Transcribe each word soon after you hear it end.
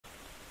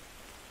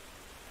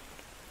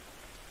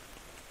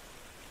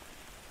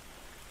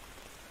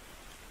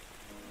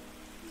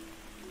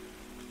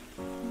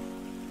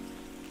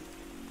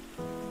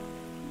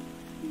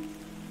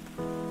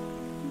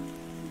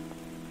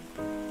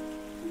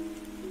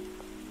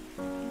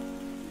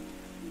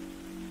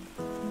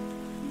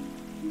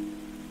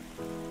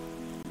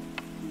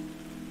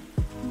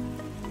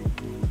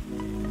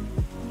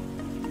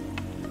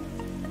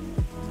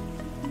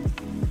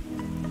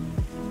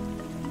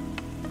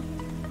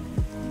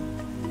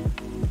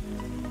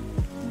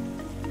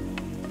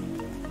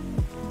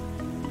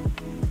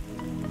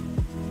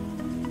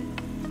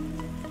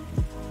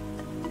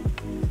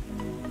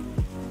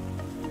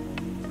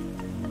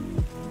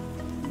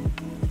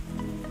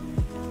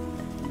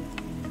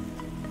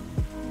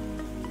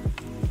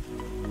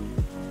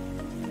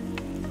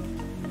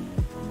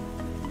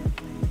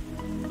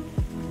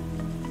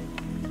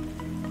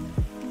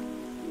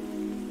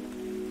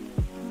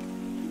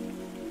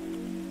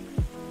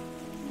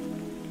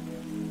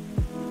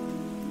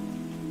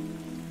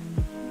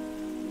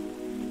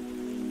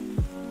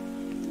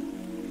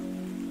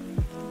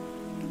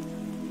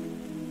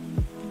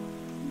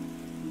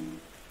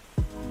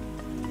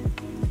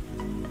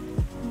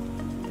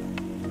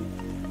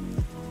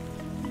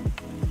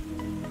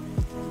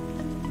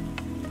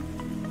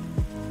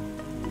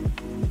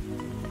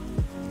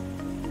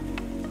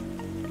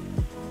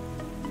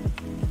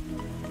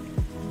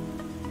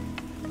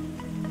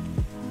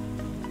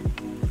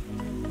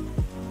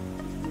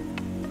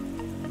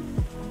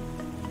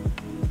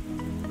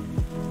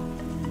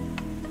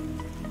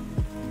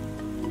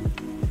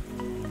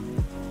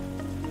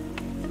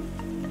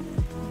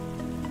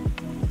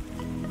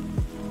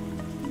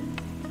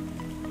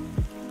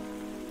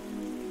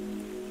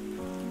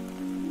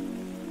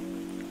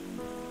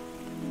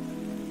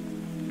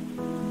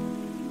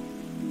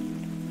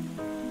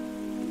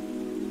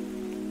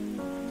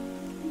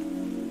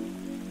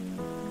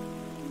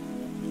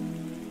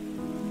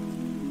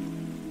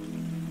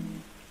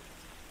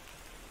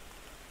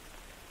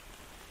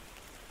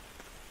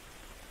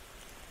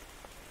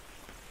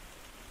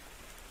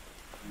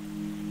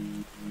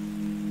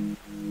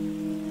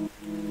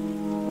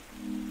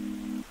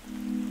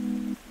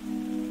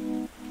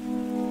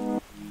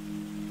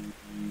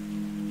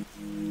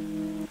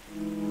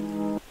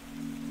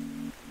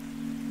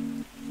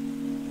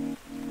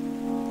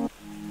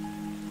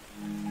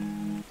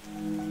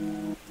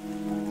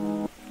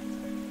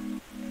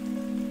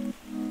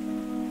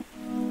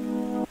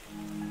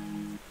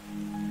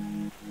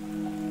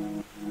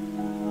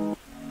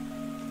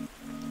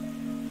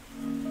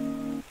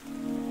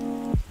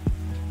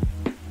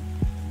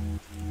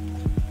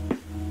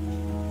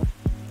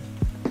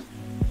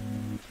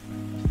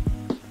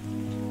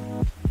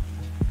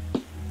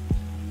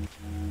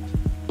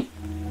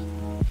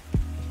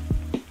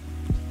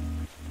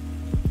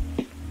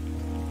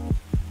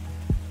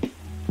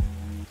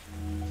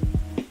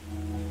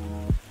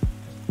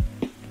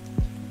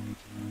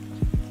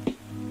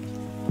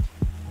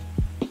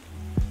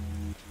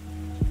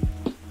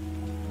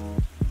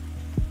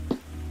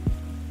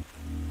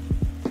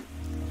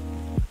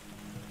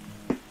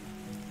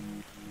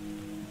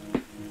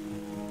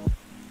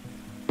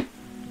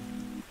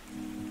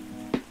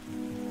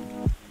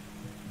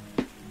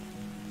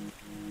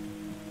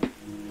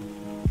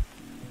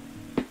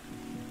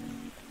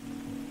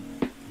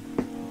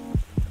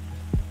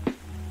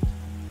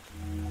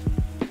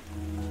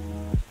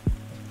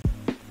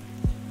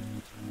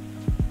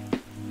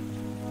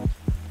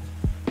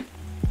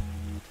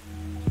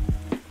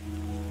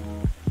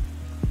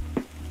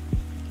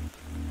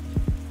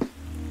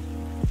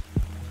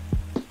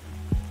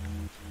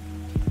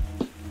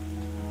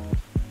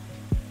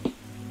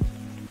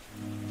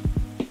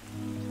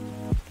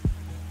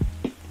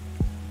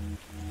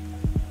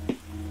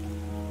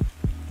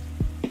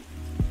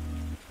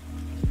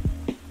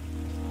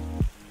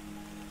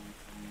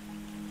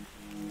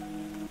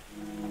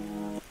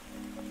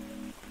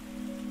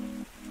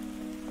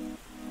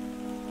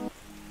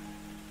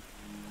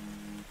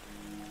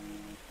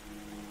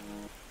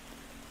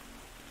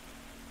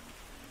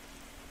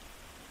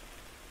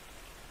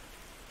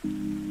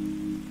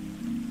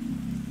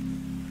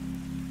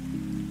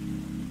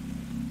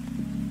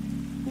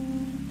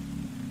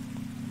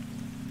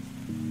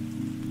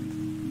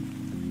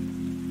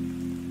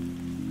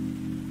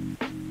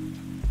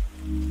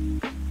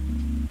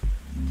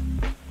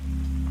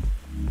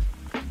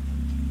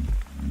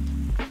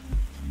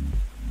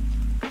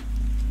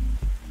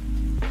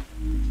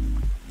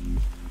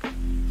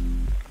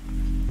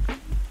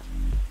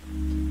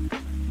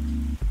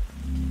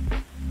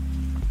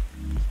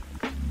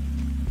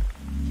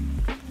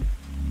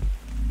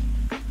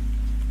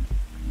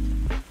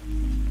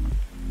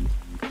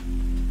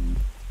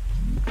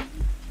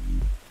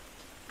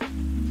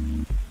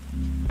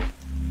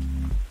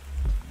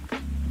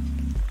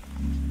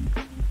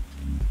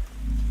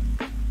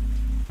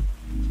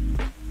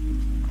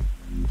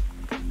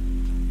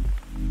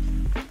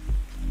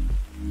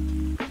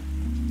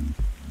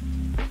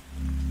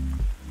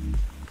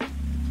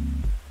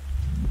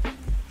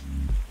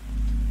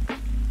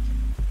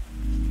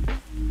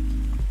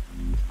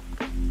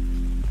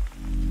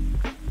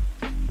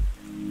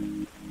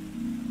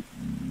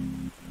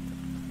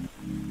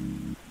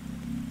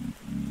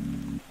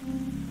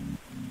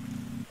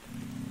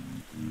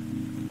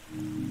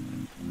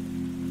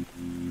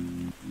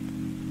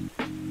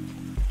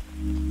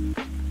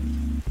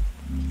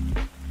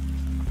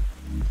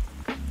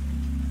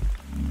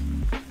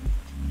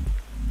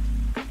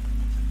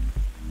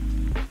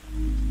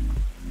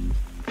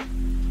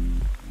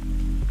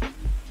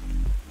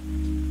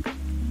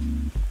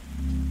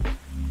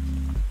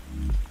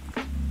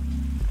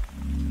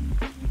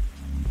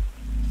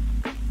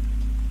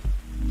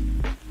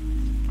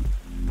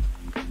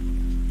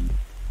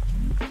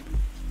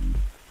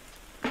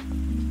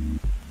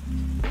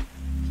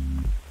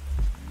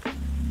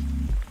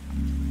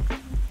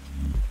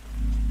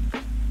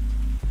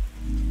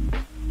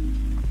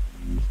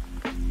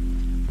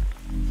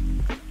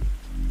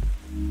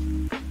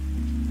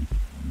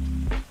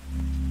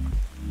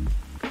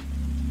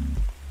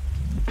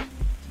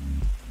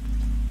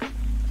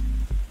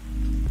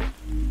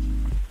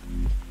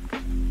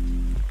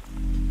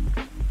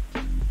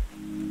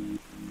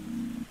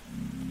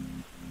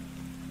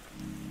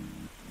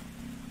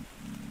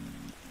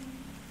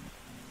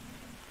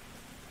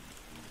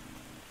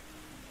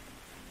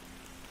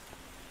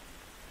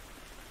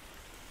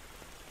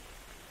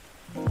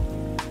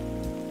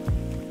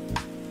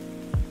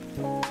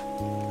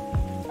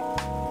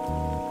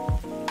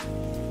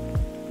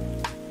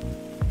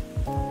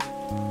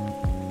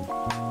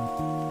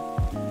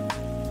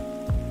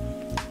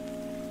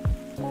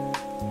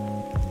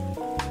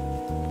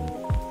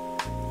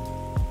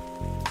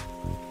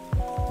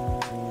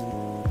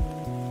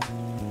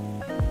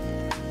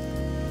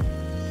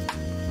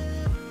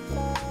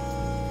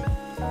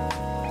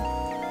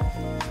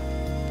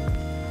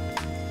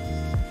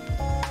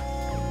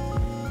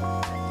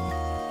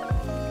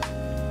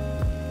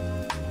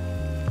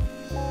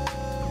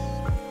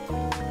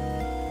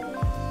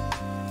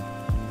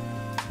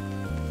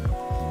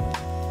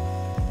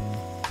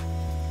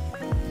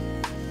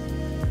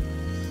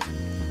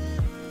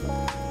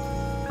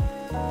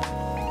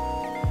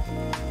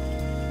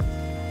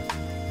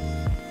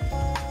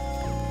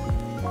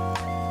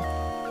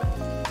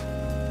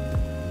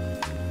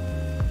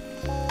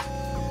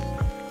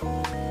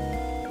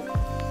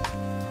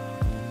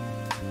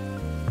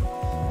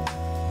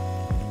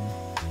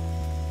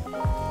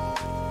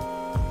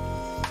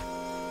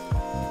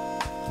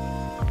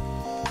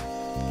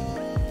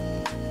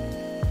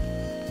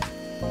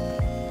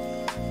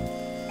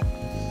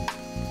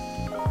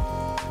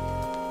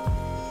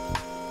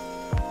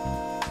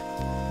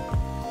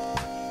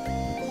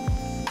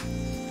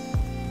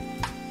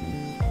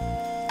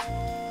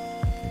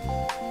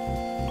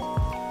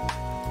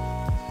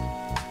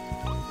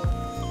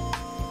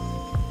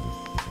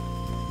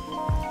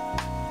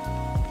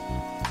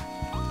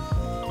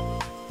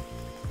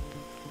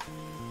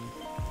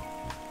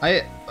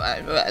I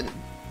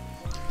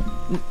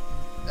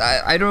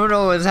don't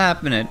know what's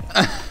happening.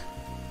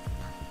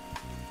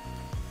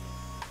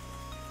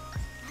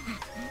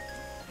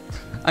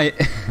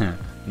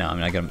 No, I'm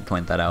not gonna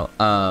point that out.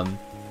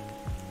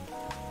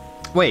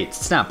 Wait,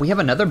 snap, we have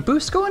another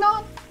boost going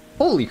on?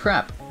 Holy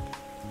crap.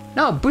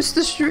 No, boost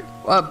the stream,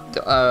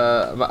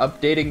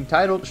 updating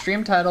title,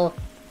 stream title,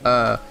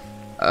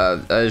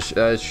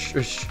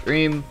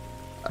 stream,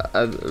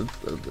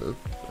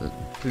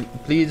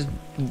 please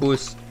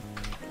boost,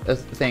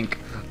 think,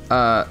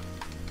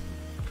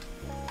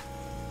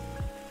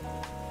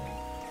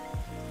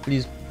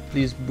 please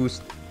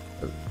boost,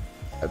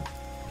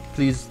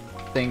 please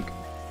think,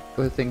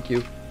 thank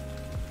you.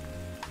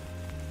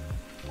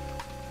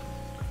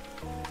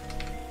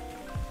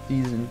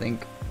 Please and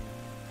think.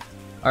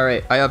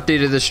 Alright, I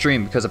updated the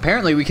stream because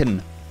apparently we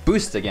can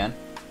boost again.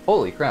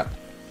 Holy crap.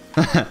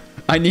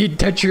 I need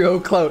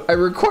tetrio clout. I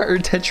require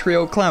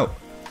tetrio clout.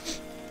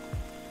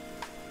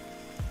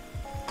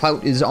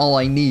 Clout is all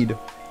I need.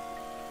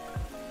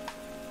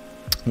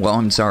 Well,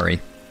 I'm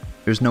sorry.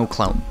 There's no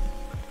clout.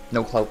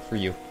 No clout for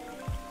you.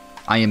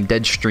 I am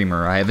dead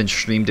streamer. I haven't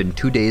streamed in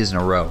 2 days in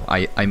a row.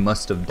 I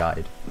must have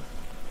died.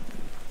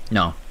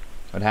 No.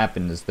 What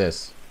happened is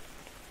this.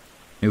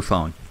 New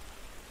phone.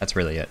 That's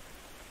really it.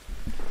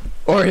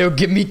 Oreo,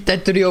 give me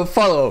tetrio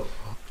follow.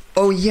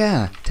 Oh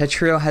yeah,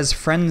 tetrio has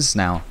friends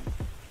now.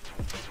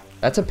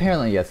 That's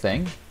apparently a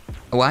thing.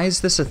 Why is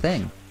this a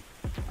thing?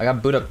 I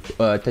got boot up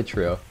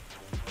tetrio.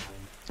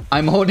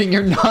 I'm holding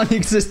your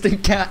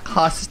non-existent cat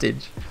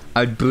hostage.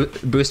 I'd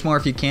boost more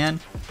if you can.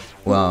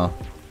 Well,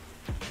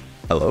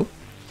 hello?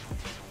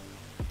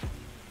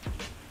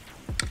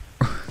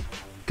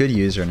 Good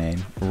username.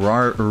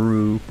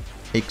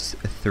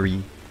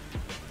 RaruX3.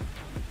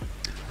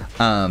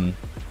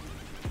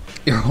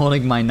 You're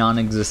holding my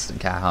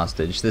non-existent cat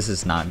hostage. This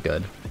is not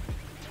good.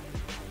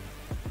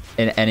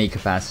 In any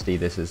capacity,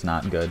 this is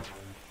not good.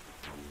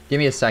 Give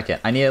me a second.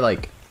 I need to,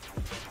 like...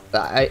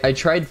 I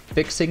tried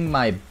fixing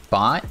my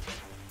bot,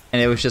 and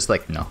it was just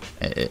like, no.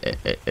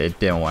 It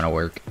didn't want to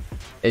work.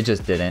 It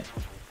just didn't.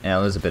 And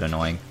it was a bit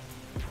annoying.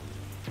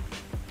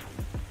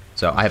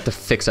 So I have to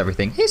fix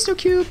everything. Hey, so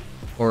cute!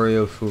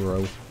 Oreo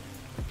Furo.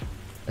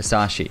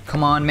 Asashi,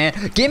 come on, man.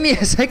 Give me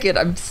a second.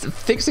 I'm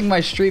fixing my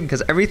stream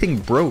because everything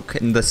broke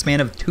in the span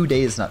of 2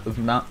 days of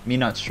me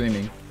not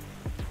streaming.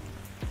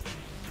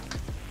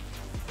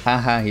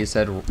 Haha, he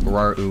said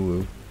rar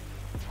uwu.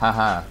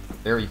 Haha,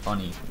 very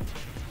funny.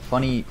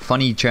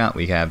 Funny chat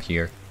we have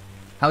here.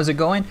 How's it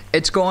going?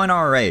 It's going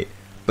alright.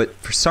 But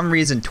for some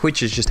reason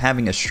Twitch is just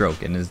having a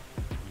stroke and is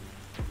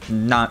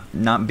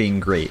not being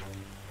great.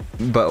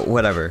 But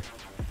whatever.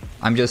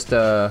 I'm just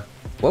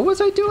what was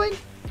I doing?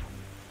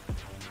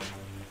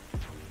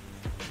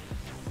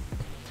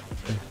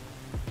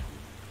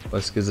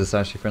 What's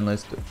Asashi friend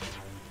list?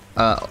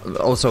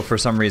 Also, for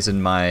some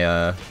reason,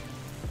 my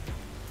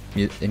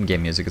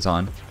in-game music is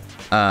on.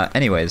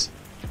 Anyways,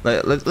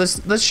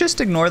 let's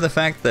just ignore the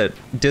fact that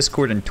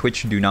Discord and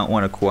Twitch do not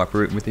want to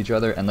cooperate with each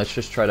other, and let's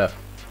just try to.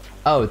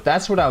 Oh,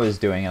 that's what I was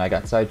doing, and I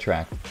got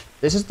sidetracked.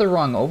 This is the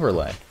wrong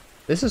overlay.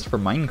 This is for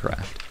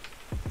Minecraft.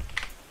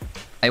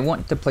 I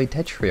want to play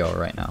Tetrio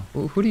right now.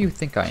 Who do you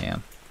think I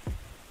am?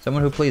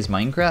 Someone who plays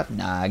Minecraft?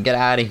 Nah, get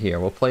out of here.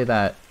 We'll play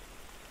that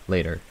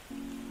later.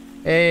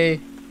 Hey,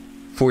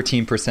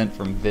 14%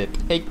 from VIP.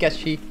 Hey,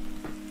 Geshi.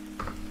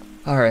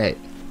 Alright,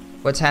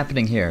 what's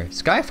happening here?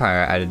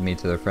 Skyfire added me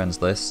to their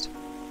friends list.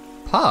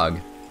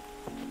 Pog.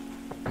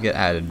 You get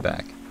added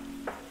back.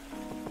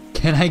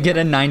 Can I get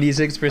a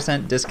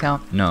 96%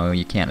 discount? No,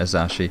 you can't,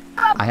 Asashi.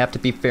 I have to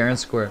be fair and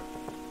square.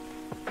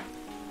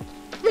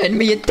 Lend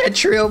me a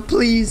tetrio,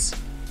 please.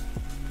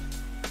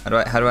 How do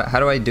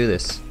I do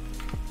this?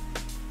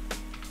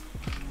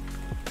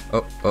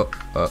 Oh.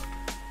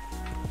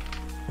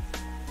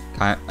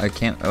 I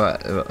can't.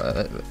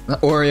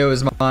 Oreo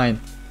is mine.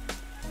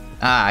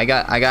 Ah, I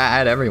got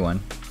add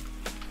everyone.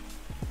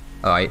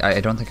 Oh,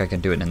 I don't think I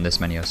can do it in this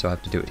menu, so I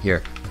have to do it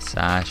here.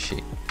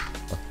 Asashi.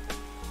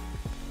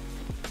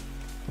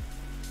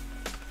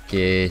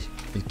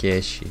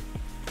 Geshi.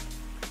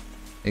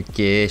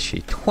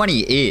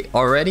 28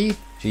 already?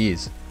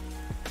 Jeez.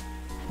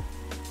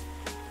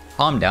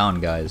 Calm down,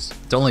 guys.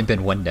 It's only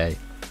been 1 day.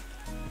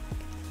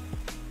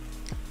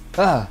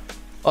 Ah.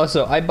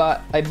 Also, I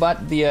bought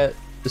the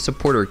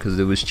supporter because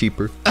it was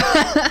cheaper.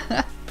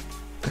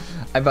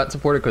 I bought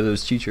supporter because it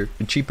was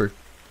cheaper.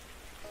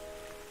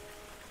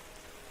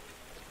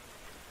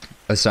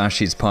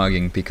 Asashi's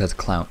pogging because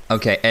clout.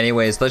 Okay,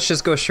 anyways, let's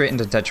just go straight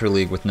into Tetra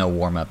League with no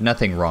warm-up.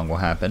 Nothing wrong will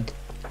happen.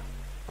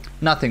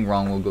 Nothing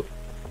wrong will go.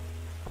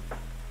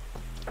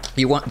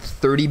 You want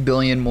 30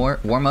 billion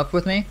more warm-up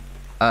with me?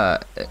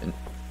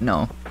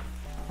 No.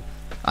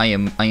 I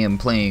am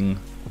playing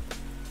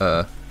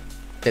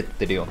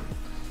Tetrio.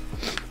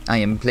 I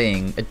am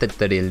playing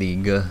Tetrio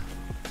League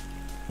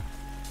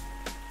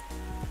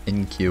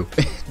in queue.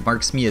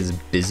 Marks me as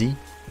busy.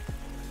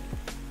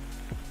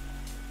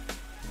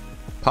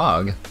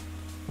 Pog.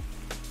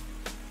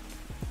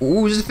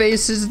 Whose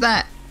face is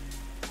that?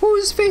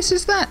 Whose face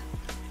is that?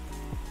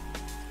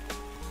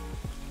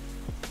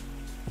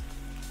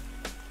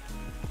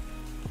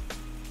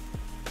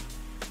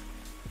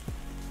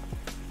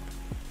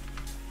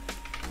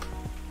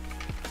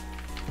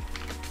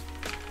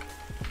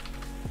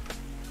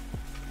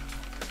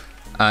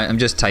 I'm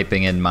just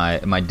typing in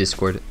my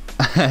Discord.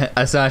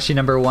 Asashi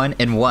number 1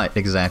 in what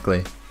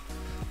exactly?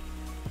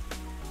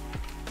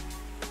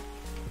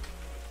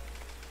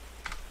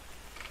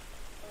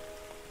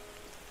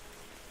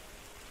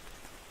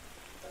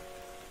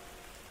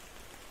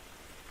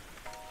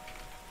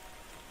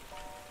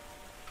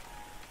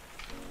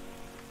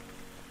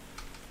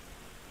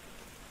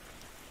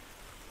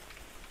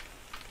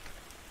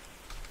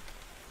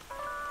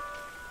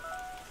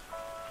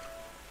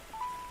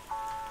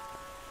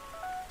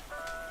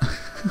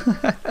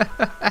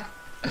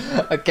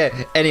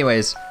 Okay,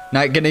 anyways,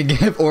 not gonna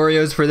give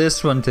Oreos for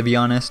this one, to be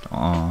honest.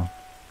 Aw.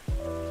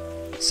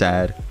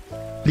 Sad.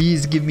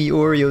 Please give me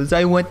Oreos.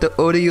 I want the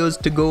Oreos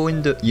to go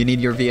in the... You need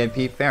your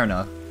VIP? Fair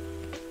enough.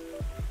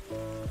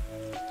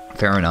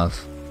 Fair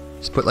enough.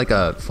 Just put like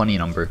a funny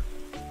number.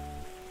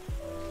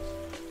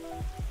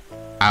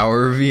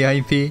 Our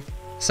VIP?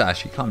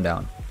 Sashi, calm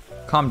down.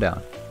 Calm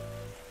down.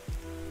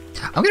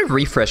 I'm gonna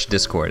refresh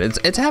Discord.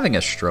 It's having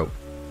a stroke.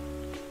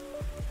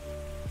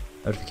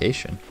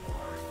 Notification.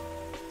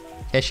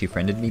 Yeah, she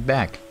friended me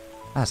back.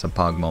 That's a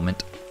pog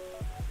moment.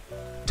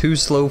 Too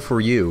slow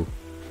for you.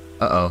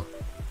 Uh-oh.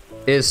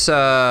 It's,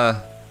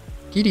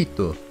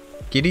 Kirito.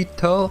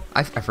 Kirito?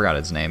 I forgot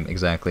its name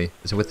exactly.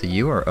 Is it with the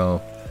U or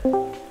O?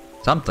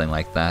 Something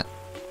like that.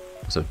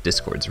 So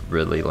Discord's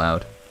really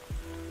loud.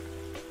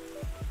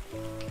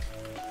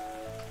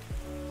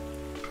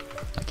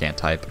 I can't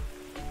type.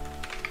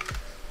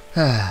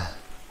 I'm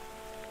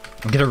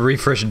gonna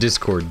refresh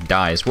Discord.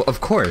 Dies. Well, of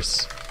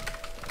course.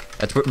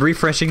 That's what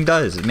refreshing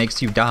does. It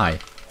makes you die.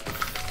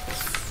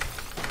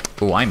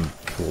 Oh, I'm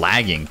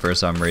lagging for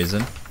some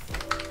reason.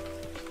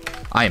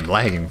 I am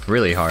lagging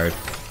really hard.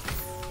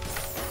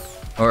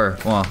 Or,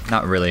 well,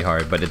 not really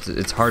hard, but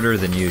it's harder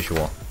than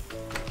usual.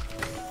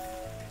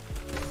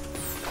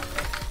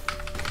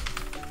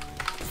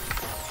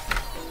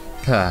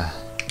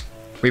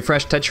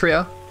 Refresh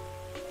tetrio?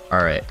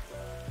 Alright.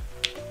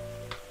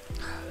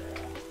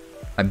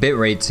 My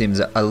bitrate seems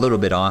a little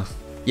bit off.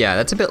 Yeah,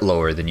 that's a bit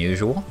lower than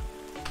usual.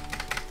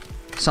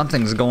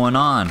 Something's going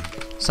on.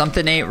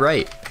 Something ain't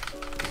right.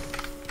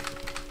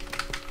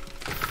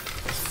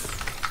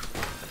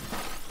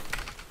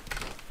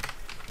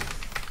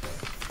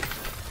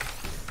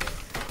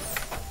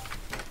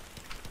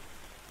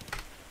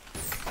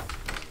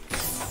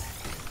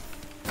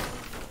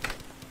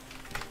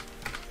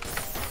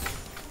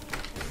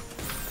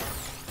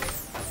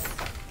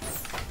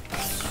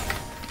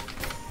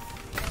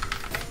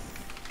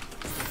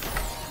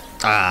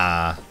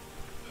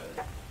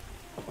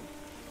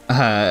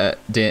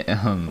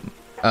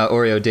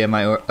 Oreo, damn,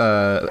 my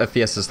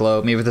FPS is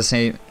low. Me with the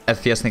same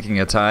FPS thinking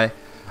a tie.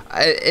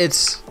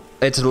 It's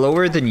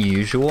lower than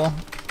usual.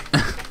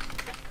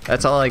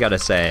 That's all I gotta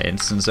say,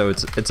 and so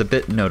it's a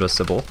bit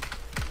noticeable.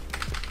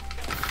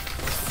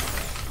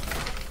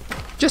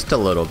 Just a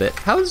little bit.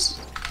 How's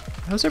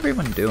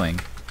everyone doing?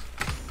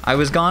 I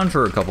was gone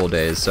for a couple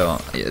days, so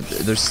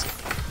there's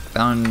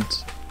bound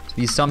to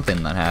be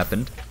something that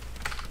happened.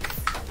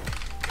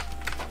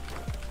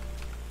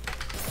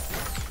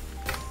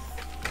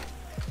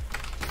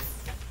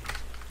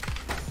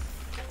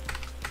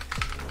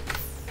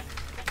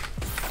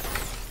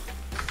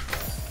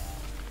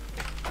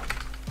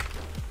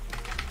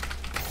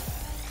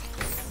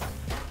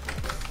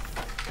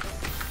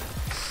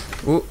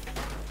 Ooh.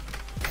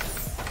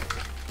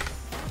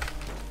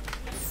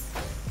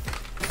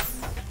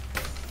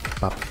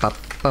 Pop, pop,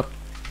 pop,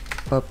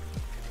 pop.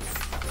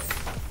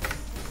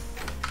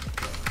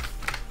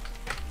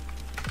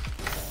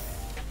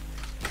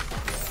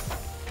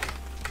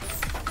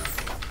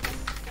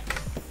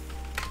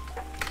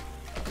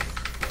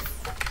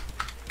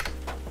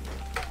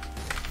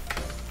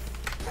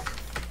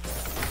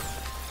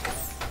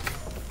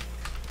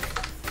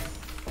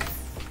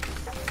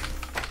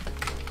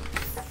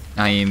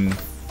 I am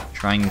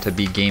trying to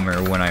be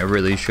gamer when I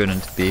really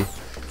shouldn't be.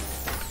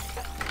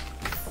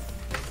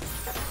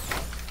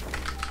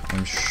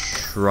 I'm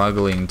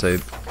struggling to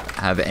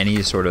have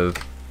any sort of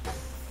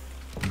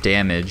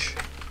damage.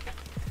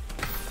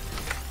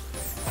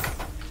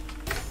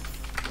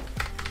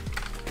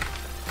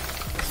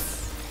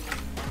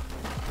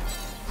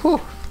 Whew.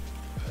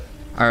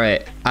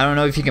 Alright, I don't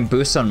know if you can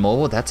boost on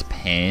mobile, that's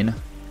pain.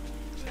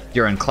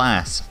 You're in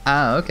class.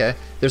 Ah, okay.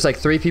 There's like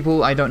 3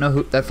 people I don't know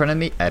who that friended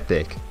me.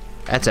 Epic.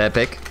 That's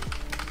epic.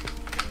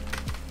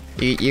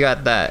 You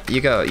got that.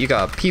 You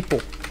got people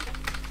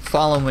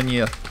following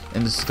you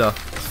and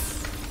stuff.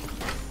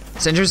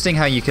 It's interesting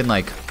how you can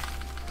like.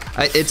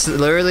 It's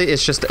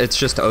just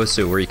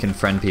Osu where you can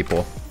friend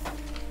people,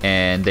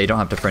 and they don't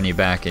have to friend you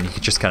back, and you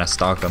can just kind of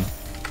stalk them.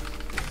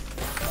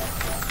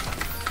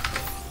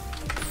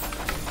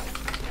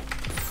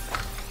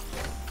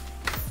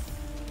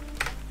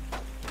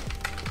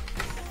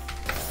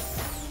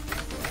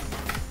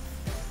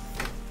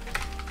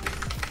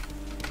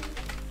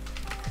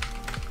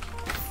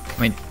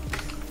 I mean,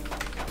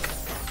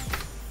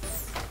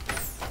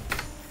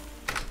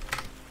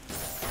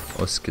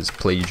 Osk is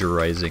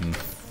plagiarizing.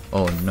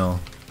 Oh no.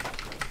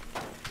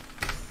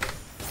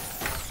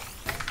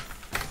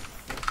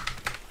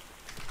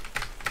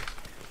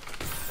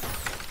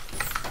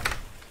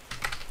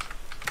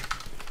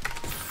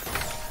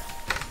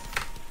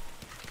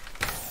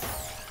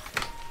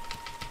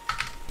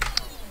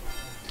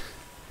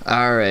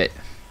 Alright.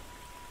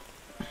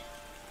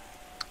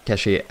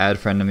 Keshi, add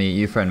friend to me,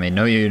 you friend me.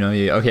 No you, no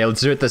you. Okay,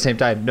 let's do it at the same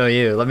time. No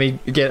you. Let me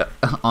get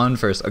on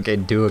first. Okay,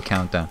 do a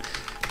countdown.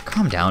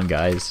 Calm down,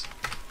 guys.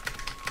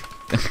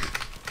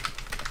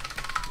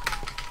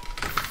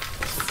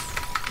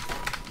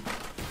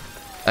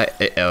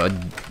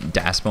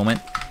 Das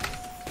moment.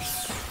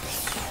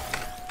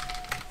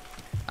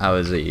 I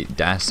was a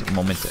das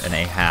moment and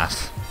a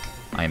half.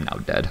 I am now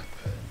dead.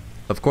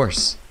 Of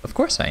course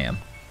I am.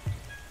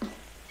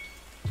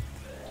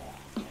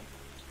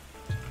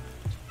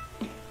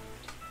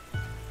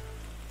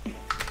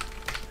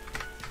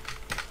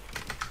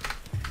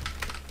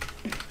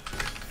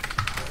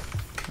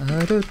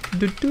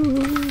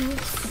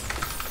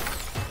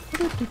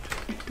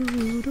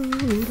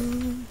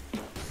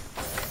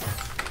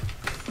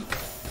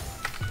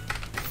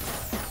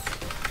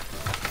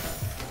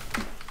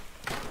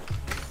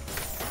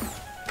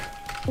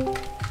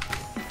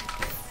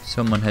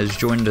 Someone has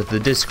joined the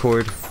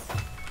Discord.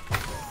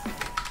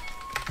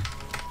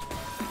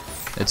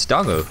 It's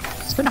Doggo.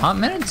 It's been a hot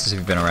minute since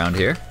you've been around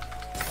here.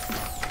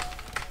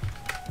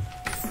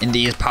 In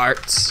these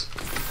parts.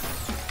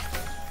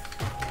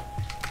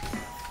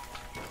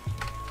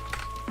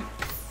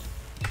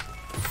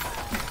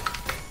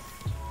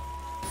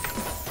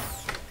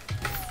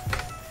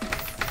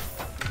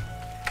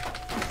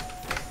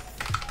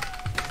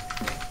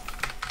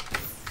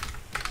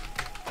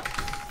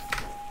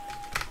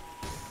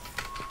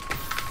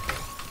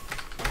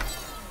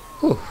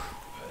 Whew.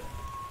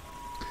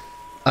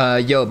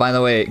 Yo, by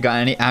the way, got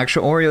any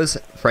actual Oreos?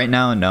 Right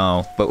now,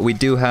 no. But we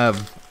do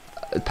have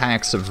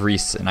packs of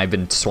Reese, and I've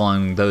been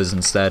swallowing those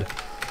instead.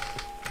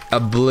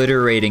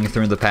 Obliterating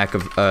through the pack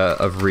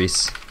of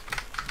Reese.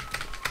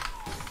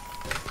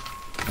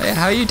 Hey,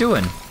 how you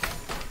doing?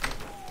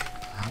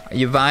 Are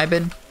you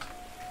vibing?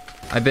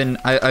 I've been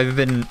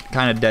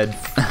kind of dead.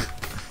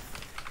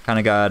 Kind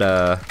of got,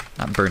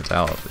 not burnt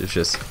out. It's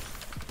just...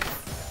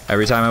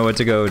 Every time I went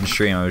to go and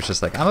stream, I was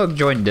just like, I'm gonna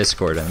join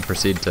Discord and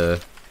proceed to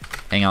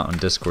hang out on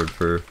Discord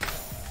for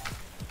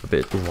a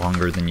bit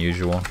longer than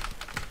usual.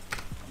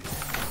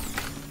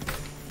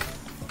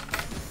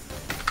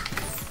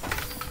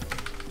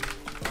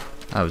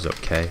 That was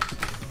okay.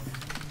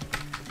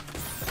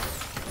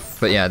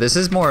 But yeah, this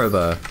is more of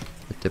a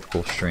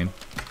typical stream.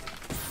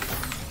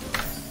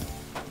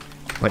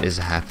 What is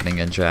happening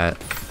in chat?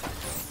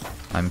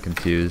 I'm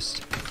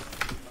confused.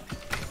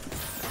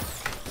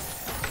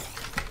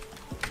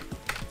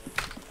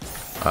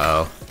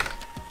 Uh-oh.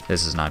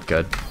 This is not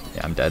good.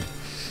 Yeah, I'm dead.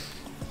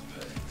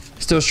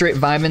 Still straight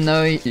vibing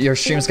though? Your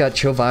stream's got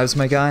chill vibes,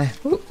 my guy.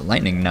 Ooh,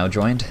 Lightning now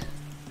joined.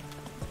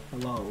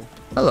 Hello.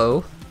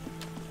 Hello.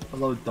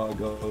 Hello,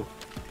 doggo.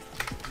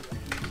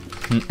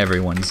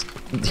 Everyone's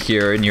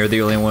here and you're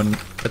the only one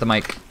with a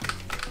mic.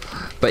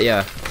 But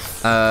yeah,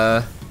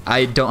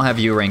 I don't have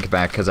U rank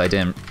back because I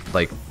didn't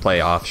like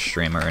play off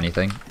stream or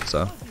anything,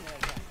 so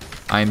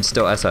I'm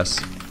still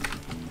SS.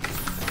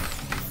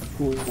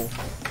 Cool.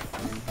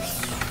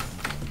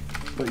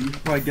 But you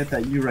should probably get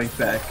that U rank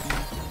back.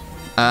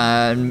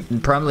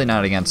 Probably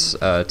not against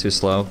Too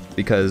Slow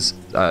because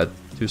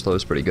Too Slow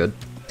is pretty good.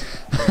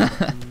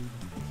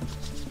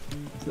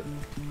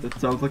 That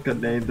sounds like a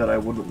name that I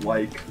wouldn't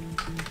like.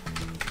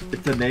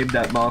 It's a name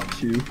that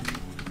mocks you.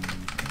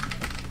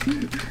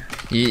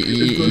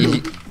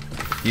 You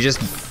just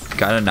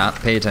gotta not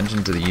pay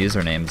attention to the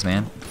usernames,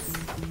 man.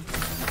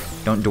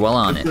 Don't dwell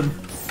on it.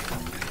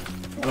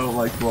 I don't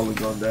like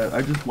dwelling on that.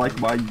 I just like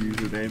my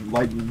username,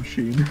 Lightning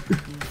Machine.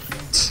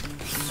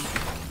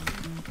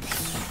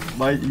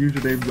 My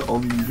username's the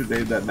only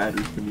username that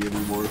matters to me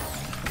anymore.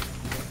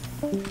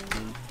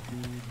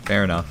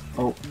 Fair enough.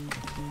 Oh.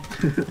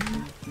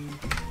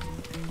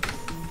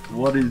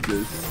 What is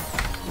this?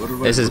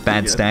 This is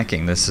bad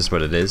stacking. This is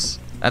what it is.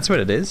 That's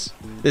what it is.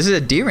 This is a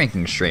D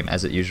ranking stream,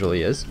 as it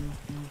usually is.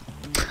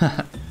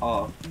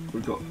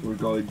 We're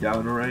going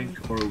down a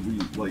rank, or are we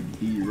like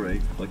D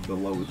rank, like the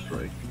lowest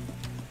rank?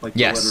 Like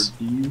yes.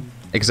 The letter D?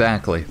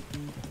 Exactly.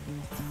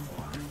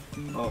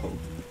 Oh.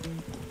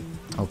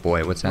 Oh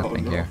boy, what's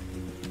happening here?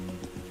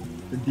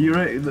 The D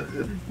rank.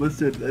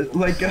 Listen,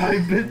 like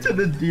I've been to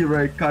the D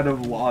rank kind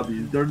of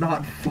lobbies. They're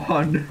not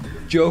fun.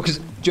 Jokes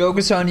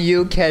on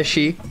you,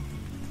 Keshi.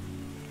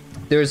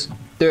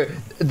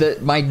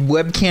 My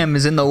webcam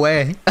is in the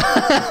way.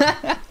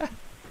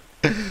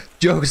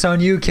 Joke's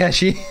on you,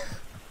 Keshi.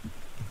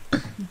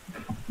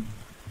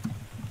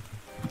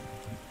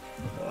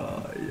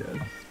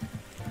 Yes.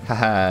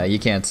 Haha, you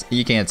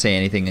can't say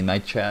anything in my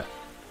chat.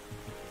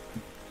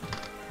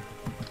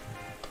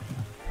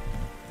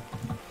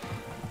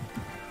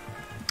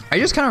 I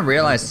just kind of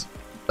realized,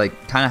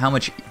 like, kind of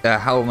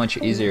how much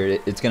easier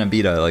it's gonna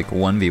be to like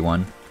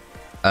 1v1.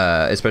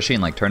 Especially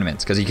in like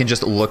tournaments, because you can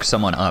just look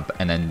someone up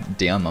and then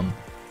DM them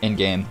in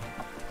game.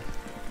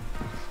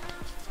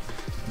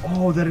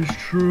 Oh, that is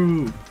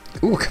true.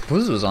 Ooh,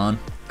 Kaboozle's on.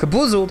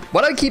 Kaboozled?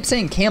 Why do I keep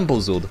saying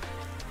Camboozled?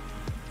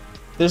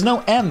 There's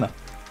no M.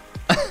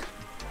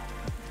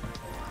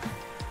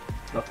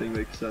 Nothing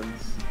makes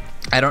sense.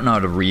 I don't know how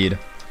to read.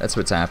 That's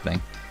what's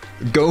happening.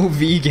 Go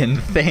vegan,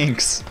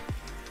 thanks.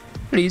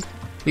 Please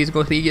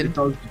go vegan.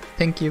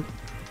 Thank you.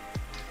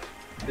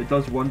 It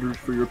does wonders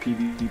for your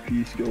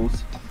PvP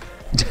skills.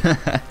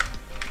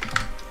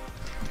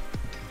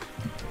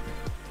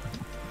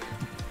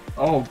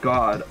 Oh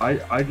god,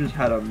 I just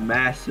had a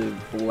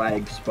massive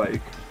lag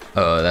spike.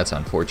 Oh, that's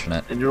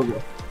unfortunate. And your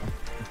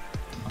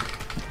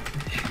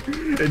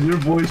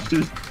voice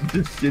just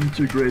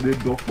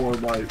disintegrated before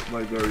my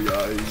very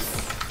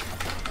eyes.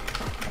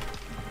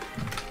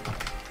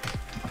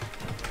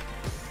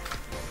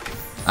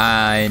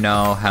 I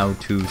know how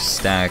to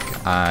stack,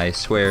 I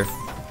swear.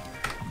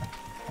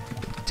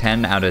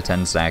 10 out of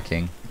 10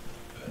 stacking.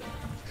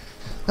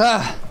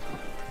 Ah!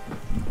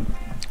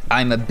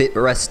 I'm a bit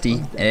rusty,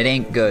 and it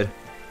ain't good.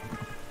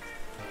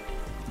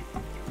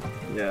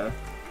 Yeah.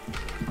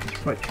 You should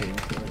probably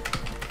change that.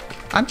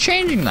 I'm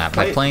changing that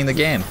by playing the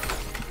game.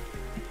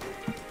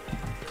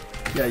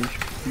 Yeah,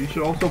 you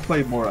should also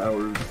play more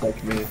hours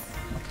like me.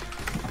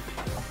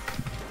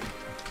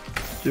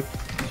 You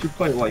should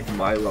play like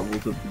my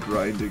levels of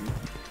grinding.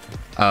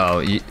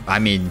 Oh, I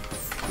mean,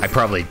 I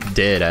probably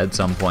did at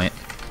some point.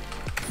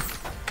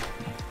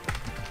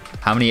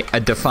 How many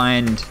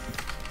defined?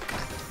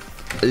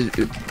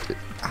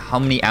 How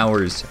many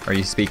hours are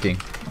you speaking?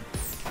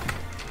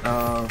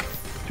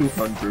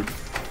 200.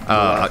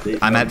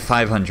 I'm at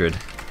 500.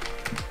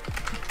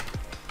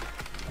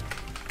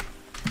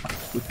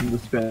 Within the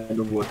span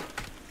of what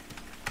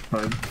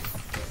time?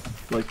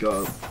 Like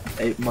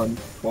 8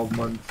 months, 12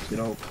 months, you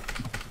know.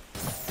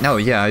 No,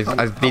 yeah,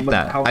 I've beat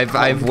that.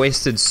 I've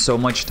wasted so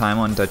much time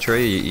on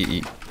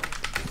tetrio.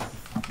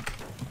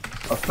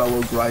 A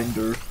fellow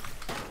grinder.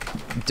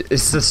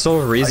 It's the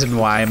sole reason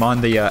why I'm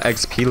on the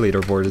XP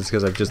leaderboard is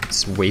because I've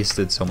just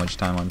wasted so much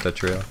time on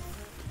tetrio.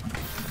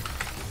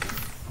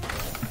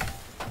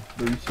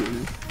 Are you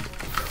serious?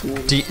 Cool.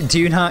 Do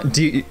you not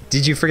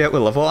did you forget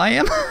what level I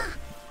am?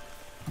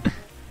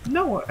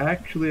 No,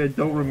 actually, I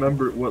don't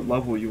remember what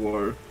level you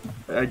are.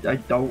 I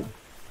don't.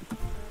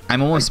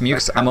 I'm almost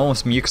Mukes. I'm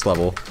almost Mukes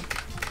level.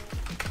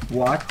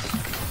 What?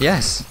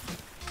 Yes.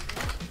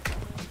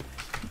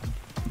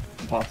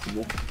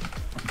 Possible.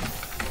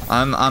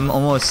 I'm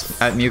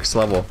almost at Mukes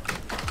level.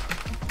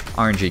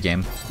 RNG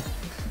game.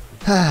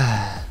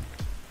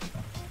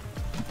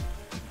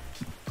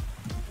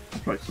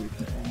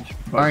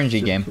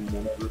 RNG game.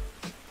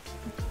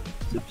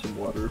 Sip some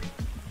water.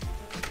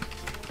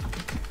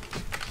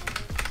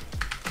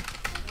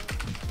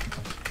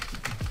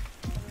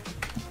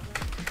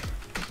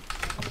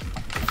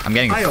 I'm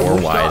getting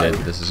 4-wided.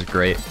 This is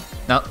great.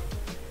 No.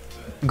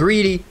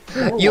 Greedy.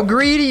 You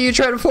greedy. You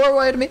try to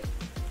 4-wide me.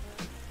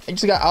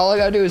 All I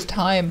gotta do is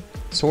time.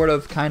 Sort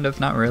of, kind of,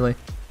 not really.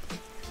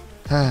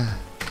 That's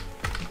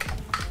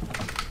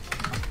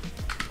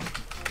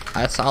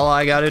all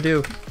I gotta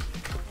do.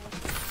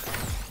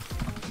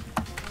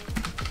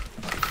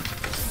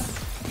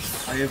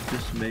 I have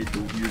just made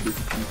the weirdest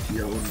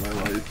PTO in my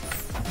life.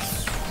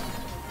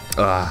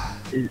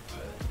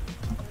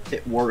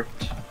 It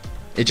worked.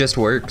 It just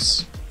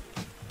works.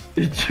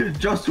 It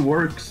just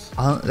works.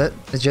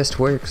 It just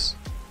works.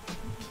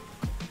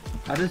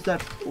 How does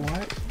that?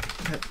 What?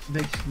 That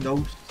makes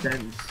no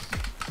sense.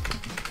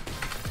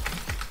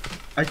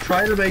 I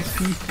try to make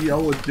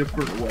PCO a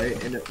different way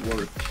and it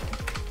worked.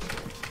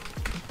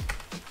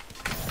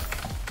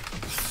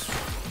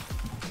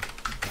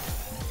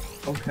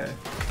 Okay.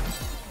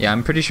 Yeah,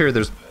 I'm pretty sure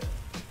there's...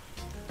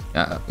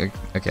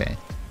 okay.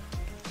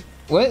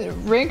 What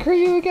rank are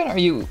you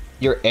again?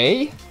 You're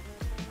A?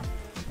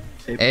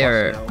 A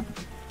or... now.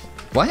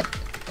 What?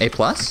 A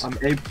plus? I'm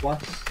A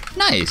plus.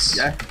 Nice.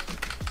 Yeah.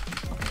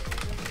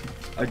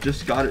 I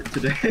just got it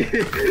today.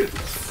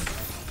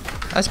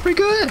 That's pretty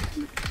good.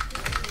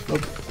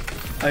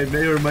 I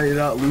may or may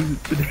not lose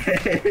it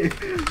today.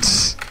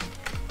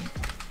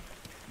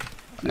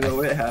 You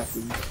know, it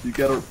happens. You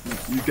get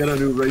a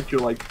new rank,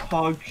 you're like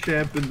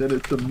PogChamp, and then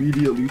it's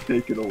immediately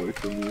taken away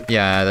from you.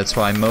 Yeah, that's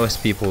why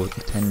most people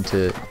tend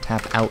to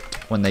tap out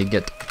when they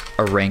get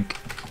a rank.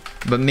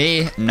 But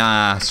me,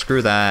 nah,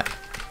 screw that.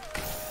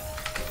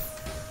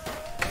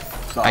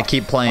 Stop. I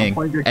keep playing,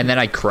 and then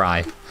I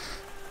cry.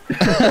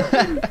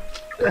 I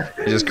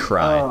just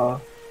cry.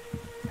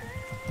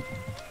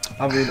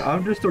 I mean,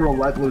 I'm just a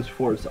relentless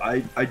force.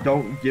 I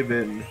don't give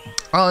in.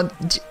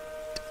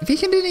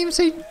 Viking didn't even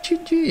say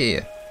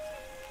GG.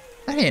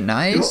 That ain't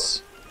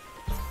nice.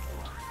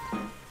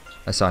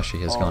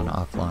 Asashi has gone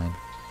offline.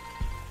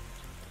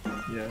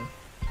 Yeah.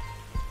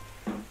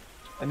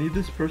 I need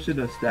this person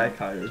to stack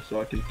higher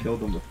so I can kill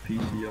them with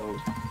PCO.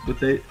 But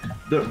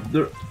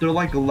they're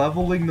like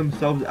leveling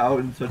themselves out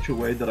in such a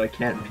way that I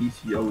can't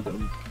PCO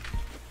them.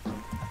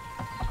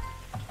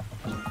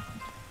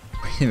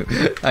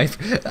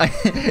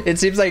 It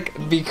seems like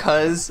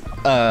because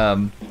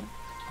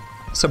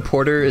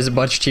supporter is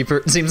much cheaper,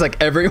 it seems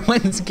like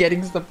everyone's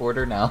getting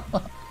supporter now.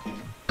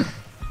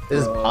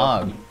 This is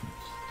Pog.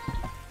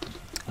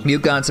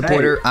 Mute got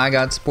supporter, hey. I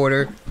got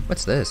supporter.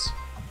 What's this?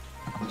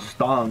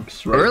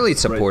 Stonks, right? Early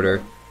supporter.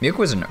 Right. Muke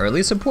was an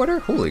early supporter?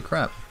 Holy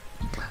crap.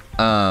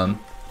 Oh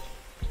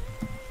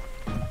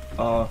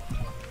Uh,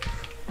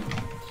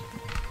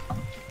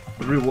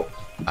 everyone.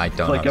 I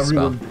don't Like know how to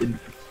spell. everyone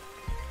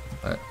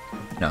in.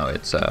 No,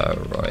 it's Roy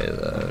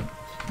the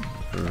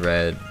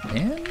Red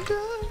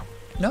Panda?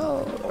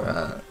 No.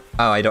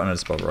 Oh, I don't know how to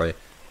spell Roy.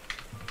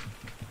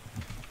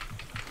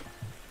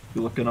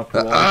 You're looking up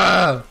Roy.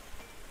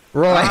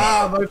 Roy!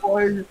 Ah, my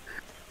boy!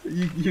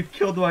 You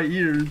killed my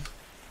ears.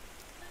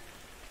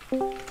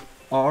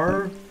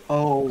 R-O...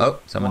 Oh,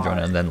 someone joined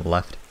and then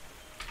left.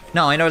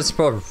 No, I know how to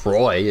spell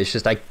Roy, it's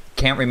just I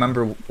can't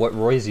remember what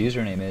Roy's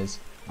username is.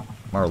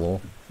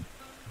 Marlol.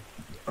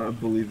 I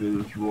believe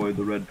it is Roy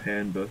the Red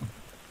Panda.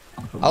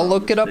 I'll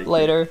look it up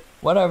later.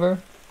 Whatever.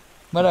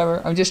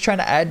 Whatever. I'm just trying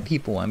to add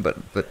people in, but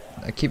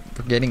I keep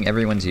forgetting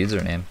everyone's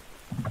username.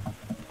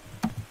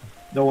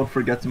 No one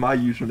forgets my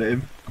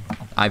username.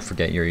 I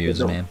forget your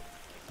username.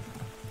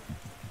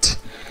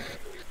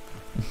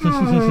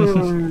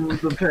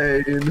 The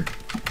pain.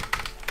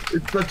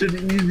 It's such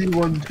an easy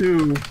one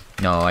too.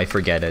 No, I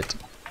forget it.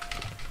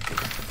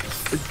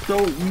 It's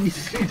so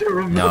easy to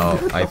remember.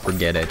 No, I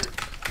forget it.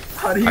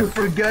 How do you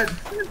forget?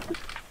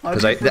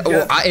 Because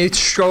I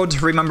struggled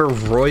to remember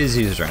Roy's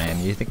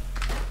username. You think?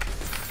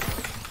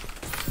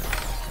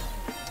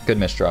 Good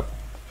misdrop.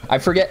 I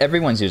forget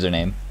everyone's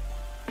username.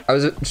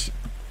 I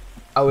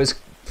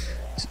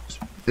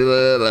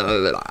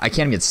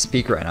can't even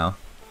speak right now.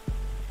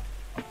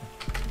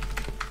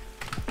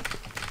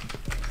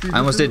 I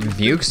almost did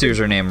Vuke's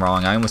username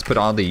wrong. I almost put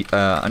all the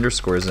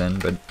underscores in,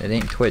 but it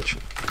ain't Twitch.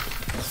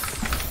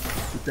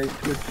 It ain't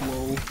Twitch,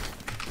 lol.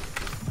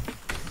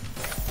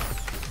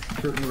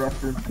 Certain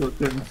reference to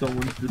certain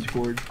someone's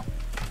Discord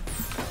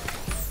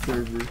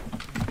server.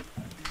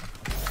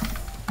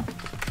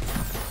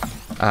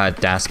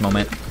 Das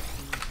moment.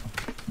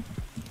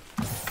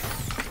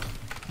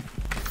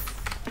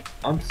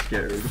 I'm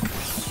scared.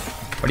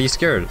 What are you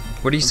scared?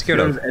 What are you scared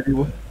of?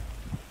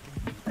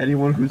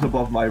 Anyone who's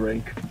above my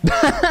rank.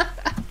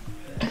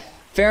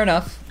 Fair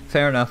enough.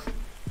 Fair enough.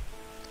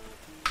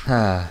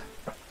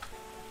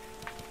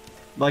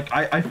 Like,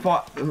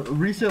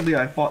 recently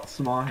I fought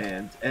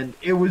Small-Hands, and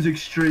it was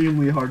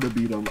extremely hard to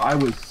beat him. I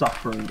was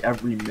suffering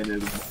every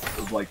minute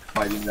of like,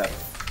 fighting that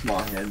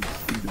Small-Hands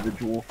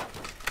individual.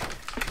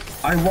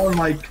 I won,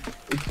 like,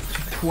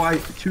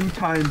 2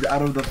 times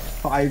out of the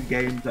 5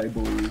 games, I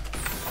believe.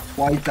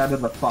 Twice out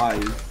of the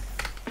 5.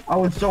 I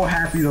was so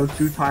happy those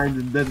 2 times,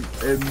 and then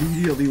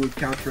immediately was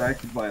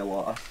counteracted by a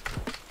loss.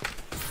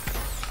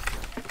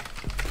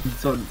 And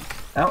so,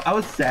 I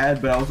was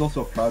sad, but I was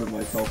also proud of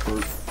myself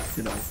for,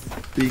 you know,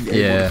 being able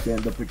to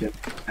stand up against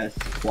S+.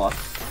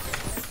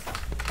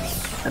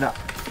 And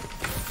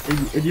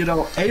you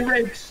know, A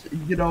ranks,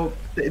 you know,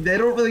 they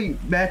don't really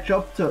match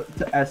up to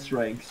S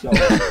ranks. So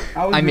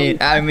I mean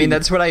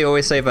that's what I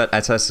always say about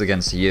SS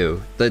against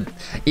U.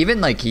 Even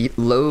like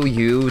low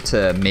U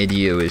to mid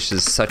U is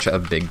just such a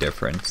big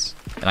difference,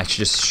 and I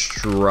just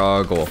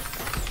struggle.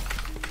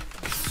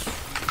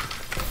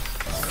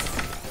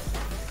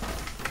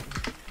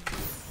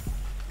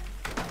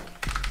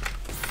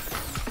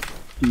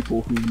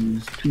 People who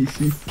use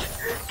PC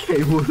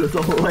cables as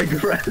a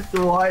leg rest,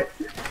 what?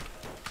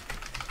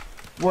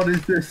 What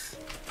is this?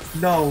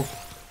 No.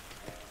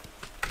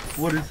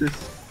 What is this?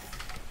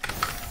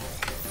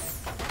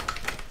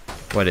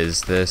 What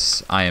is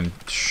this? I am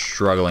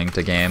struggling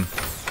to game.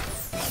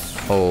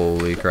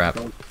 Holy crap.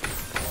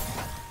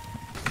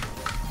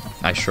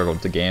 I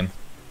struggled to game.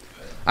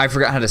 I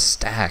forgot how to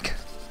stack.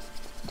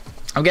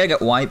 I'm gonna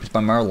get wiped by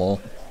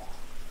Marlol.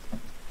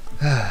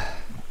 I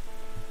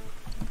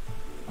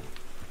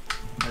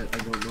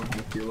don't know how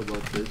I feel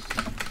about this.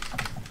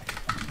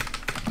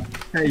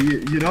 Hey,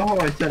 you know how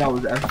I said I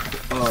was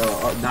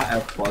not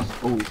F+?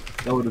 Oh,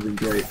 that would have been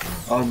great.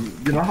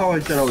 You know how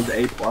I said I was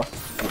A+,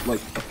 like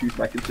a few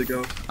seconds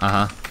ago?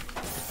 Uh-huh.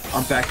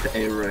 I'm back to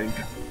A rank.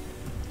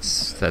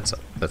 That's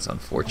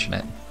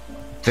unfortunate.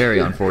 Very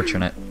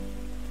unfortunate.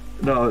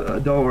 No,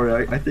 don't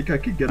worry. I think I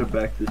can get it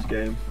back this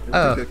game.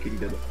 I think I can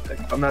get it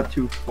back. I'm not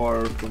too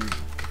far from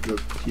the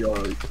TR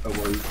I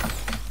was.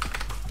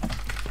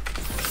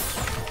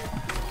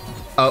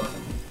 Oh.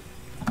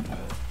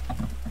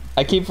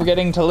 I keep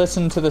forgetting to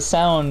listen to the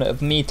sound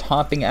of me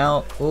topping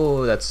out.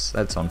 Oh, that's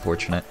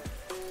unfortunate.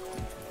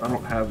 I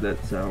don't have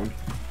that sound.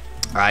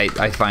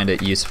 I find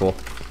it useful.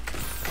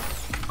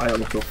 I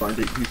also find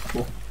it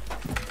useful,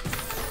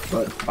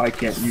 but I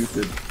can't use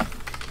it.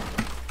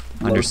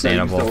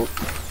 Understandable.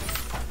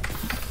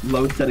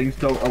 Load settings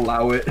don't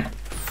allow it.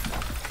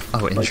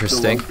 Oh,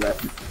 interesting.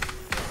 Like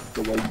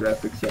the low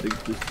graphic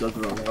settings just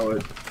doesn't allow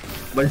it.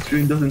 My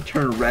screen doesn't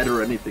turn red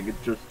or anything. It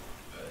just.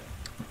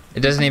 It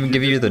doesn't even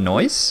give you the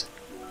noise?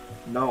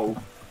 No,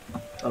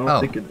 I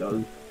don't think it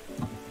does.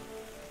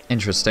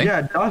 Interesting. Yeah,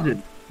 it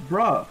doesn't,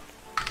 bruh.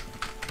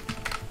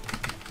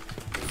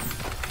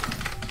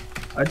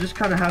 I just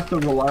kind of have to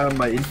rely on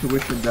my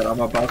intuition that I'm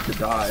about to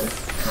die.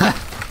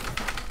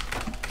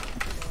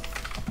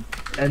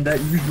 And that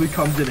usually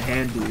comes in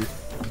handy.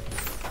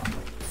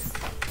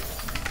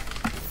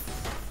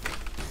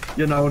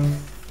 You know,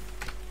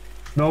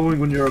 knowing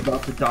when you're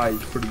about to die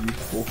is pretty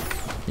useful.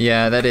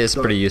 Yeah, that is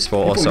So pretty useful.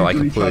 people Also, I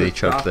usually try to completely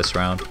choked stop this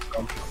round.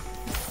 them.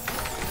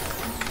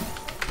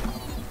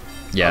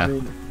 Yeah, I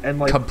mean, and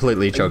like,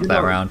 completely and choked you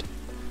that know- round.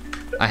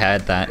 I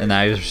had that, and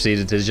I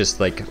proceeded to just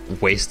like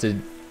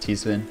wasted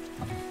T-spin.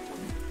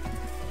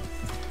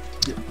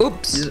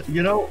 Oops.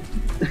 You know,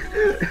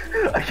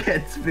 I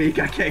can't speak.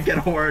 I can't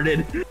get a word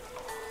in.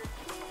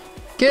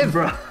 Give.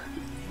 Bro.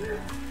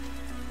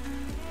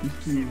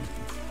 Keep.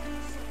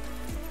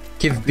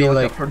 Give be I've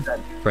like heard that.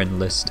 friend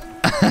list.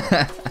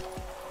 I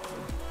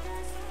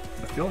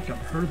feel like I've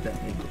heard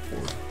that name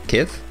before.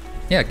 Kiv?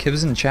 Yeah,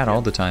 Kiv's in chat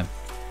all the time.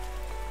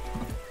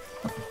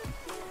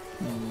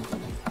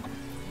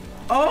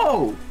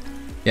 Oh! I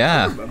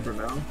Yeah, remember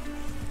now.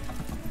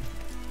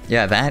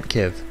 yeah, that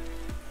Kiv.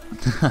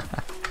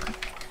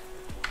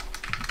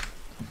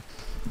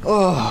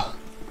 Oh,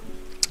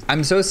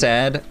 I'm so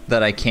sad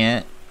that I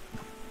can't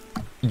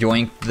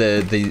yoink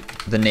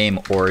the name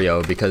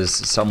Oreo because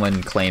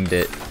someone claimed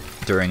it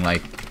during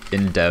like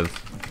in dev,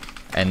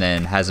 and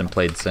then hasn't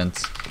played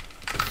since.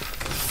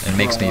 It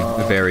makes me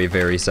very,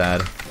 very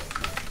sad.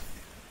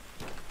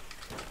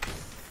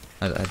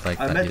 I'd like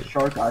I that. met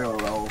Shark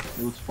IRL.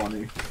 It was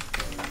funny.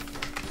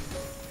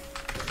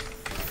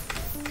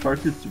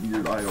 Shark is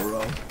weird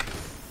IRL.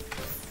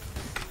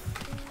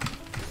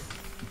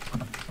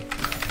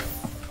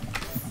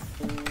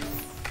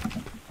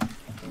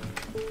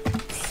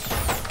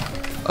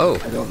 Oh,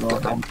 I don't know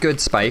how. good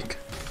spike.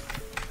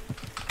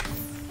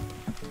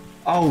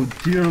 Oh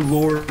dear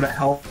Lord,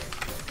 help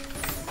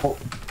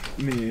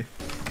me!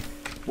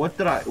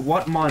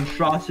 What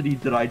monstrosity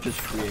did I just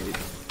create?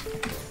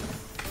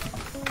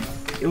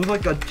 It was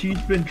like a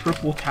T-spin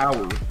triple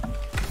tower.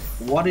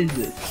 What is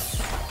it?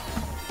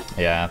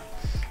 Yeah.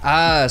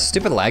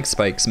 Stupid lag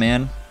spikes,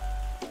 man.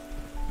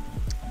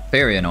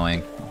 Very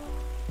annoying.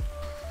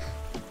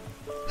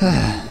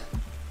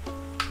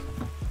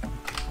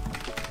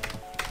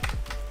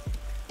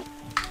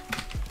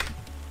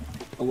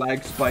 A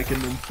lag spike,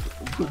 and then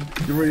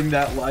during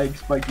that lag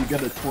spike, you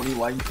get a 20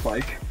 lag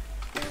spike.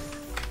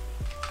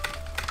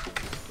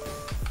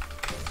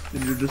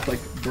 And you're just like,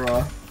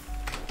 bruh,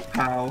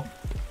 how?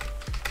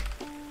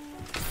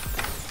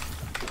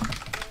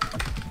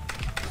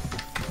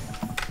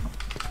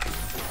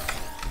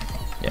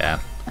 Yeah.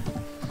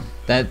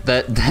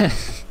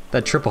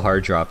 That triple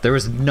hard drop. There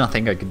was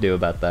nothing I could do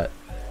about that.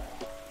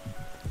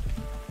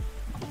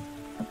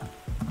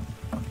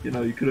 You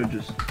know, you could have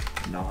just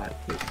not.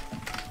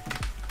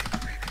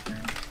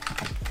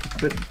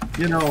 But,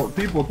 you know,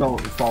 people don't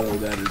follow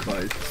that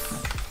advice.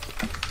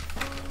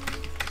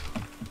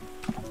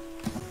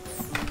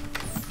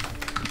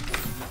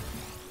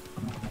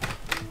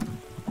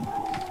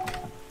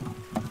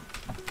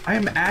 I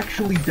am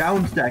actually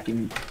down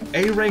stacking.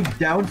 A rank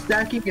down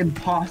stacking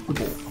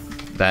impossible.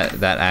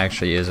 That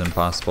actually is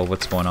impossible.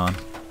 What's going on?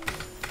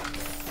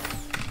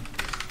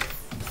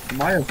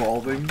 Am I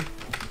evolving?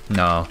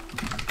 No.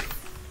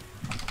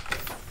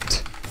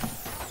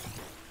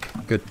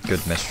 Good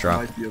miss I drop.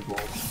 might be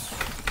evolving.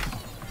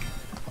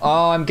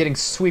 Oh, I'm getting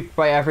sweeped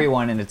by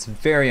everyone, and it's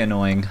very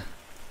annoying.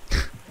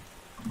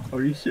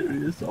 Are you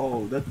serious?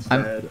 Oh, that's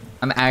sad.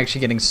 I'm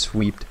actually getting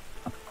sweeped.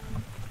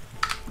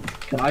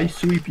 Can I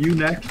sweep you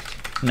next?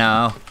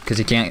 No, because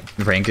you can't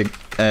rank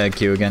a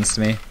Q against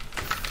me.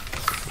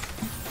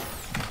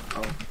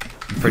 Oh.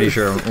 I'm pretty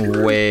sure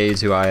I'm way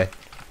too high.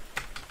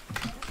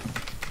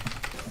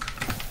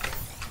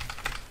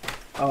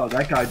 Oh,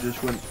 that guy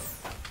just went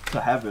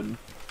to heaven.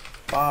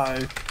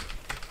 Bye.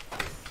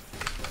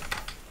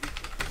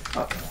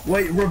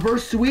 Wait,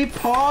 reverse sweep,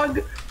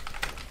 Pog?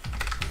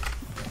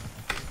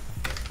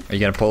 Are you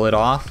gonna pull it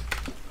off?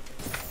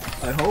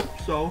 I hope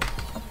so.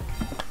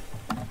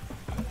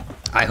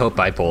 I hope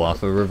I pull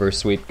off a reverse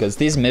sweep, because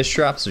these miss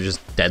drops are just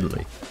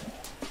deadly.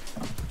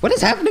 What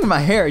is happening to my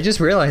hair? I just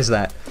realized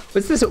that.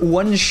 What's this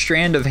one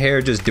strand of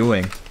hair just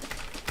doing?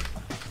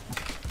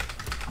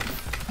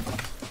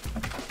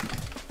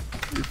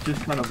 It's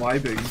just kind of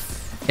vibing.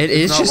 It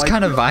is not just like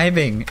kind of the-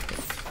 vibing.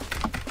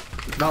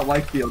 It's not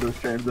like the other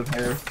strands of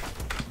hair.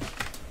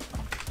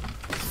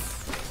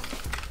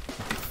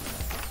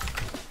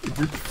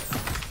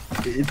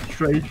 It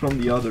strays from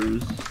the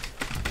others.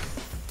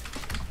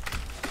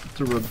 It's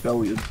a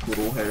rebellious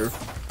little hair.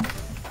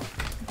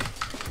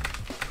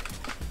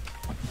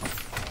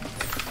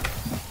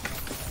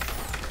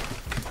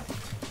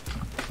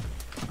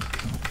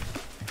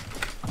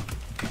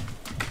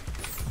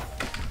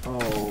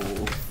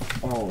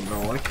 Oh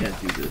no, I can't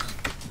do this.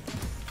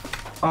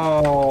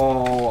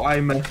 Oh, I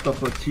messed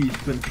up a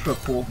T-spin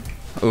triple.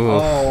 Ooh,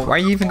 Oh, why are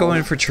you even no.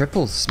 going for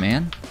triples,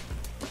 man?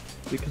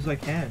 Because I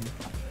can.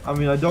 I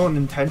mean, I don't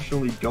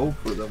intentionally go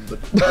for them, but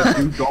I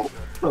do go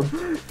for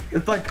them.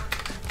 It's like,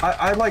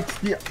 I like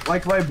see,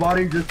 like my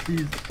body just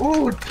sees,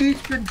 ooh,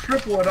 T-spin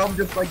triple, and I'm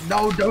just like,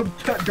 no, don't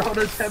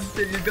attempt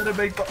it. You're gonna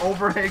make the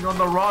overhang on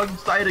the wrong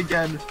side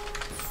again.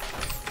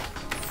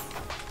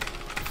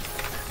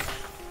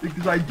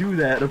 Because I do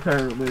that,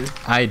 apparently.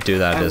 I do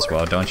that as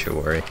well, don't you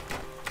worry.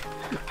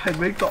 I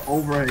make the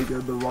overhang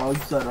on the wrong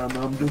side, and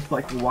I'm just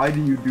like, why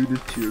do you do this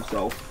to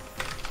yourself?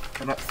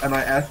 And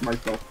I asked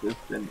myself this,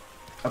 and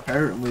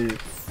apparently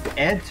the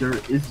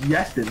answer is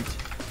yesn't.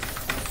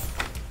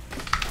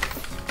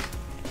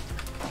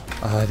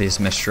 Oh, these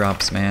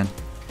misdrops, man.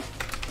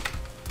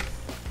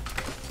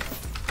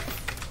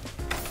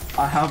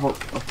 I have a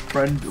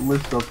friend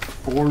list of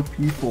 4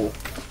 people.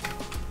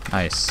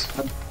 Nice.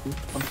 I'm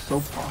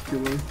so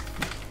popular.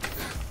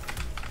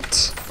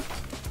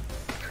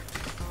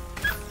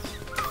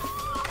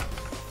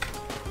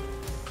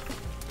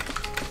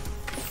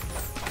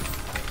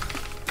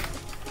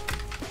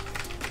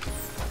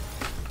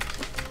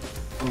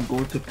 I'm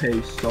going to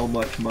pay so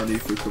much money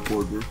for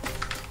supporter.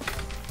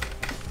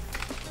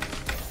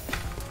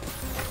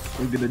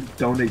 I'm gonna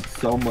donate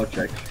so much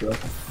extra.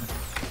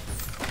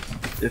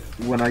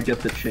 When I get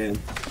the chance.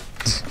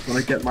 When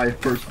I get my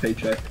first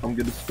paycheck, I'm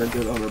gonna spend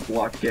it on a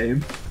block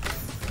game.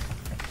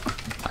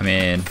 I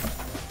mean,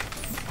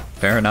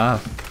 fair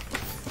enough.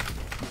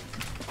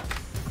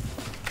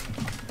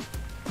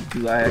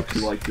 Because I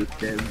actually like this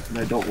game, and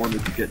I don't want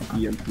it to get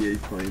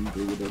EMPA claimed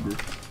or whatever.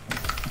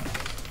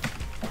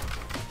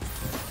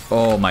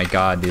 Oh my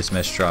god, these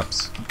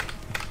misdrops.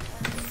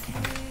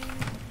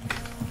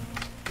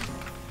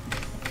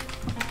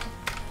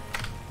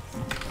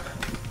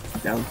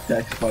 Down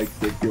stack spikes,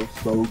 they feel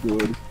so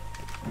good.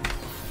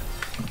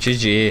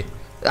 GG.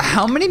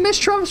 How many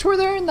misdrops were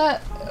there in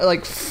that?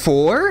 Like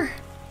 4?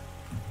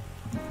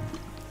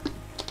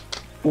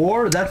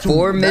 4? That's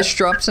 4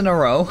 misdrops in a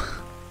row?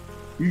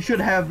 You should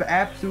have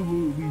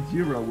absolutely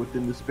 0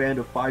 within the span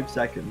of 5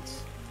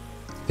 seconds.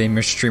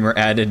 Famous streamer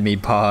added me,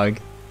 Pog.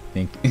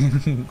 Thank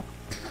Did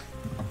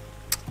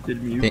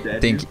Muke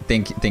add you?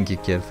 Thank you,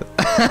 Kiv.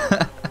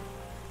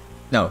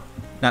 No,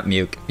 not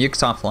Muke.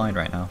 Muke's offline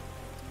right now.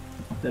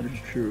 That is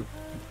true.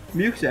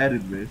 Muke's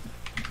added me.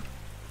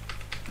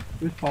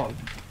 Who's Pog?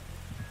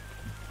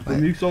 But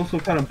Muke's also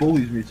kind of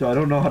bullies me, so I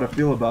don't know how to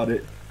feel about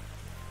it.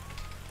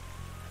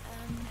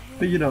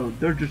 But you know,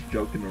 they're just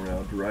joking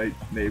around, right?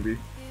 Maybe.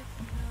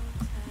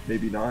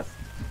 Maybe not.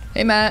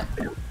 Hey, Matt.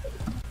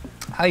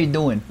 How you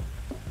doing?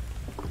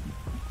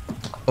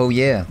 Oh,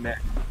 yeah.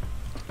 Matt.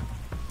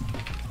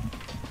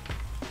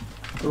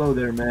 Hello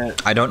there,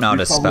 Matt. I don't know how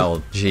to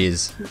spell.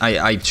 Jeez.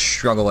 I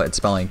struggle at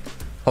spelling.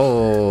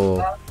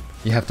 Oh.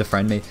 You have to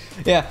friend me.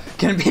 Yeah,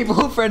 can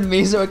people friend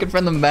me so I can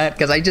friend them back?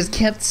 Because I just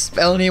can't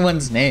spell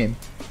anyone's name.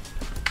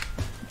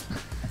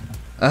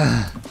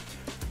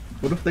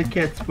 What if they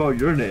can't spell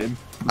your name?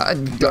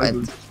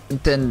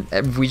 Then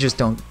we just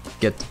don't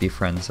get to be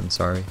friends, I'm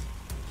sorry.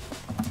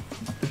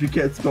 If you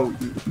can't spell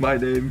my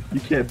name, you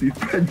can't be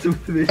friends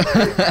with me.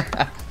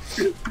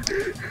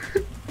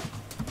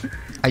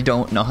 I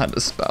don't know how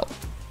to spell.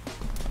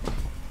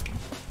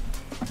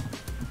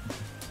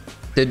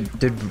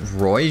 Did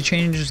Roy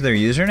change their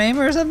username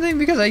or something?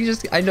 Because I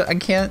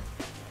can't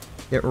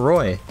get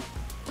Roy.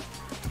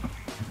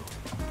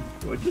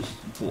 Do I just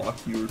block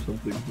you or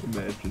something?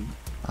 Imagine.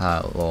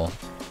 Ah, lol.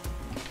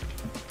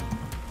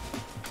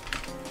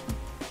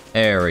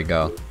 There we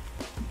go.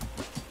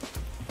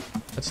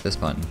 What's this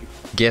button?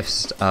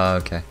 Gifts.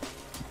 Okay.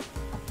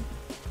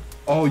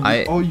 Oh,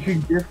 you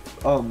can gift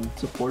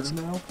supporter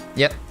now?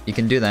 Yep, you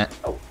can do that.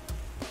 Oh,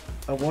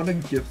 I want to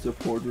gift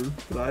supporter,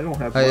 but I don't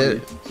have money.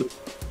 So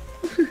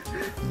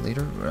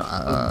Later,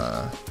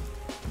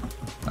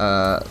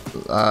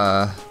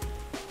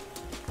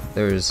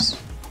 there's,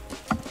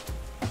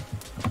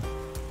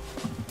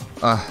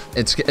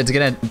 it's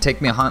gonna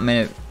take me a hot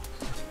minute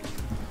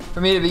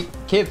for me to be,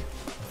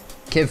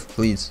 Kiv,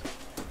 please,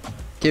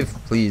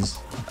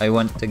 I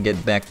want to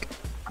get back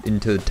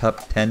into the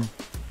top 10,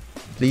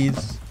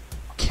 please.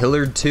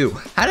 Killer 2,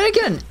 how did I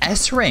get an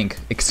S rank?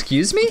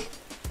 Excuse me?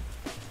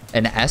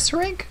 An S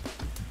rank?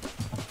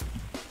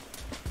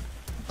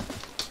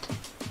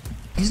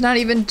 He's not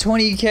even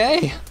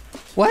 20k.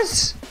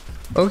 What?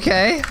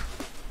 Okay.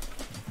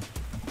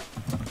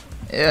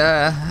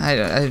 Yeah,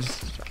 I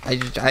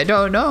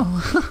don't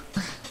know.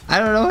 I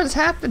don't know what's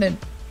happening.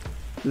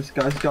 This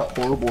guy's got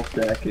horrible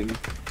stacking.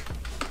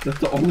 That's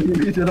the only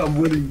reason I'm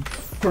winning.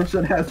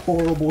 Person has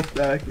horrible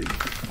stacking.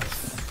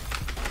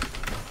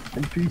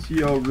 And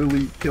PCO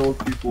really kills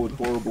people with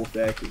horrible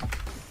stacking.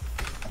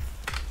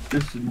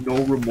 There's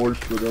no remorse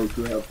for those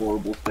who have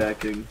horrible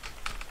stacking.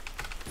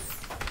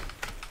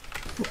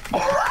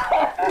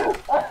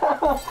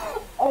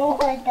 Oh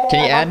my god.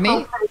 Can you add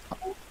me?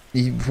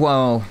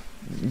 Well,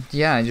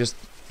 yeah, I just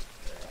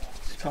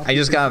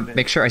gotta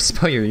make sure I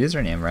spell your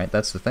username right.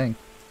 That's the thing.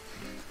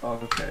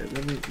 Okay,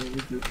 let me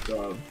just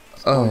spell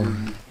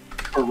Oh.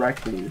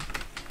 correctly.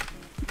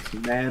 It's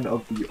Man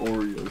of the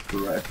Oreo,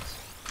 correct?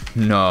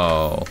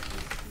 No.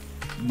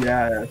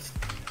 Yes.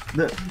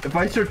 If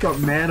I search up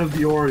Man of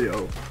the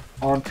Oreo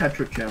on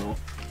Tetra channel,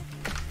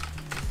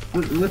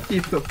 let's see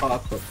if it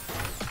pops up.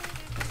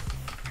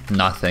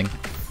 Nothing.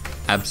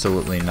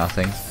 Absolutely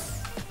nothing.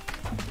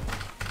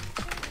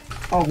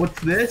 Oh,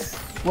 what's this?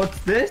 What's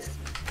this?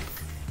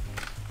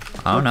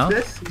 I don't know.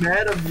 This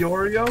Man of the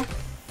Oreo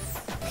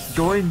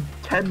joined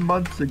 10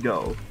 months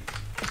ago.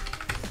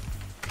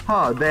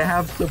 Huh, they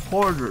have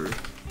supporters.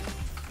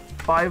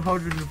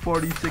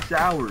 546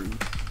 hours.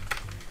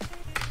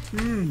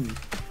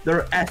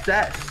 They're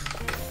SS.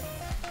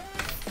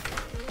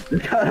 They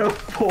got a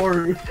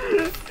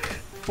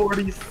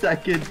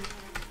 40-second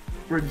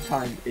sprint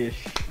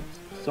time-ish.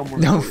 Somewhere.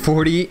 No,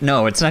 40.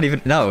 No, it's not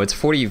even. No, it's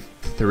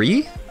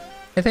 43.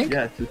 I think.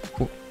 Yeah, it's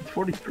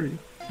 43.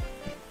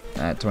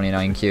 At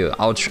 29Q.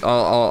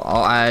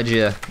 I'll add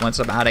you once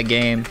I'm out of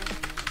game.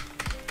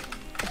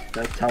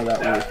 That's how that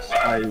works.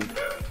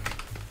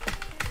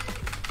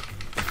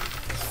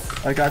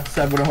 I got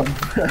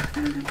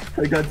 700.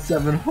 I got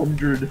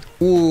 700.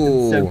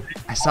 Ooh,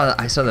 I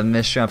saw the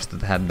missed jumps that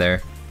they had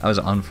there. That was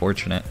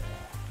unfortunate.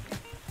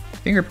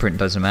 Fingerprint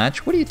doesn't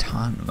match. What are you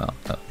talking about?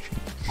 Oh, geez.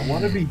 I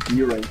want to be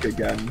D rank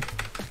again.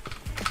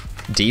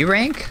 D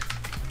rank?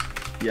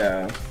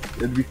 Yeah,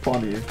 it'd be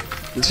funny.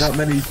 There's not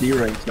many D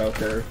ranks out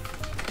there.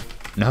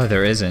 No,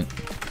 there isn't.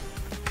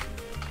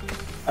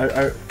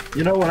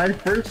 You know, when I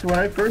first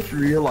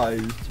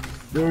realized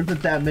there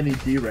wasn't that many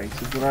D ranks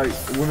is when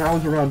I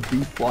was around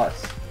B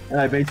plus,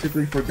 and I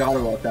basically forgot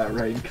about that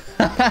rank.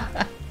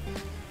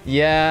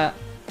 Yeah.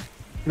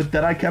 But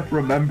then I kept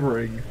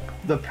remembering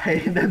the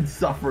pain and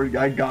suffering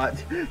I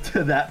got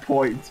to that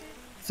point.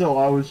 So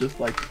I was just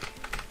like,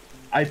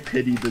 I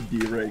pity the D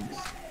ranks.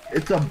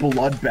 It's a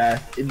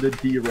bloodbath in the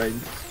D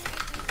ranks.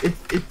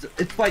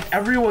 It's like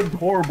everyone's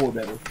horrible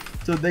there.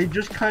 So they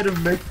just kind of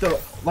make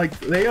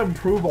they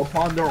improve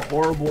upon their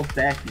horrible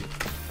stacking.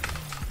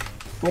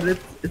 But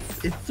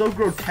it's so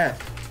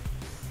grotesque.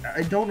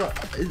 I don't know.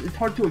 It's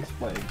hard to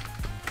explain.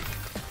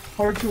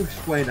 Hard to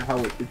explain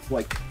how it's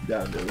like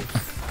down there.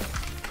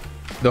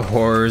 The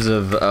horrors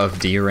of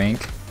D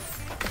rank.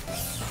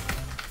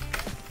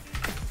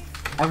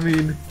 I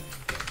mean,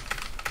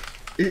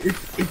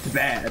 it's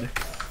bad,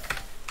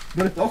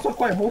 but it's also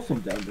quite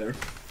wholesome down there.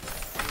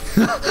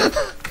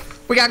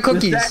 We got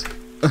cookies.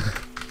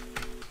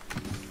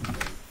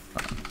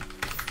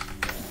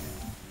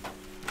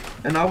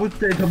 And I would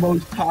say the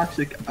most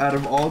toxic out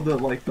of all the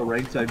the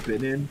ranks I've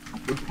been in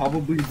would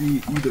probably be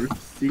either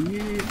C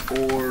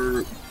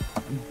or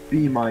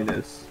B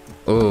minus.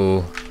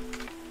 Oh.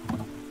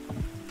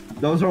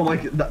 Those are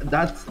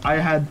I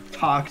had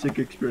toxic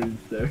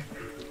experience there.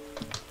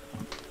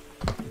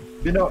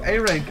 You know, A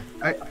rank,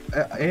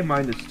 A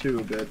minus too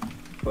a bit,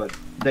 but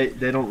they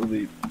don't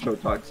really show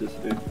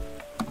toxicity.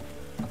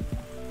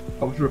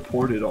 I was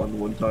reported on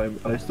one time,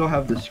 and I still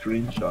have the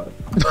screenshot.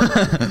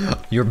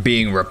 You're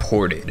being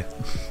reported.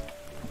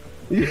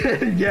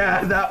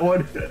 Yeah, that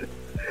one.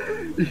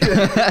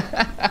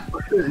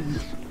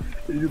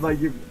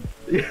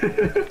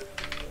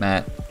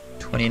 Matt,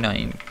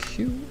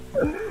 29Q.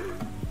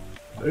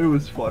 It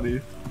was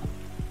funny.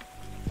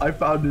 I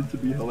found it to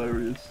be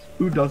hilarious.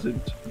 Who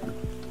doesn't?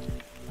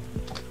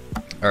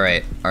 All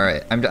right.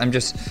 I'm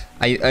just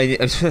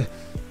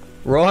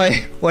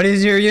Roy, what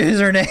is your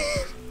username?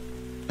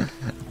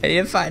 I need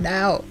to find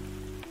out,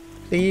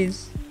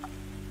 please.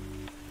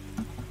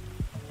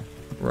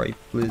 Right,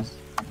 please.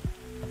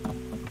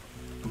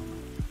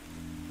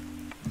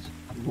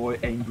 Roy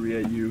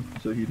angry at you,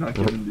 so he's not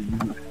giving the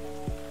user.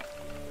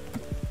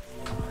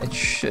 It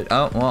should.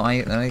 Oh well,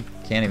 I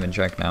can't even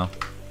check now.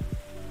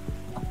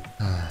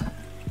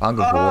 Fog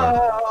of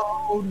War.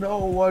 Oh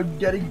no, I'm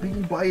getting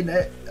beaten by an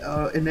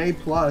A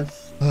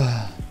plus.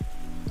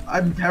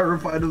 I'm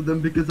terrified of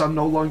them because I'm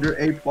no longer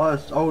A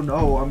plus. Oh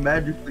no, I'm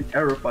magically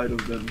terrified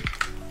of them.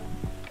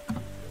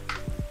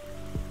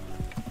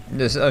 I'm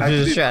just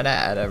trying to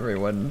add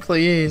everyone,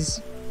 please.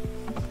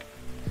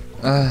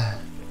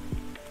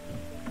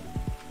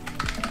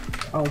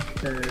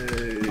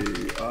 Okay,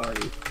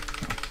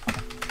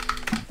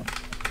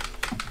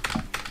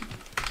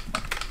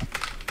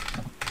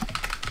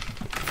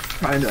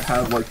 trying to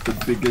have the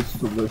biggest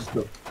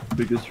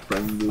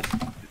friend list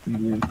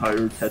in the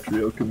entire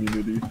tetrio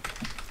community.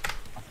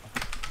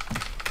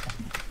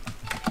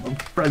 I'm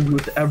friends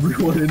with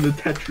everyone in the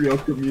tetrio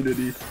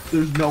community.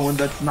 There's no one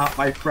that's not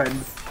my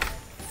friend.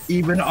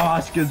 Even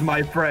Osk is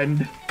my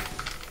friend.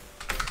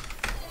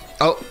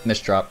 Oh,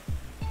 misdrop.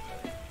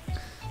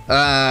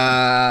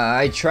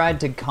 I tried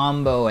to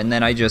combo and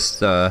then I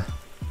just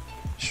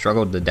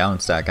struggled to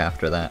downstack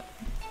after that.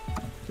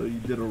 So you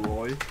did a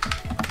Roy?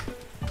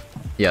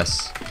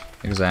 Yes,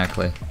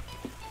 exactly.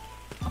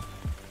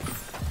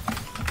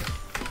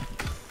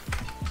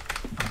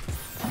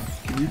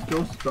 Can you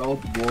still spell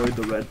Roy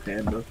the Red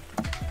Panda?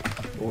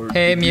 Or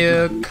hey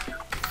Muke,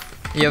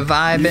 you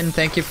vibing?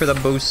 Thank you for the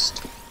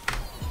boost.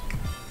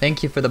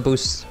 Thank you for the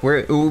boost.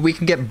 We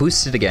can get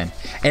boosted again,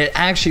 and it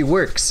actually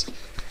works.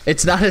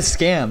 It's not a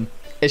scam.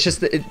 It's just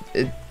that it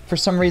for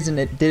some reason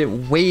it did it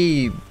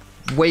way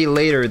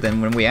later than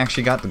when we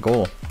actually got the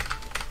goal.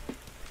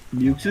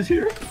 Mukes is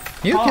here?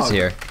 Muke is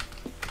here.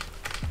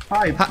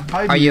 Hi,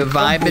 are you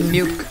vibing,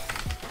 Muke?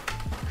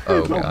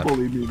 Oh don't god.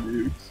 bully me,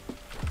 Mukes.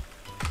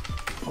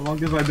 How long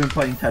have I been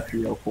playing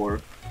Tetrio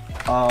for?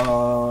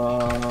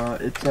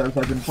 It says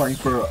I've been playing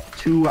for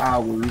 2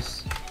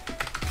 hours.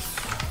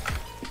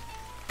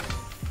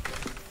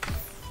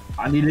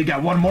 I need to get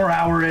 1 more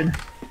hour in.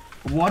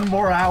 1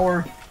 more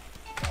hour.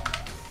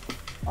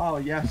 Oh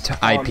yes. To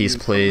eyepiece,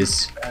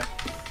 please.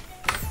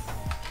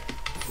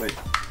 Wait.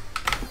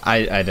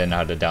 I didn't know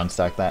how to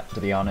downstack that,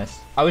 to be honest.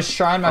 I was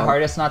trying my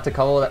hardest not to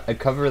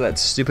cover that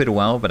stupid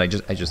well, but I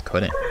just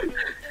couldn't.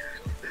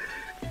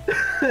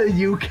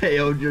 You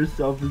KO'd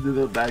yourself into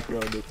the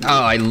background.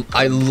 Oh,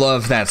 I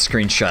love that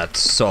screenshot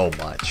so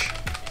much.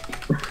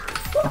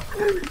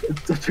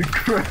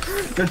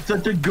 That's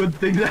such a good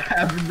thing to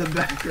have in the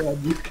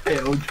background. You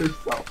KO'd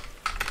yourself.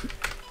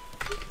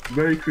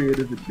 Very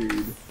creative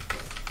indeed.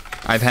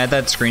 I've had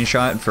that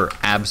screenshot for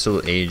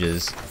absolute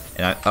ages,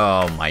 and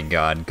oh my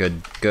god,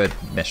 good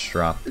miss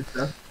drop. Is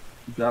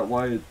that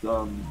why it's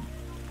in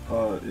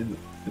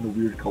a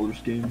weird color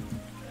scheme?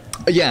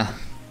 Yeah.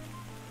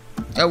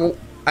 Well,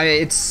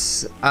 it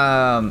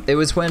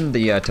was when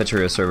the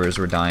tetrio servers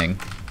were dying,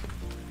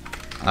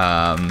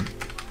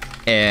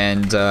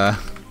 and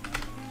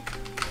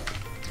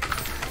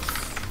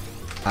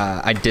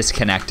I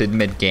disconnected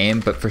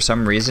mid-game, but for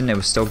some reason it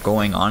was still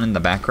going on in the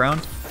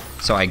background,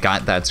 so I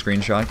got that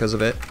screenshot because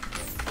of it.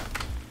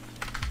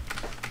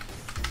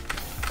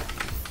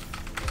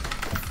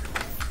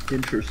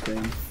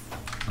 Interesting.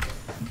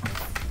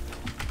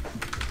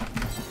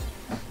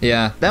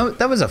 Yeah,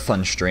 that was a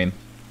fun stream.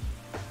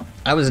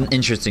 That was an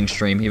interesting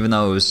stream, even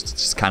though it was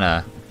just kind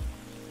of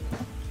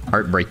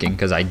heartbreaking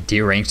because I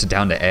deranked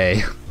down to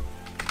A.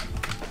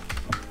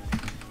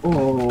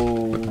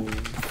 Oh.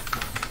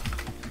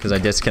 Because I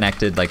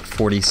disconnected like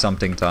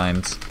 40-something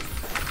times.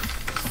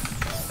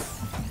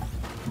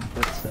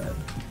 That's sad.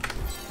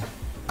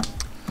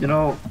 You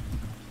know,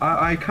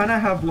 I kind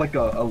of have like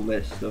a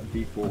list of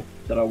people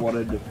that I want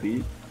to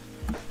defeat.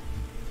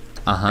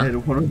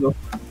 And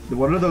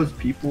one of those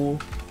people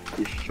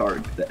is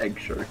Shark, the egg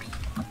sharks.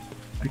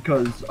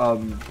 Because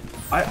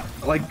I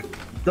like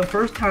the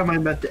first time I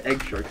met the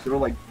egg sharks, they were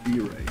like B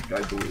rank,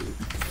 I believe.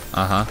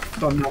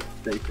 If I'm not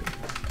mistaken.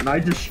 And I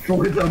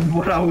destroyed them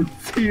when I was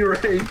C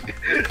rank.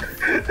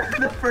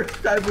 The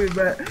first time we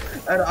met,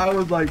 and I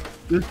was like,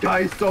 this guy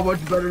is so much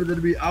better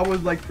than me. I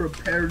was like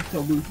prepared to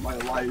lose my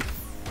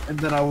life. And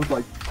then I was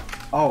like,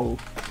 oh,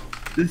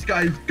 this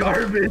guy's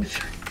garbage.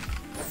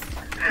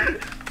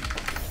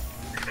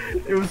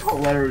 It was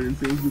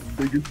hilarious. It was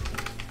the biggest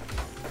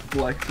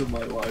flex of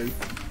my life.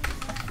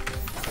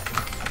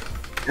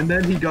 And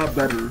then he got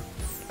better.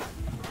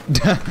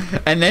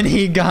 And then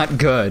he got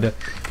good.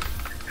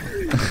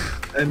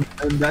 and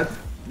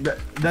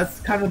that's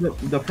kind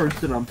of the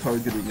person I'm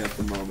targeting at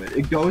the moment.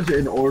 It goes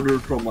in order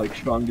from like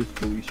strongest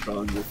to least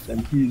strongest,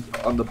 and he's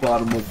on the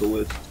bottom of the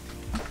list.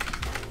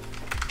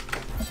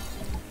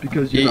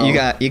 Because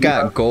you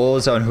got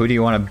goals on who do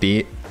you want to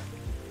beat?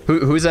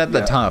 Who's at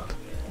the top?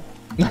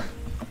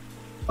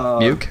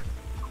 Muke?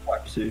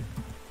 Clepsy.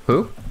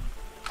 Who?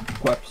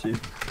 Clepsy.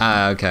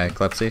 Okay,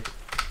 Clepsy.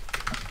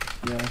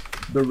 Yeah,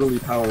 they're really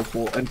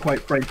powerful, and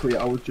quite frankly,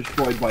 I was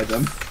destroyed by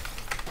them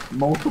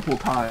multiple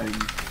times,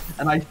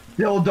 and I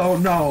still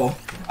don't know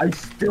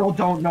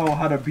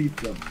how to beat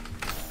them.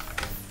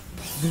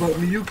 But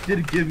Miyuk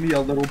did give me a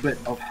little bit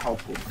of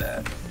help with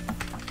that.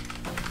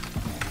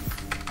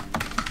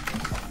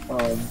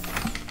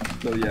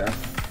 So yeah,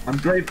 I'm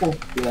grateful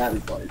for that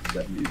advice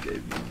that you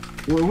gave me.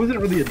 Well, it wasn't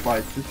really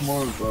advice, it's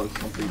more of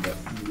something that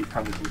you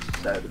kind of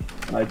just said,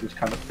 and I just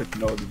kind of took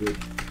note of it.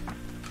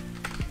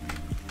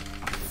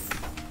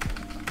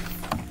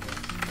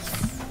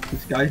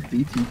 This guy's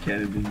DT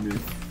cannoning me.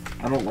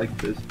 I don't like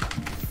this.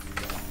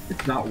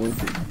 It's not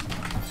working.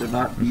 They're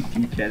not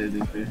DT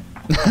cannoning me.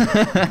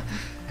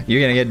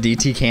 You're gonna get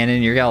DT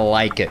cannon, you're gonna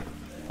like it.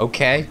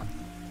 Okay?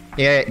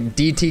 Yeah,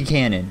 DT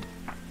cannon.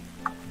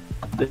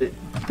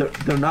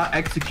 They're not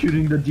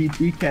executing the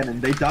DT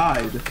cannon. They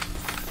died.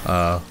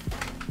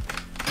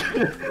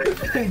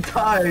 They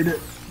died.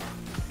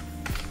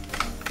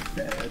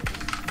 Bad.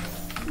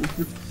 It's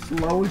the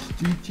slowest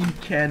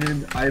DT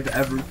cannon I've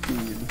ever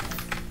seen.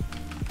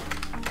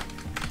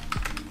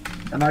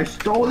 And I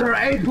stole their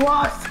A+!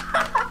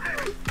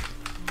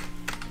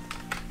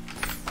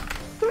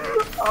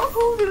 I'll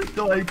go over to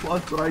still A+,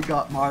 but I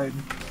got mine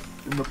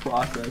in the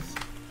process.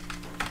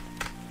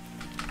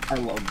 I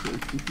love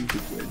this. This is the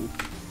greatest.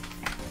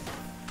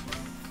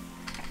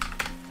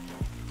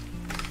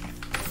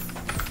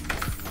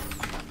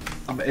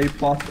 I'm A+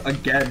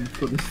 again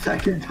for the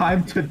second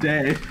time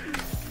today.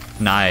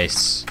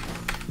 Nice.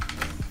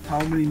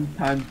 How many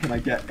times can I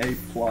get A+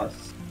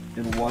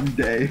 in one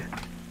day?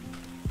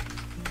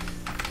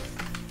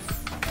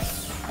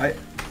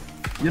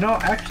 You know,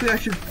 actually I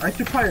should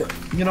probably,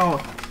 you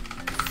know,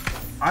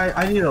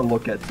 I need to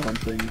look at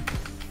something.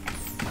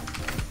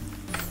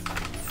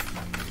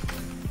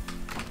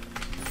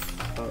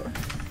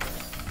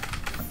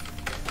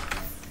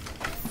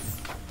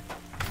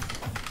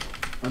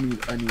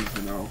 I need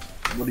to know.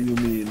 What do you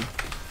mean?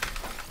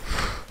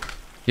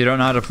 You don't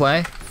know how to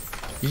play?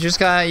 You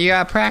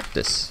gotta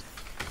practice.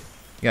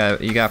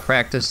 You gotta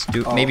practice.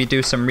 Maybe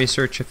do some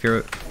research if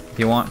you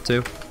want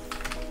to.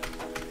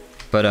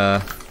 But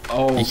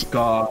oh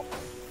god.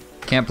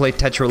 Can't play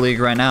Tetrio League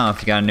right now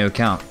if you got a new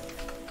account.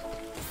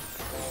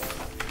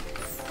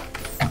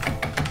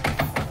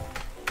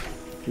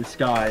 This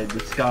guy,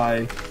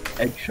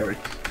 Egg Shark.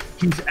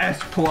 He's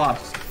S+.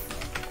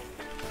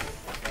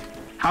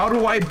 How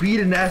do I beat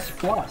an S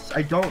plus?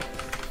 I don't.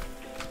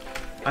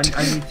 I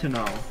need to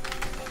know.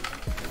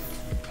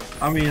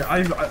 I mean,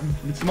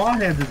 Small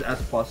Hands is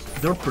S plus.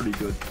 They're pretty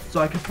good. So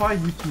I could probably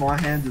use Small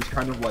Hands as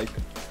kind of like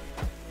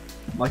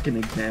an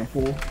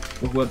example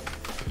of what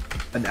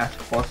an S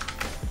plus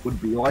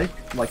would be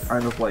like. Like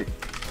kind of like,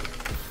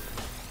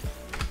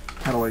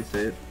 how do I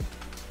say it?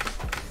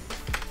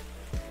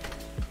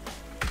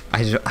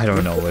 I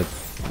don't know what.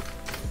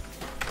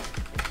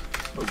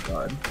 Oh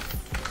god.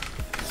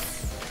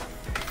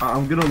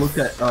 I'm gonna look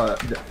at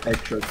the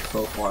extra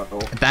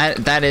profile.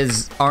 That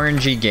is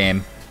RNG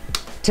game.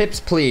 Tips,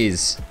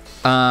 please.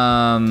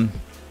 Money.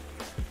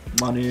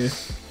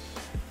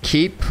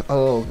 Keep.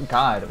 Oh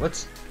God,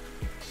 what's?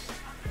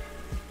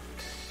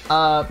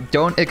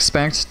 Don't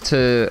expect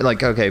to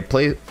like. Okay,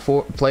 play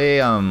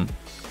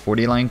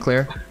 40 line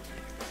clear.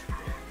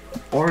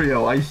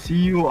 Oreo, I see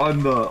you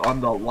on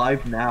the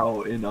live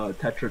now in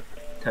Tetra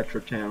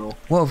channel.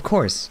 Well, of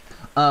course.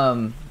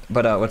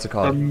 But what's it A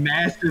called?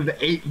 massive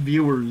 8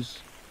 viewers.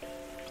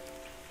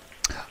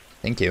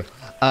 Thank you.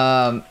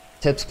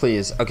 Tips,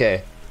 please.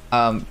 Okay.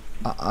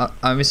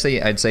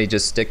 Obviously, I'd say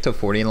just stick to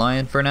 40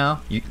 line for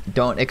now. You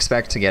don't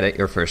expect to get it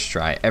your first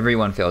try.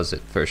 Everyone fails it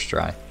first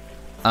try.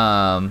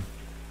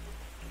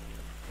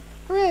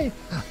 Hooray.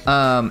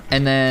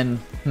 And then,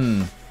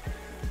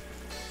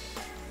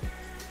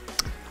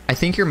 I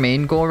think your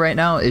main goal right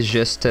now is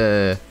just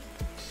to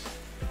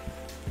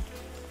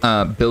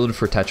build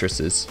for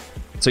Tetrises.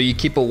 So you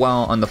keep a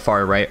well on the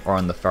far right or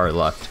on the far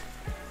left.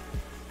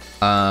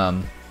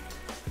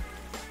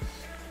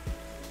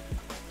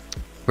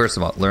 First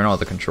of all, learn all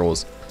the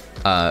controls.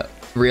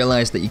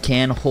 Realize that you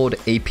can hold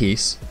a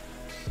piece.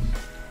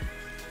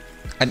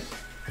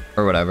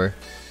 Or whatever.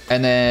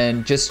 And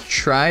then just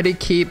try to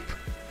keep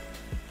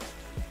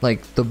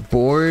like the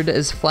board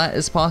as flat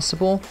as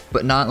possible,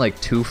 but not like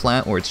too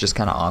flat where it's just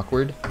kind of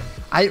awkward.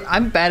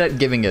 I'm bad at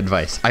giving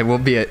advice. I will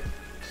be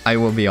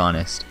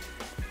honest.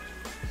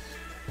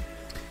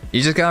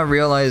 You just gotta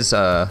realize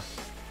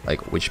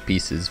like which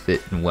pieces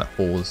fit in what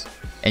holes,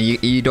 and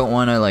you don't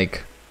want to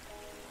like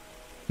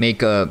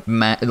make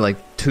like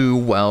 2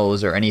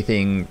 wells or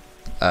anything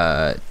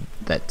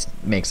that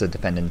makes a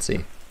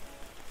dependency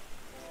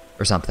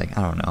or something.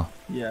 I don't know.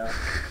 Yeah,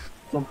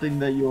 something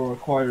that you'll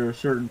require a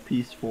certain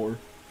piece for.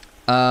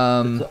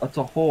 It's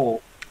a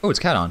hole. Oh, it's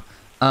cat on.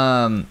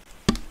 I'm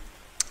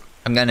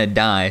gonna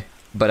die,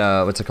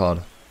 but what's it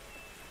called?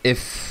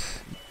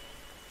 If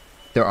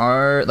there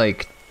are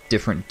like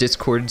different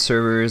Discord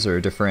servers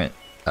or different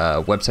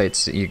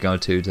websites that you go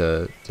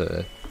to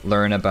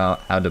learn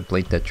about how to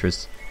play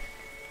Tetris,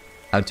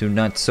 how to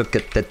not suck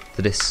at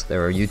Tetris,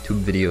 there are YouTube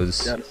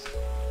videos. Yes.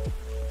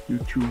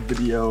 YouTube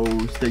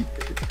videos. They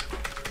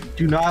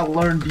do not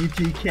learn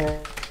DTK.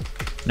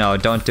 No,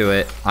 don't do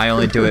it. I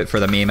only do it for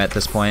the meme at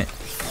this point.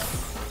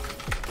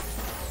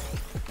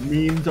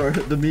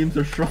 The memes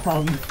are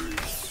strong.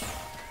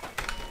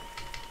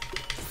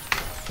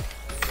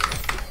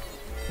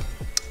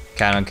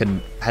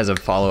 Canon has a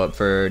follow-up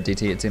for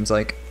DT, it seems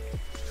like.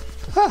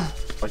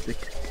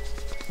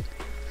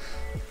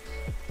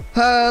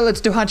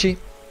 Let's do Hachi.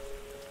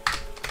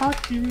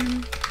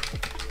 Hachi.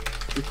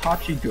 Is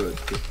Hachi good?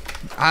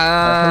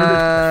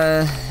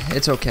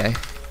 It's okay.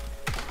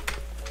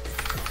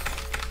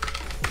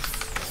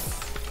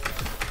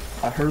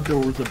 I heard there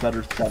was a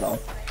better setup.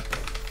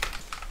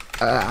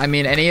 I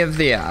mean, any of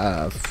the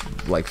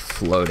like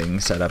floating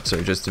setups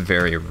are just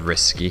very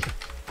risky.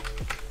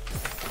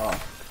 Oh,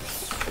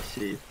 I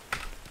see.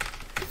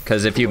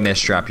 Because if you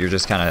misdrop,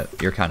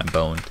 you're kind of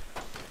boned.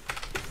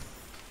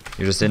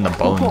 You're just in the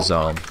bone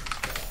zone.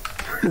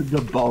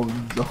 The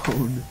bone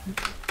zone.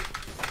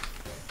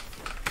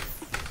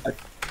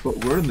 But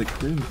we're in the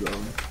cream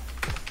zone.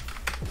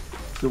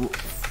 So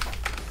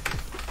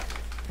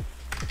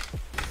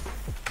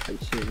I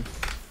see.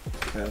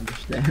 I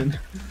understand.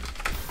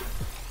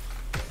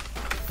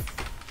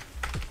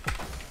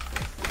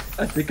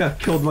 I think I've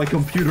killed my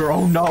computer.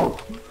 Oh no!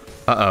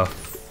 Uh-oh.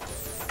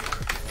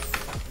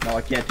 No,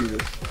 I can't do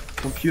this.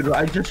 Computer,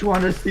 I just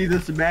want to see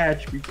this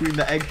match between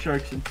the Egg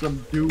Sharks and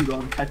some dude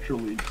on Petra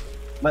League.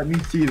 Let me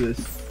see this,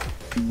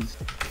 please.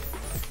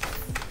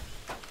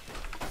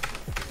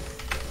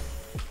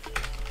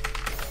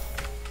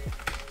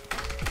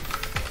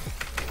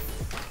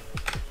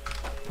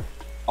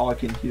 Oh, I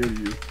can hear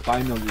you.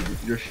 Finally,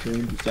 your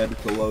stream decided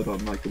to load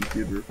on my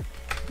computer.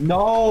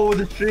 No,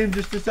 the stream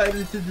just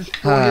decided to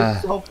destroy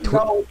itself.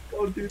 No,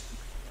 don't do.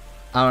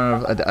 I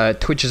don't know.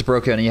 Twitch is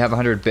broken and you have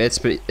 100 bits,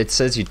 but it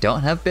says you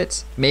don't have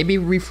bits. Maybe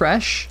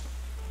refresh.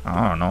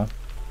 I don't know.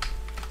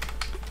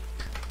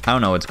 I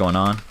don't know what's going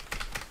on.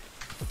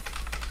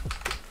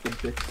 The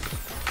bits.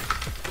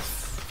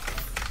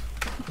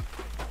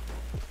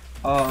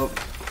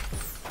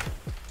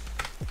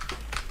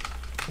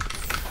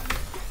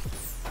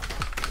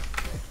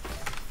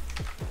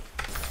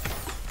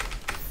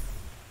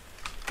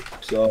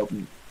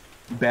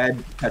 Bad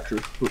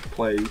Tetris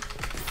play.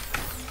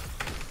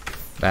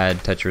 Bad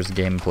Tetris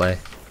gameplay.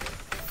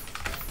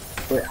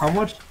 Wait, how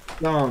much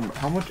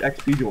How much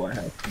XP do I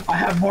have? I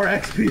have more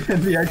XP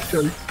than the Egg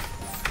Sharks.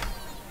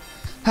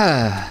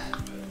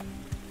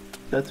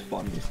 That's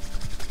funny.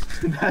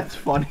 That's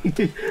funny.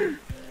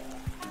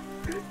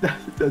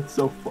 That's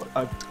so fun.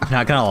 I'm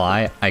not gonna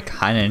lie, I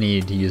kind of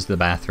need to use the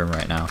bathroom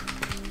right now.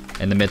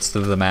 In the midst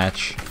of the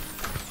match.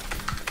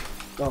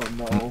 Oh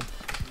no.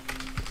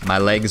 My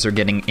legs are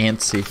getting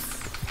antsy.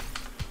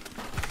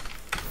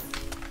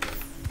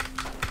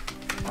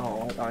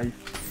 Oh, I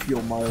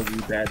feel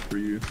mildly bad for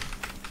you.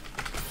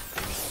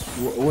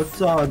 What's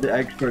the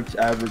Egg Shark's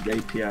average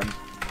APM?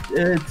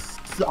 It's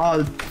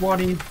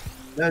 20,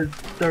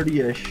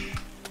 30-ish.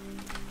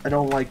 I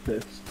don't like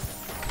this.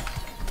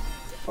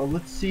 Oh,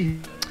 let's see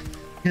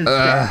his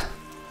stats.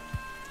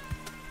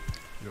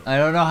 I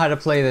don't know how to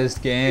play this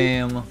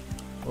game.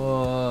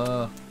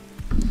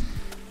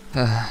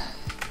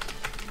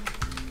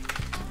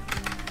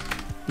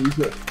 He's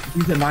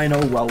a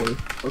 9-0 Weller.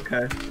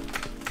 Okay.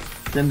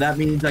 Then that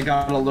means I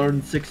gotta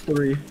learn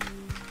 6-3.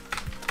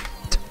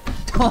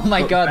 Oh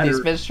my god, better.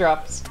 these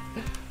misdrops.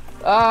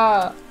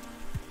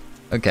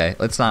 Okay,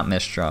 let's not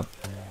misdrop.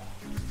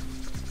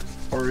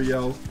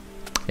 Oreo.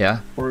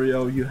 Yeah?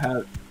 Oreo, you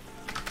have...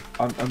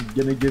 I'm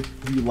gonna give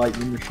you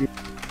lightning machine.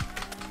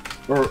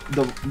 Or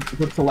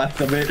what's left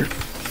of it.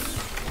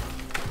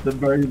 The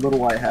very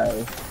little I have.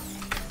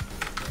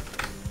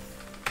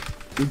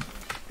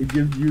 It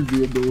gives you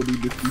the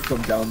ability to see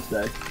some down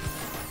stack.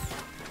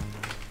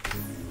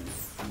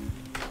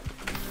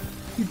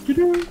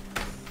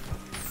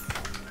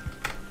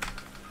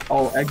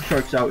 Oh, Egg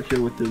Shark's out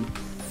here with his,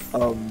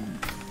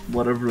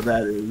 whatever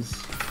that is.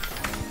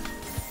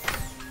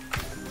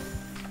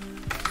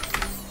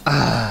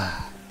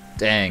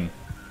 Dang.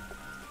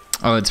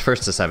 Oh, it's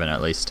first to 7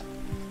 at least.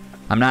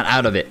 I'm not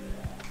out of it.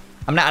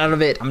 I'm not out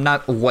of it. I'm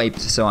not wiped,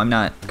 so I'm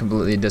not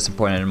completely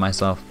disappointed in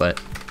myself, but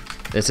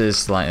this is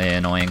slightly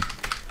annoying.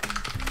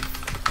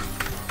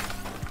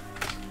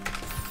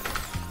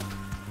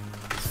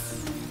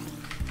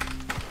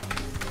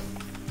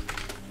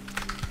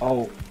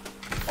 Oh.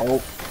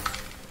 Oh.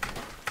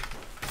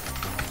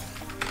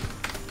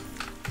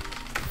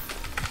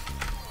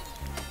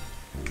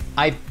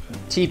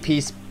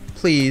 T-piece,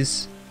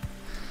 please.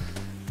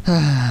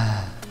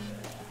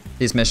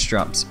 These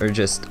misdrops are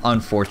just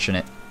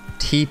unfortunate.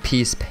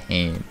 T-piece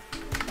pain.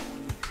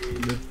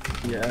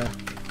 Yeah.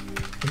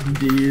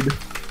 Indeed.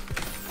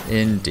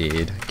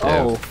 Indeed. Go.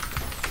 Oh.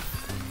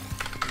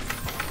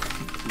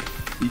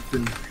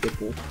 Ethan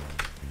triple.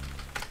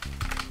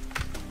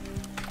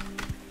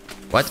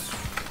 What?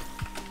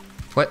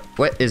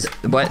 What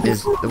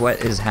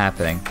is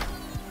happening?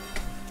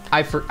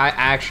 I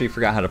actually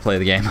forgot how to play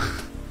the game.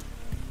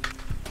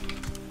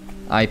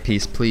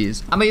 Eyepiece,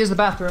 please. I'm gonna use the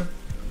bathroom.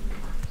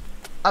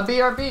 A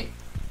BRB.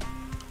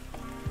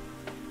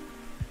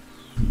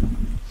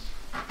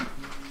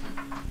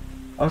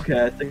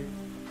 Okay, I think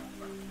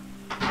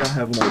I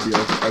have an idea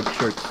of Egg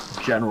Shark's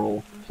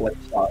general play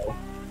style.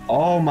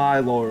 Oh my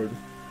lord.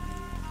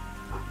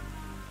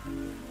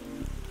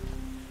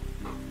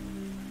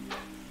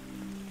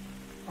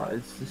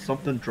 It's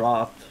something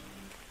dropped.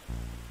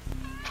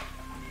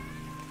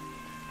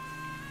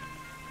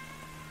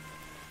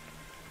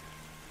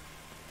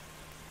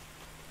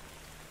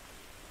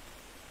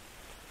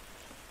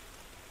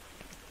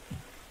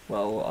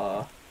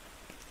 Well,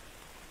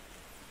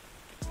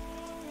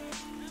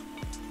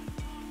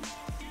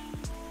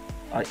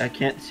 I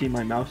can't see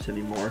my mouse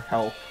anymore.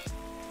 Help.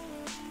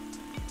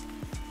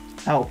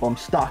 Help, I'm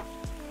stuck.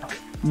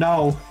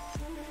 No.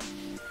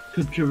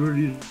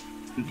 Contributed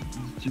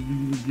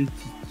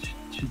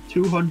to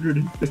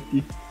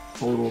 250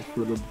 total for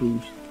the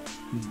boost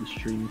in the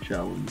stream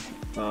challenge.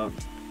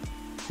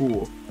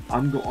 Cool.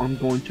 I'm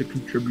going to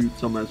contribute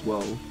some as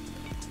well.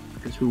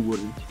 Because who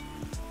wouldn't?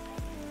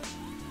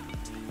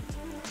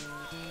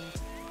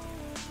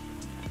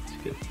 Let's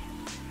get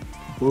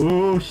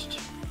boost.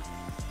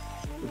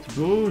 Let's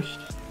boost.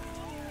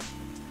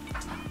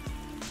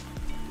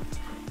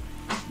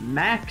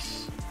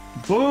 Max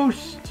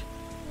boost.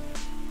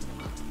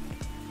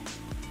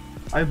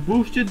 I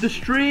boosted the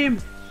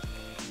stream.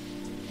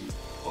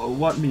 Oh,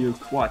 what,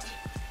 Miyuk? What?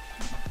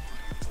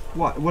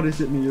 What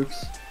is it,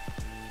 Miyuks?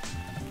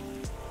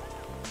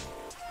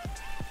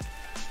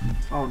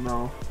 Oh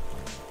no.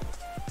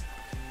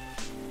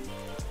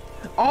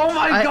 Oh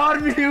my god,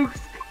 Miyuks!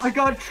 I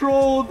got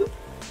trolled!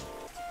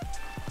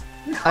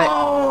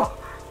 No!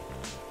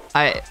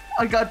 I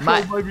got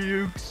trolled by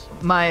Miyuks.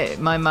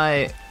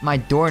 My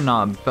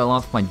doorknob fell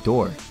off my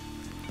door.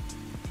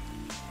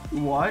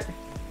 What? Is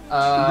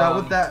that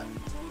what that...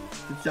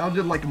 It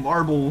sounded like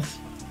marbles.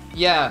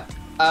 Yeah,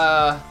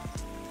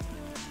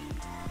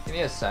 give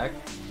me a sec.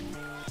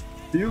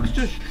 Miyuks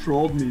just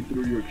trolled me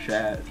through your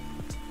chat.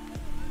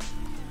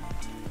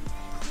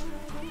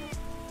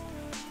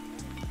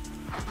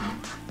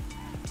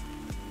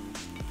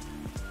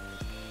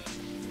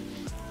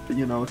 But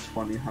you know, it's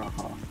funny,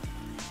 haha.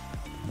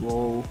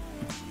 Whoa.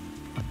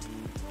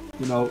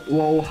 You know,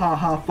 whoa,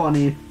 haha,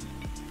 funny.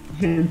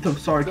 Hint of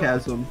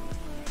sarcasm.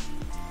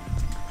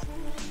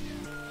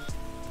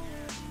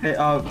 Hey,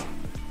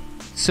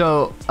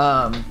 So,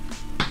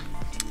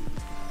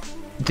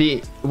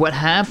 what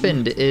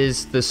happened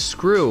is the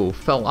screw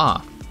fell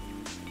off.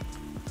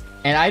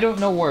 And I don't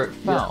know where it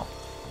fell.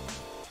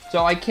 Yeah.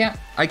 So I can't,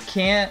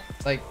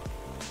 like,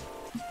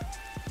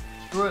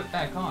 screw it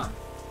back on.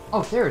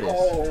 Oh, there it is.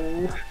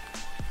 Oh,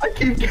 I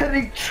keep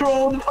getting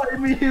trolled by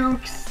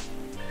Mukes.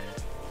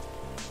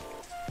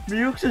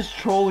 Mukes is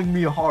trolling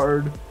me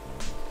hard.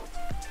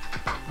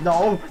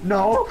 No,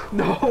 no,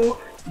 no,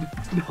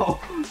 no. No.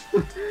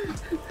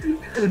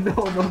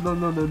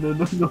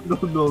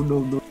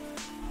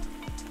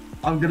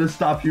 I'm gonna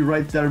stop you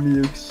right there,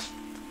 Mukes.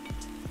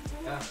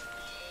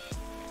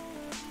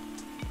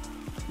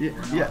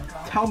 Yeah,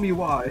 tell me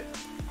why.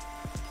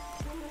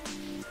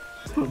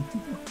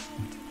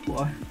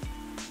 Why?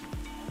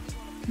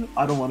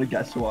 I don't want to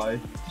guess why.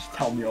 Just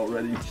tell me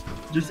already.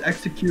 Just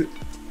execute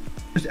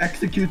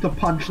the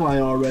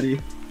punchline already.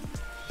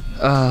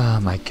 Oh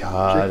my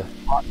god.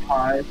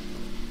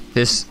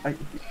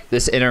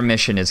 This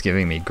intermission is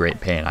giving me great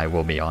pain, I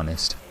will be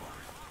honest.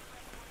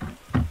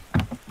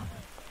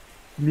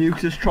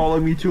 Mukes is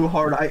trolling me too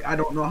hard. I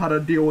don't know how to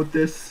deal with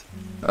this.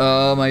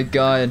 Oh my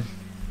god.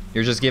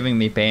 You're just giving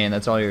me pain,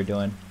 that's all you're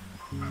doing.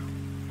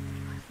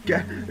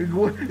 Yeah,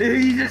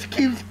 he just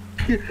keeps...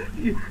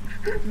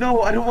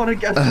 No, I don't want to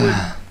guess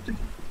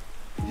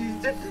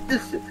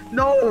this.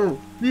 No!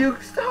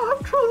 Mukes,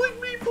 stop trolling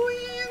me,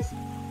 please!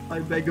 I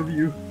beg of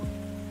you.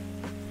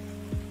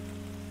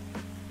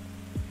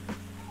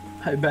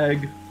 I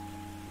beg.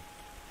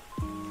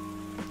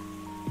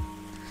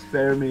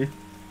 Spare me.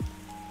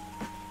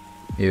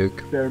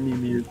 Muke. Spare me,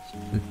 Mukes.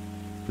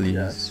 Please.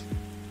 Yes.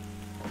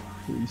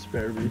 Please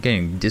spare me. I'm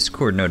getting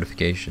Discord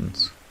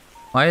notifications.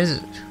 Why is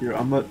it? Here,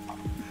 I'm a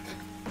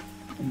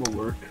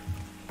work.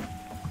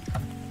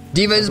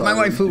 Diva is my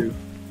waifu.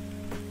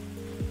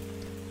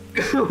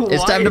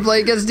 It's time to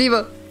play against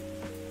Diva.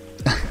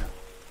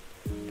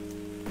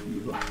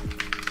 Diva.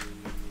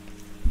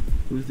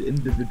 Who's the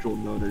individual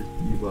known as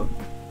Diva?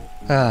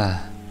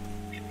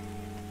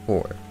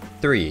 4,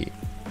 3,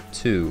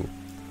 2,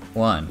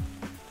 1.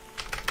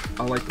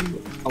 I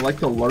like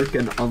to lurk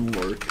and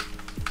unlurk,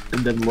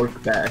 and then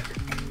lurk back.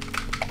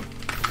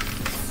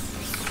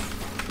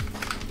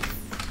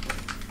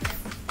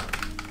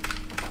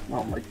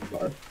 Oh my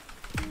god.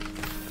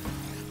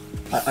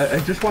 I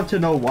just want to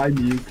know why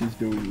Muke is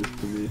doing this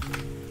to me.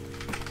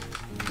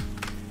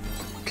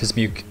 Cause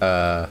Muke,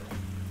 I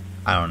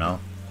don't know.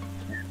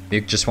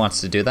 Muke just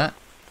wants to do that?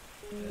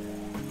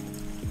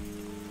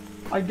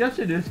 I guess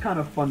it is kind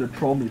of fun to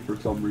troll me for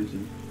some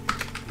reason.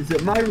 Is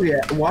it my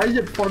why is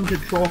it fun to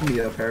troll me,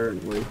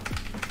 apparently?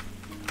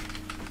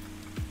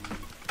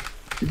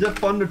 Is it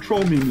fun to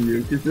troll me,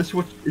 Muke? Is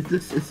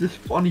this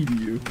funny to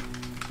you?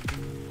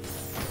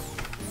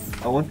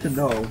 I want to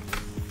know.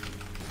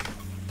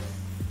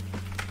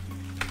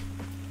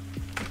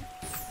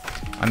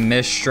 I'm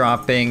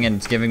misdropping and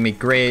it's giving me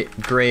great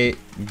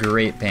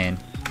pain.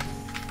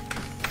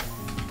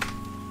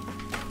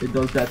 It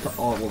does that to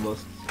all of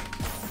us.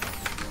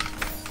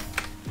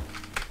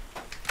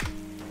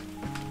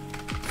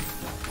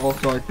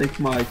 Also, I think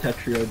my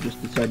tetrio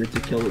just decided to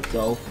kill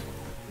itself.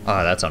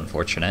 Oh, that's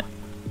unfortunate.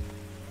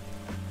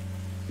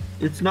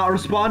 It's not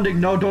responding.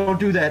 No, don't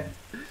do that.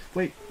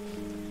 Wait.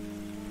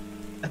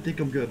 I think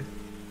I'm good.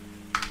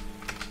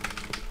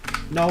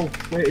 No,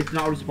 wait, it's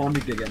not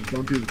responding again.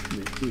 Don't do this to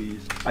me,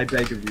 please. I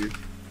beg of you.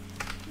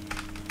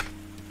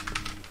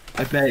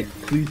 I beg,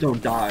 please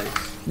don't die.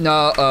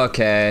 No,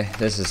 okay.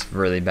 This is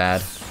really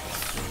bad.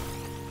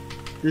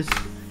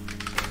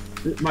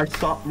 My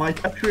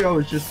tetrio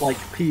is just like,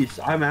 peace,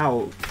 I'm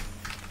out.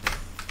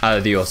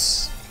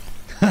 Adios.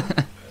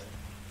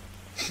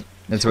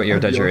 That's what your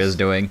tetrio is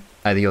doing.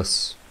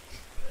 Adios.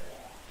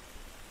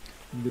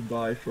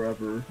 Goodbye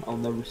forever. I'll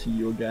never see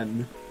you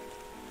again.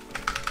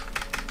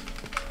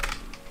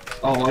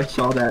 Oh, I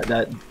saw that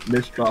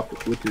misdrop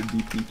with your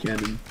DP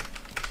cannon.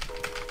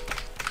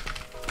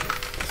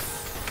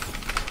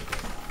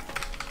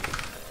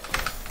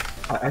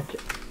 I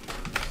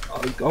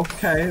can't.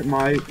 Okay,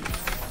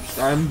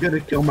 I'm gonna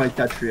kill my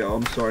tetrio.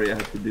 I'm sorry I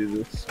have to do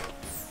this.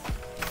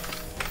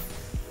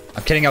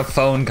 I'm getting a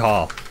phone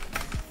call.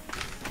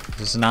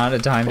 This is not a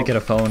time to get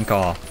a phone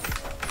call.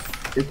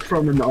 It's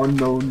from an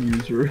unknown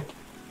user.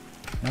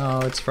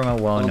 No, it's from a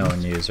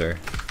well-known user.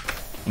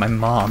 My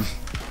mom.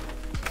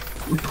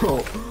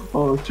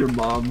 Oh, it's your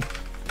mom.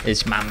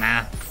 It's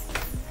mama.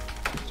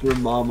 It's your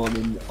mom on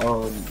an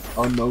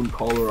unknown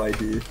caller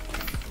ID.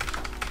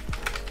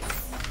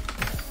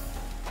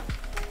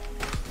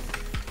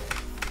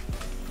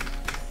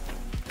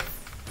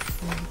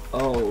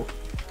 Oh.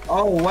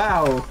 Oh,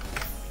 wow.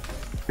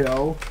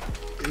 Yo.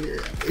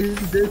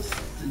 Is this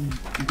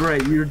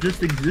great? You're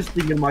just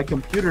existing in my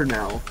computer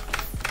now.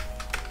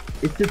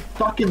 It's just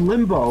stuck in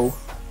limbo.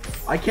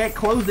 I can't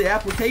close the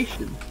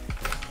application.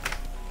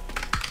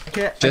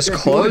 Just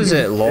close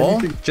it,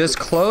 lol. Just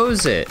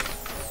close it.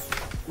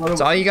 That's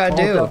all you gotta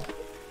do.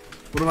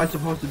 What am I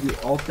supposed to do?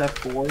 Alt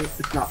F4?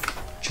 It's not.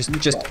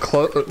 Just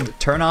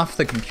turn off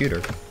the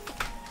computer.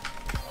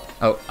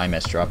 Oh, I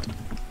misdropped.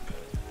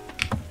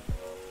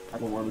 I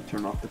don't want to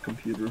turn off the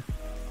computer.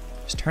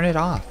 Just turn it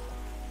off.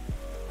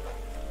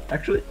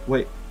 Actually,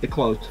 wait, it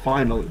closed,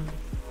 finally.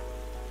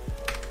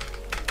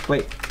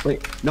 Wait,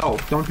 no,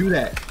 don't do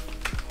that.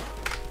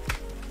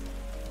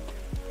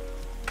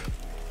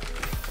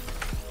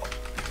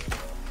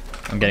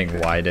 I'm getting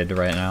wided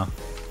right now.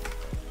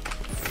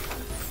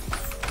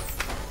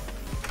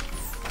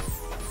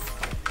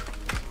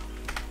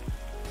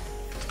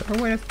 Is there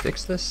a way to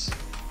fix this?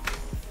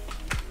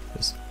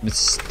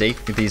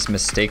 These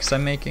mistakes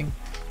I'm making?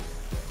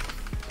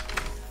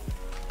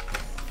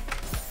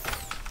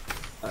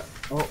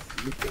 Oh,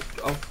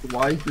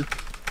 why is this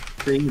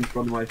thing in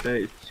front of my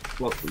face?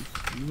 What was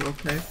you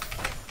okay?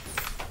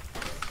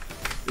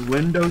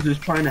 Windows is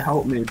trying to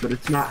help me, but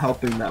it's not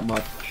helping that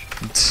much.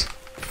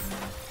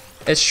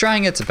 It's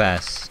trying its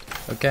best,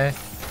 okay?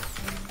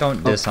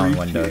 Don't diss on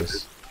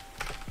Windows.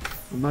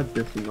 I'm not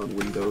dissing on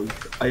Windows.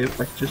 I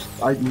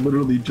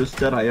literally just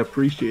said I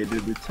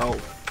appreciated its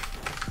help.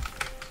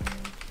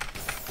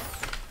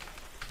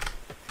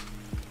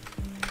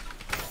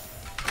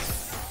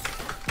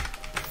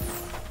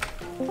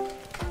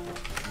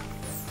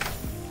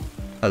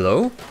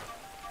 Hello?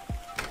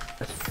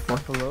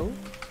 Hello?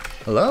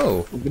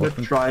 Hello? I'm gonna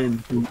try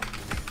and do...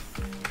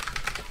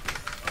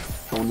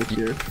 Someone is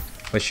here.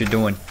 What you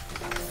doing?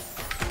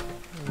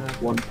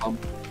 One pump.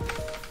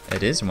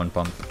 It is one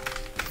pump.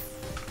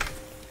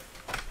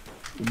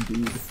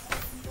 Indeed.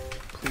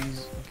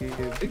 Please give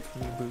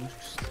me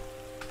boost.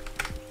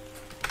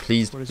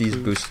 Please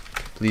boost?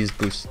 Please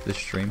boost the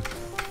stream.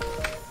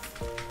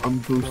 I'm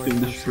boosting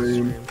the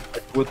stream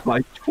with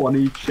my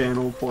 20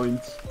 channel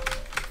points.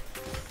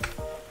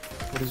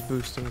 What does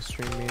boosting the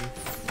stream mean?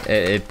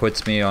 It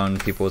puts me on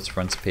people's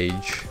front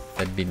page.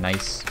 That'd be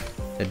nice.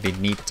 That'd be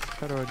neat.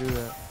 How do I do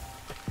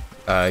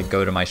that?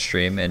 Go to my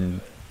stream and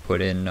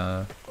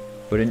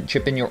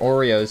chip in your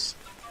Oreos.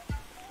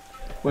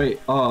 Wait,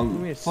 You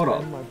mean hold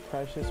on. my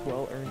precious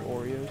well-earned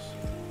Oreos?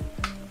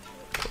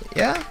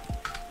 Yeah.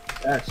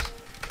 Yes.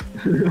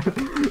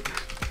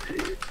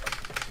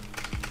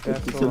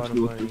 That's a lot of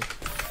money.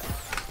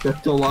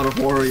 That's a lot of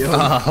Oreos.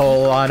 A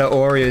whole lot of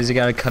Oreos. You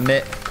gotta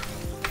commit.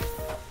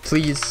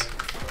 Please.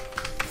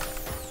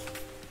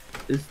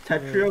 Is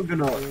Tetrio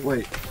gonna...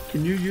 Wait,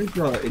 can you use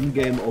the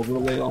in-game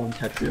overlay on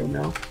Tetrio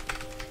now?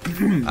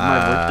 My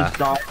voice just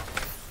died.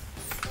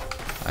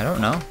 I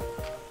don't know.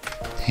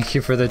 Thank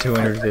you for the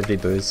 250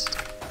 boost.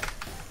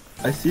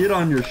 I see it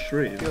on your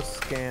stream. I feel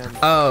scammed.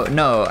 Oh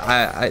no,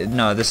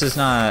 no, this is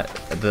not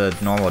the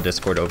normal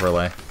Discord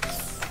overlay.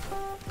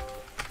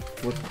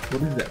 What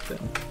is that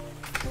then?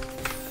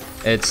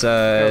 It's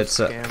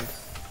Scammed.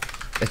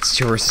 it's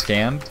you were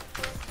scammed?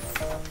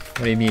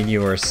 What do you mean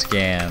you were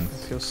scammed?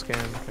 I feel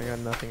scammed. I got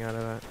nothing out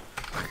of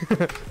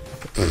that.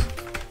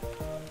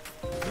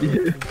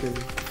 I'm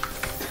kidding.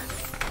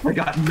 I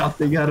got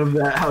nothing out of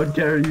that. How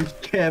dare you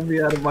scam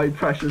me out of my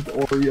precious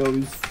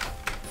Oreos?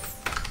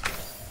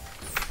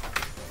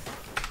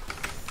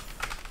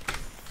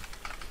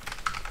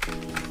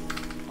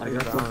 I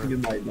got something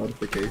in my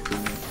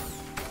notifications.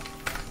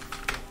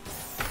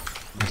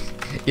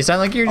 You sound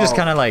like you're just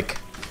kind of like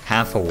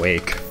half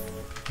awake.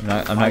 I'm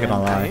not gonna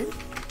lie.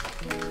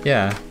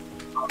 Yeah.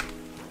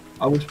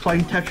 I was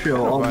playing Tetrio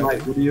all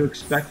night. What do you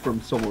expect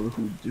from someone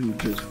who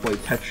just played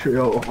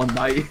Tetrio all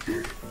night?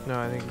 No,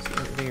 I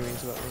think it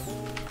means about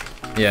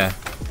me. Yeah.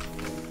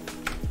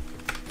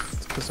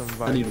 It's because I'm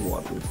vibing. I need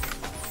water.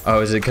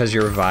 Oh, is it because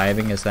you're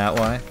vibing? Is that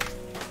why?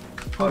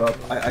 Hold up.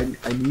 I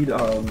need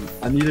I'm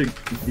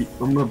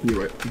gonna be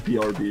right.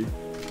 BRB.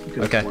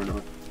 Because Okay. why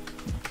not?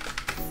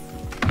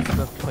 I'm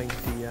not playing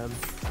DM.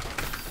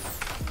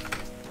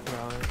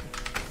 Right.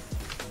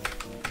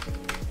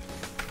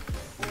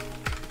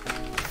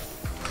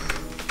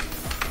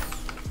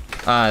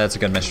 Ah, that's a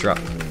good misdrop.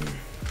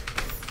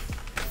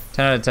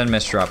 10 out of 10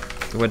 misdrop.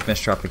 Would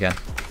misdrop again.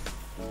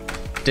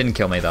 Didn't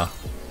kill me though.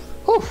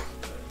 Whew.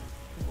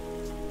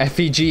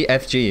 FEG,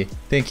 FG.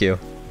 Thank you.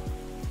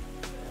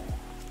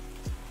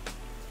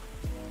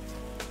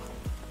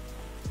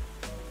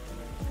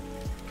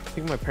 I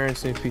think my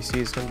parents' new PC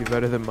is gonna be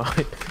better than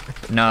mine.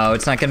 No,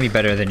 it's not gonna be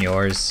better than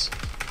yours.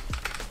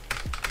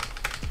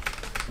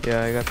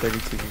 Yeah, I got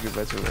 32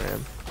 gigabytes of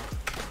RAM.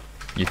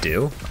 You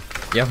do?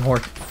 You have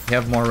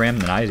more RAM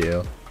than I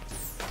do.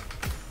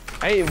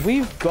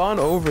 We've gone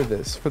over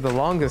this for the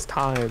longest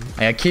time.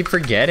 I keep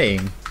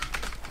forgetting.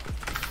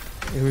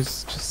 It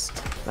was just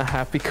a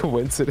happy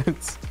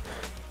coincidence.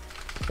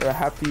 Or a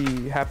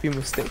happy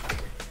mistake,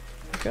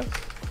 I guess.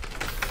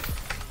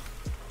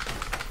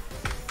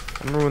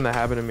 I remember when that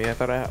happened to me, I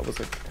thought I was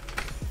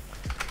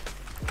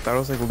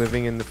like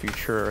living in the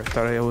future. I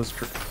thought I was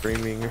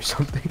dreaming or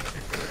something.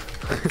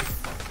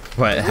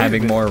 What,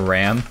 having more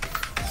RAM?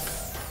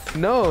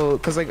 No,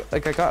 because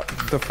like I got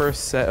the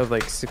first set of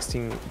like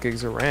 16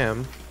 gigs of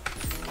RAM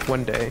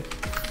one day.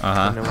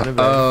 And I went to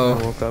bed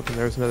and I woke up and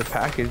there was another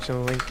package and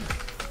I'm like,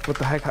 what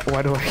the heck?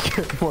 Why do I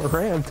get more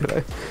RAM?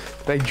 Did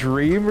I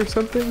dream or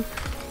something?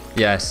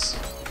 Yes.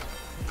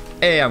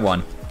 Hey, I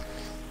won.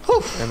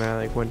 Whew. And then I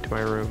like went to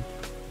my room.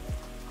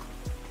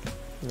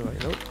 You're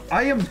like, nope.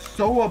 I am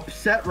so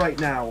upset right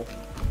now.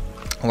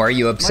 Why are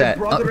you upset?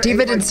 Oh,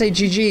 Diva didn't say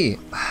GG.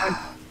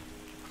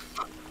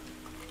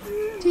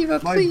 Diva,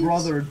 please. My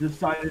brother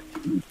decided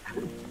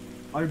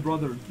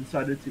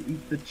to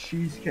eat the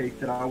cheesecake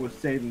that I was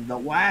saving, the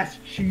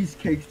last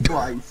cheesecake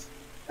slice,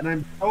 and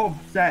I'm so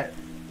upset.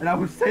 And I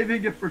was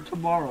saving it for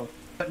tomorrow,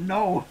 but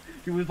no,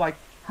 he was like,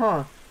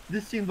 "Huh,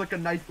 this seems like a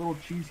nice little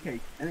cheesecake."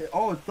 And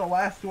oh, it's the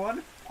last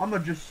one. I'm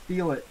gonna just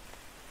steal it.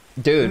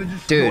 Dude.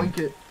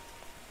 It.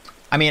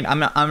 I mean, I'm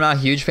not a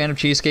huge fan of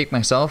cheesecake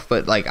myself,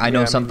 but like I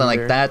know something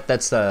like that.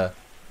 That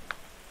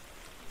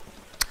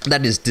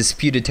is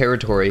disputed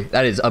territory.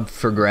 That is up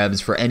for grabs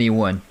for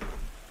anyone.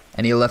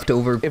 Any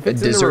leftover if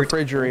it's dessert? in the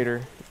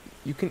refrigerator,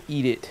 you can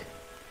eat it.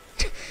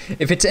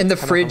 If it's in the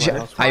fridge,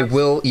 I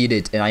will eat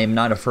it, and I am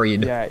not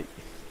afraid. Yeah.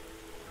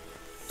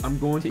 I'm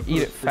going to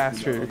eat it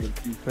faster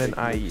than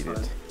I eat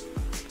it.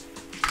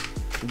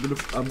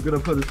 I'm gonna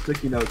put a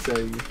sticky note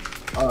saying,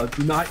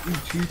 "Do not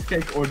eat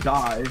cheesecake or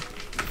die."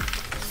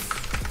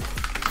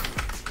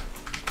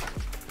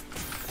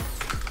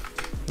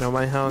 No,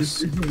 my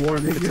house. If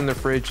it's in the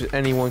fridge,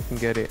 anyone can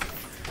get it.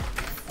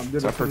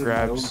 It's up for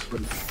grabs.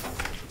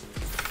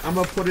 I'm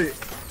gonna put it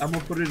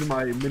in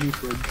my mini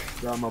fridge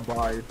that I'm gonna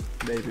buy,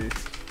 maybe.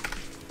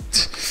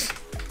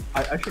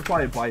 I should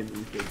probably buy a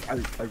mini fridge. I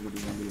really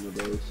need one of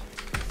those.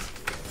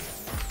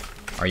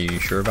 Are you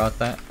sure about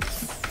that?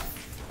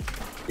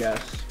 Yes.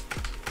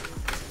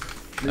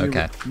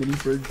 Okay. Mini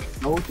fridge.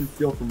 No one can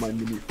steal from my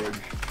mini fridge.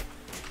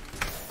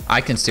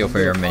 I can steal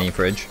from your mini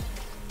fridge.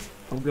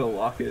 I'm gonna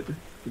lock it.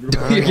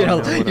 You're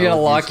gonna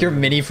lock your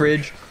mini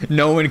fridge?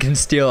 No one can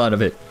steal out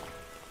of it.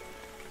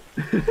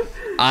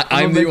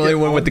 I'm the only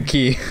one with the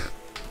key.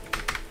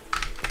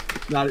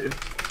 No,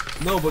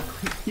 but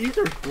keys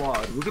are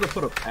flawed. We're gonna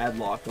put a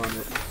padlock on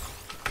it.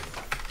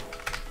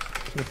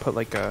 I'm gonna put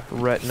like a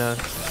retina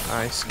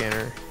eye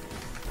scanner.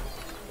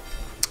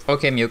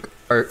 Okay, Muke.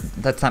 Or,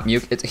 that's not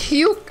Muke, it's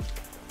Hyuk!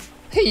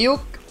 Hyuk!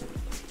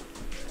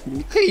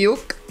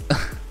 Hyuk!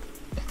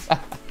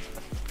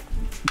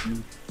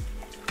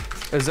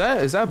 Is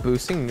that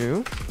boosting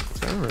new?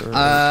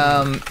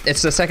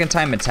 It's the second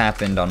time it's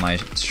happened on my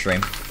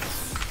stream.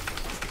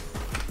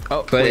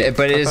 Oh, but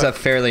it is a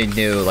fairly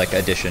new like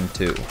addition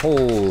to.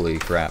 Holy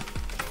crap!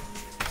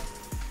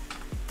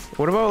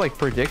 What about like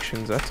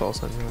predictions? That's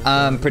also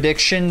new.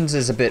 Predictions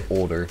is a bit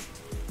older.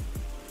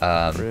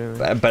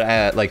 Really?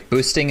 But like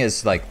boosting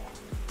is like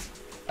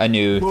a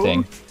new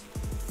thing.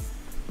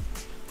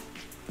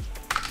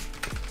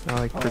 I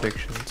like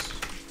predictions.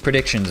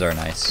 Predictions are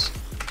nice.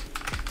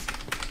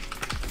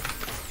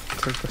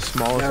 It's like the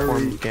smallest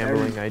form of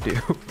gambling I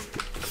do.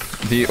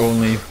 The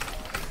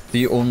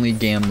only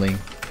gambling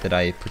that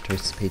I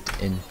participate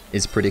in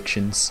is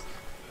predictions.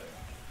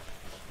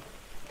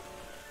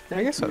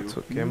 I guess that's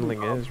what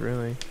gambling is,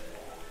 really.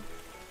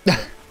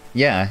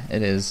 Yeah,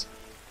 it is.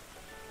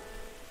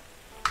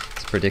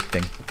 It's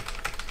predicting.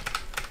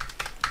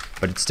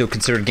 But it's still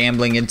considered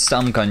gambling in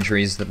some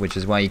countries, which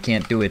is why you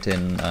can't do it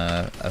in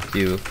a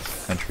few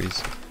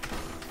countries.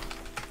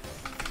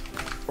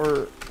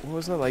 Or what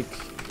was that like?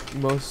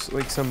 Most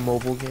like some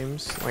mobile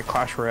games, like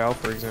Clash Royale,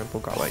 for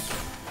example, got like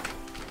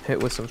hit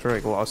with some sort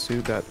of like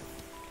lawsuit that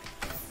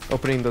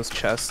opening those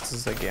chests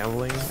is like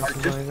gambling or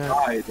something like that.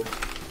 Died.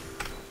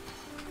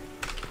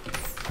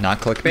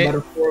 Not clickbait?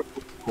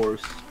 Metaphorically, of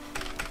course.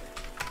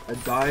 I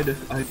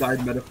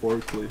died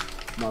metaphorically,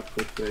 not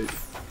clickbait.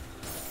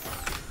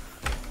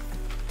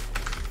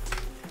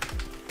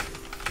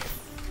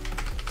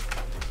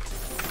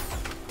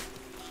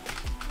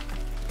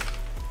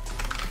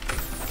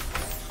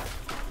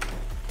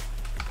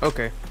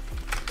 Okay,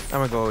 I'm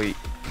gonna go eat.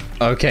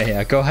 Okay,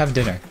 yeah, go have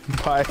dinner.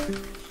 Bye.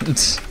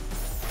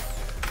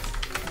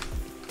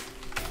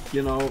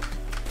 You know,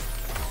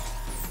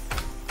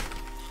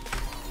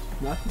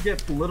 not to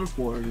get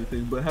political or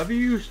anything, but have you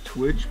used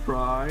Twitch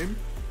Prime?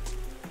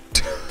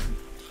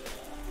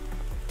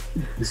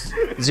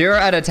 0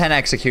 out of 10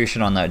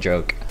 execution on that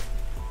joke.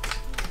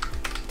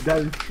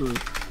 That is true.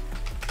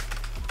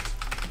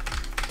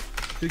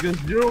 Because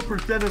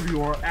 0% of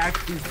you are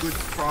actually Twitch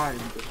Prime,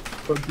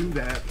 but do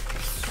that.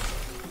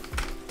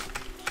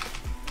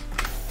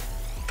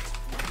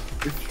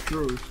 It's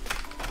true.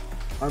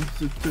 I'm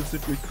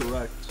statistically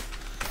correct.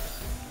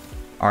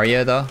 Are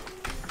you though?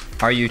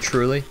 Are you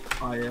truly?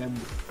 I am.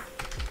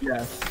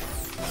 Yes.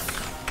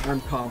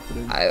 I'm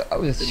confident.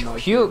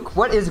 Hugh,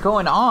 what is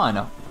going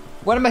on?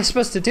 What am I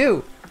supposed to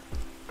do?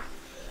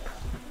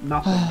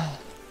 Nothing.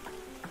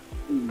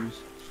 Please.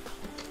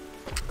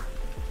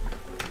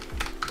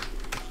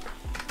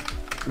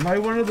 Am I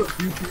one of the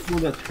few people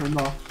that turned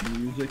off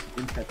music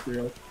in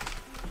tetrio?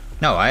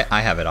 No,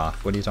 I have it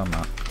off. What are you talking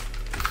about?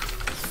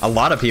 A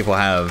lot of people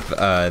have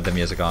the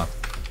music off.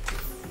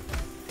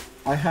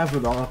 I have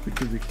it off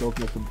because it kills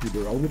my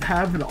computer. I would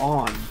have it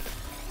on,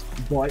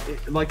 but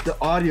like the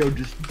audio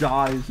just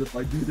dies if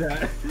I do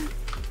that.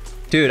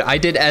 Dude, I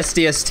did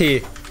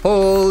SDST.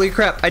 Holy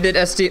crap, I did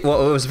SD.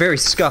 Well, it was very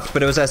scuffed,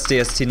 but it was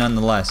SDST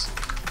nonetheless.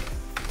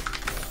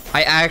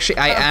 I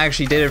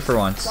actually did it for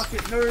once. Suck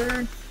it,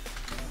 nerd.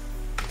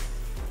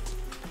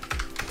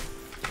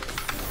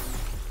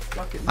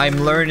 I'm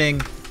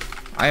learning.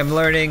 I am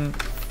learning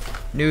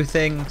new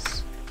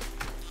things.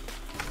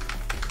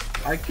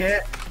 I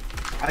can't,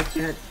 I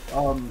think,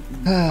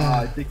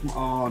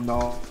 oh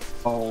no.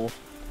 Oh.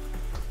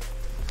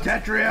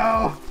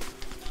 Tetrio!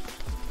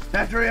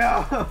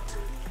 Tetrio!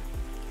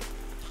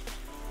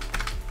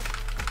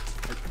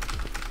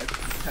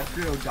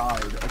 Tetrio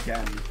died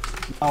again.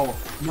 Oh,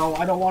 no,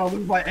 I don't want to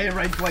lose my A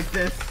rank like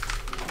this.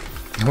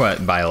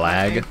 What, by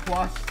lag? A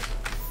plus.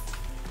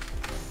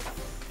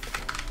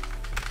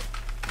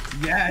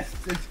 Yes,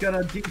 it's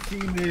gonna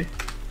DC me.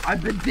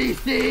 I've been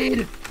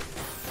DC'd!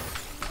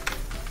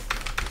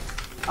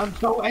 I'm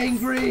so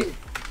angry!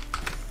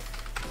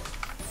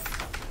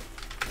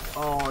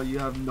 Oh, you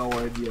have no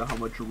idea how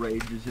much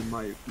rage is in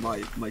my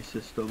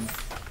system.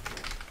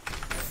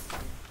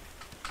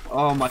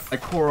 Oh, my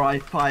Core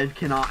i5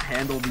 cannot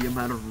handle the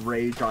amount of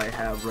rage I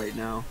have right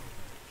now.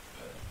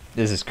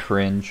 This is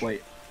cringe.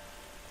 Wait.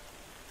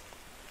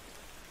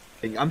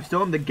 I'm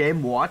still in the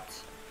game,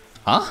 what?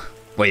 Huh?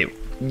 Wait,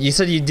 you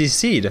said you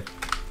DC'd.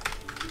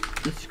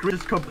 The screen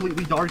is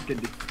completely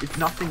darkened. It's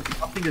nothing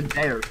is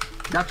there.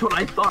 That's what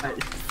I thought.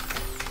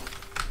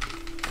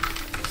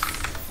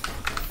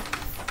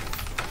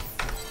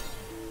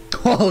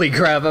 Holy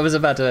crap, I was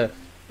about to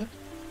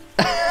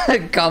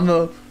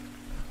combo.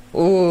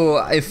 Ooh,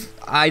 if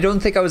I don't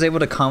think I was able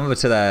to combo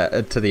to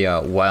that to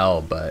the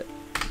well, but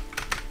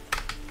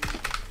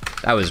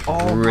that was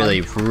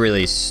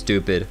really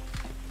stupid.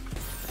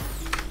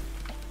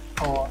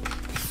 Oh.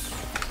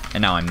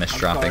 And now I'm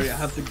misdropping. Sorry, I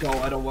have to go.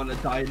 I don't want to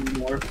die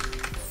anymore.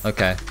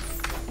 Okay.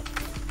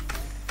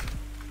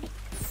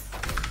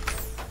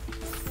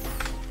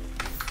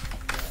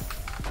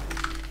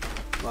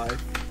 Bye.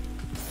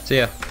 See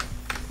ya.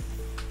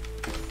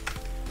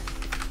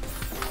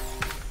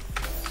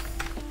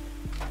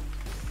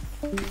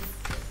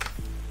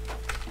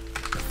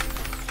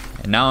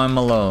 And now I'm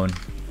alone.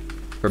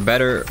 For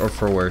better or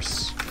for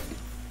worse.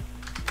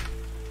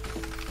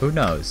 Who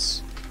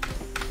knows?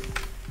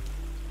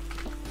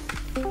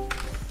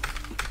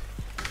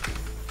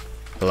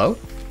 Hello?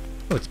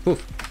 Oh, it's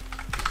Poof.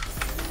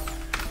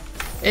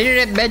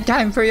 Internet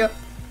bedtime for you.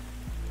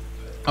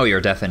 Oh,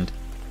 you're deafened.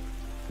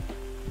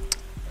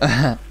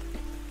 I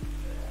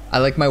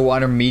like my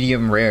water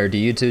medium rare. Do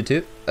you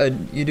too?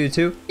 You do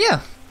too?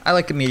 Yeah, I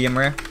like a medium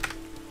rare.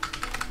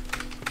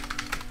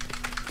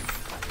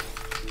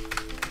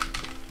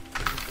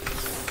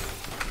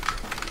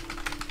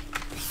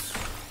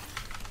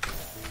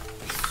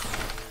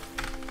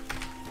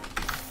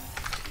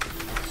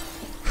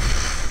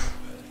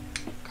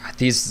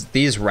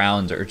 These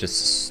rounds are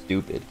just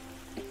stupid.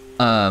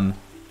 I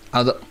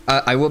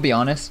will be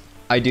honest.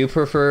 I do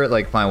prefer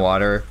like my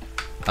water,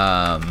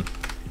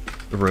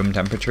 room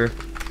temperature.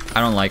 I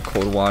don't like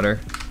cold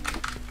water.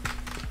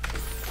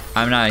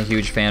 I'm not a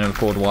huge fan of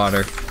cold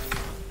water.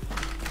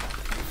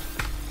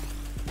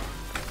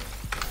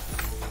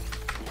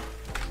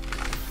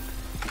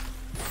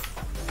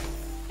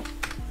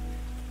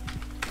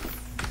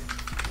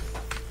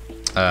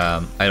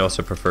 I'd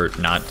also prefer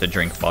not to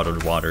drink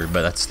bottled water,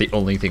 but that's the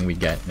only thing we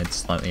get, and it's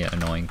slightly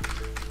annoying.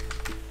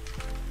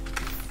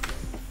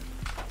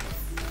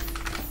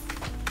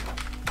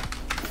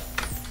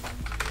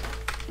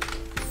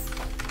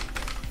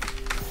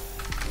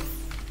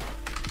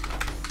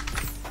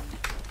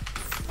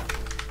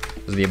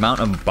 The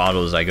amount of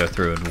bottles I go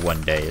through in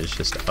one day is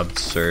just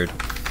absurd.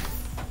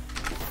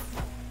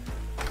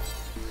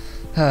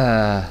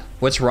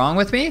 What's wrong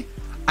with me?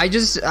 I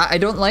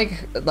don't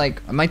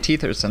like, my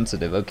teeth are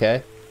sensitive,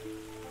 okay?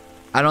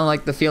 I don't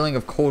like the feeling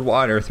of cold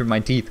water through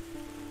my teeth.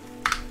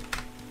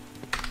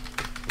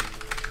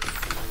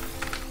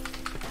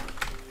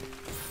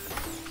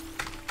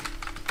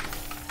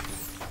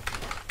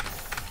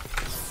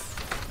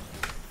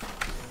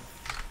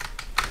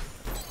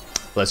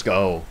 Let's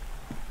go.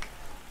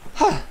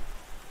 Huh.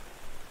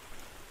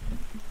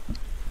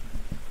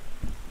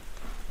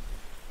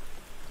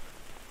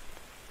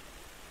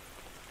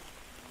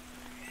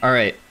 All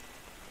right.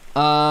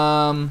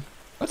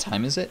 What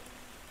time is it?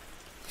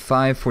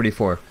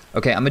 5:44.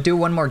 Okay, I'm gonna do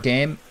one more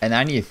game, and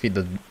I need to feed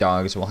the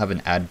dogs. We'll have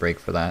an ad break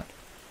for that.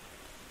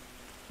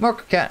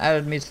 Marco Cat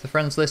added me to the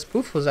friends list.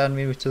 Poof was added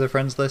me to the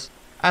friends list.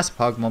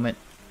 Aspog moment.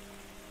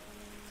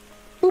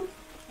 Boop.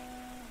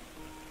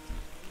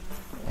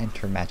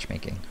 Enter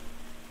matchmaking.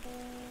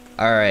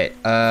 All right.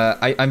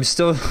 I'm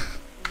still.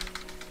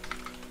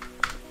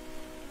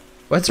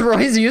 What's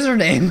Roy's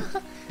username?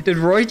 Did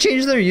Roy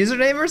change their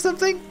username or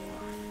something?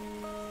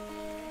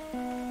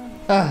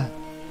 Ah.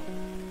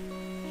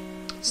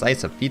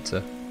 Slice of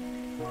pizza.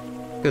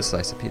 Good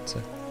slice of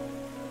pizza.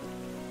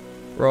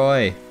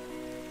 Roy.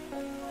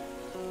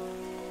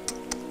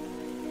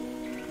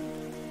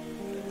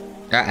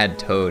 I add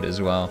Toad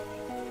as well.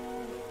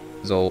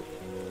 Zolt.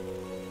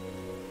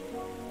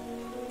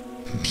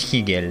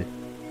 Miguel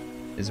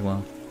as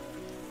well.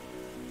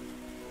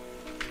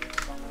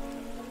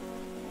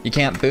 You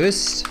can't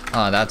boost?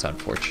 Oh, that's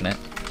unfortunate.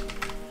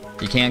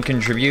 You can't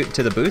contribute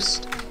to the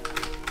boost?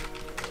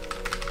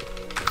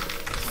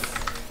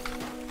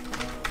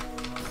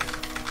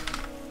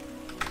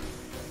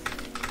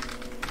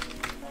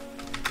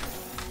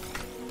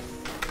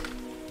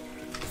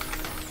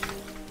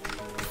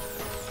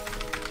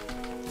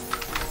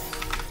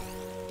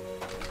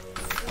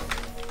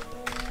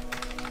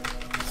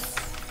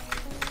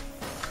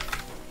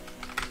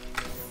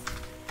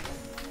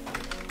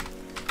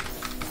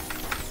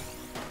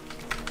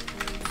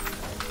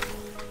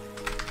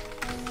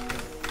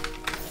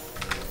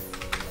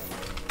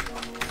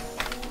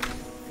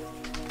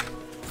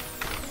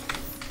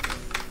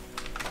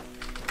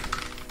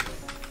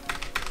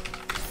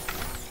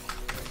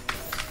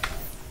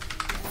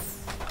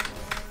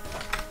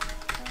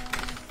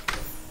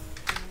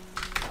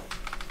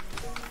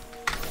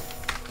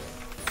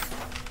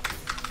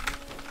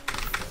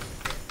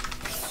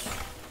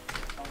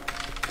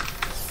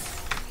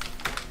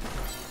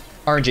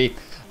 RNG.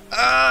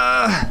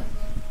 I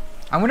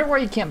wonder why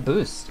you can't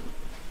boost.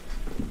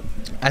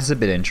 That's a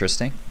bit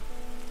interesting.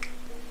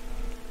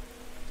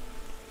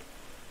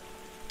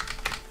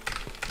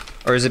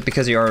 Or is it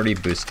because you already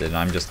boosted and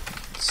I'm just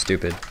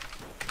stupid?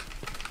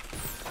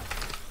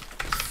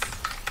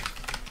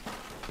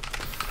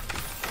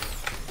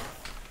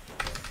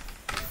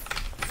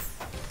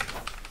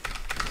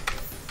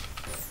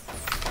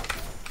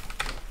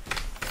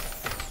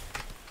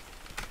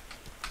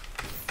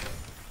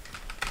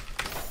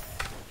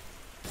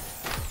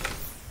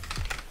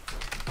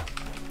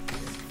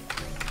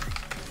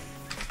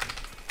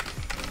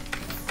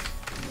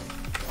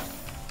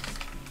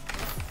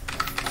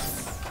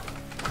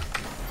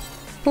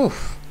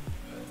 Oof.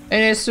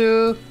 Hey,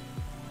 Nesu.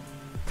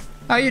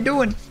 How you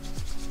doing?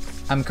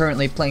 I'm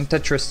currently playing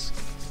Tetris.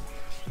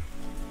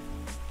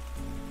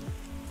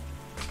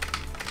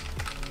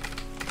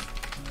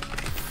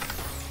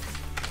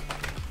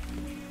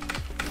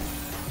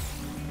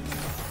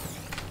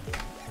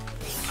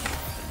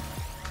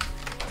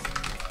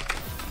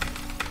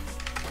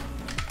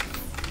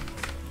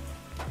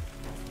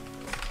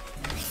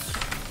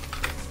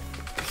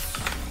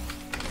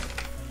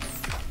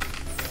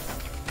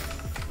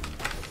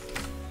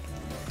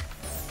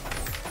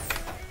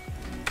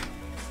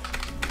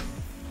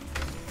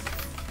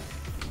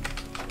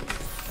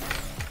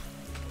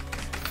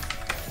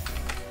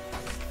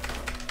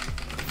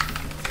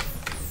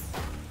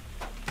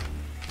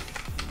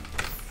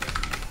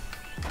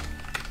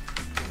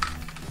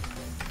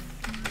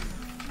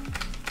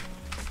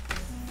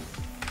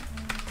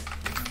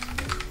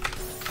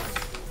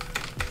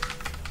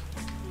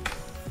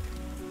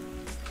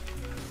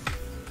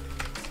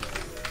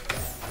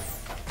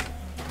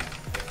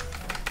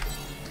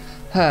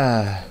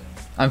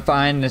 I'm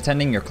fine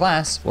attending your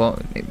class. Well,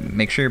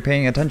 make sure you're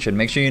paying attention.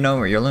 Make sure you know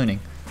what you're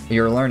learning.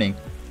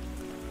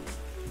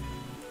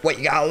 What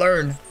you gotta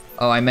learn?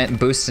 Oh, I meant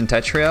boost and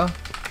tetrio?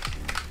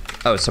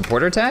 Oh,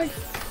 supporter tag?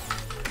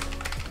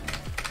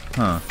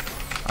 Huh.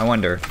 I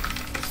wonder.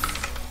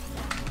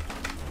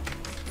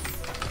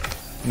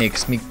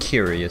 Makes me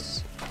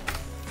curious.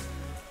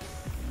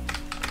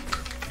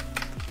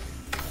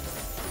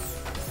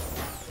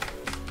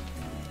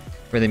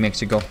 Really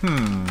makes you go,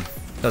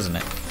 doesn't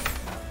it?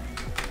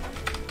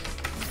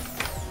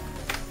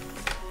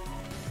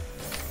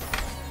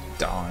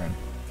 Darn.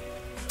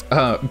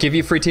 Give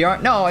you free TR?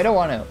 No, I don't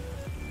want to.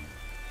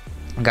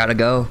 Gotta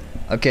go.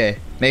 Okay,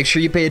 make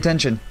sure you pay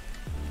attention.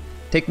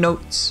 Take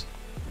notes.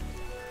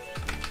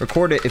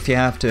 Record it if you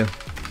have to.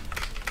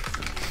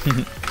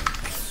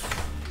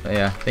 But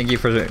yeah, thank you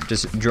for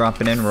just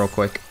dropping in real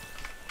quick.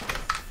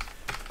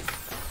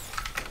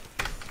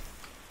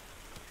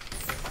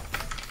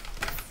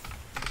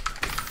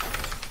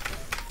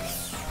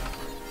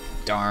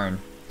 Darn.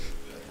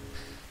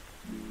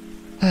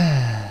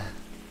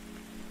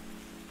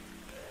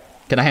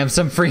 Can I have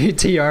some free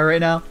TR right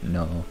now?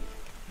 No.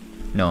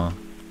 No.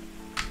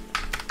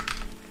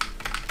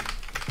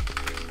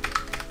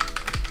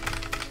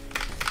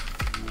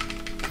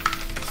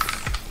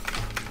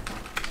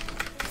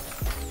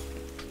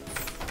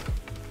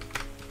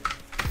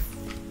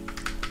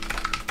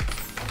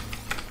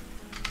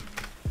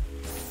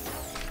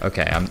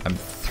 Okay, I'm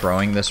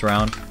throwing this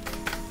round.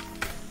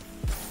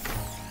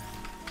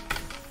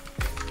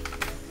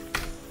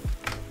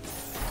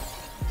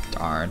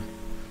 Darn.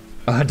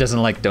 Oh, it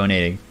doesn't like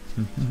donating.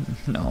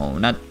 No,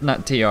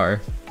 not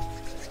TR.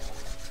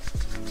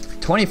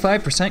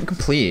 25%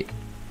 complete.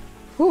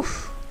 Whew.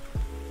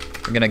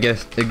 We're gonna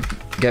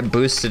get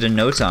boosted in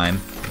no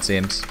time, it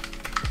seems.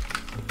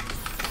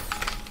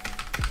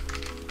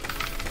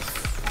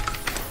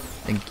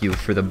 Thank you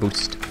for the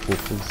boost,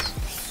 fools.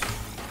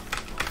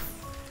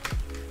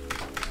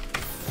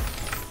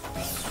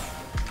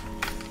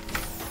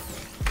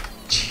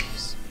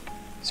 Jeez.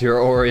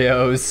 0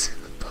 Oreos.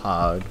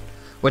 Pog.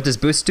 What does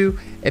boost do?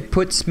 It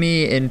puts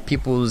me in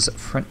people's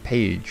front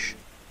page,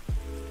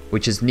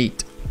 which is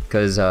neat,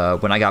 because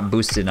when I got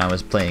boosted and I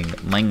was playing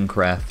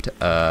Minecraft,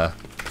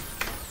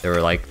 there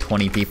were like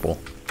 20 people,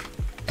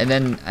 and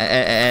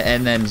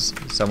then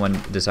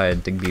someone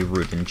decided to be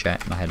rude in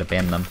chat, and I had to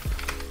ban them.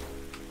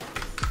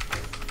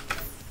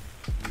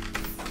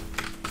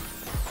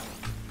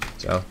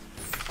 So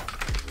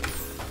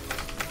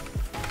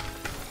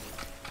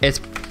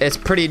it's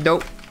pretty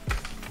dope.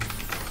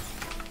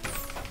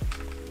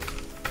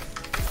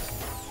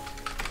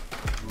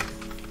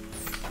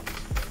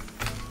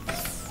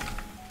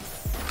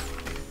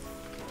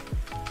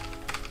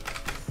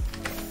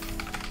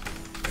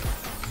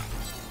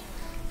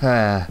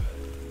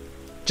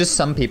 Just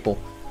some people.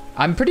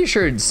 I'm pretty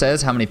sure it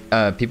says how many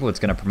people it's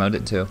gonna promote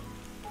it to.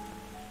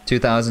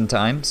 2,000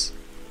 times,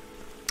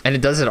 and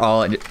it does it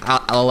all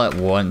at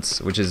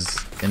once, which is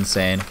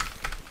insane.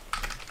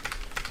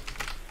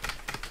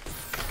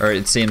 Or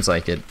it seems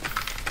like it.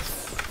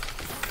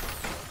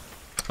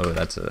 Oh,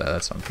 that's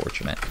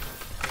unfortunate.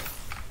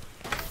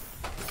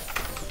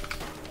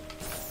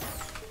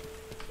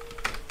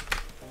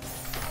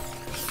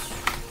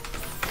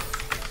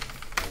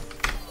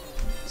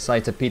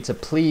 Slice of pizza,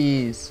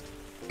 please.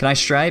 Can I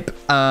stripe?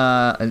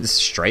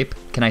 Stripe?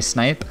 Can I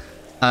snipe?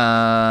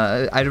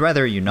 I'd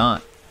rather you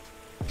not.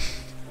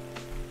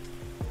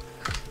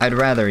 I'd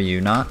rather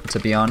you not, to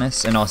be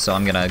honest. And also,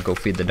 I'm gonna go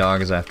feed the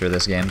dogs after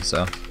this game,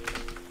 so.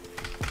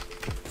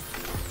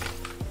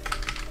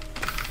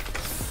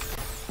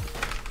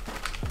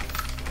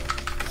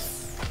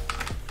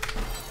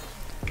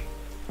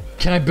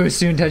 Can I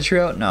boost you in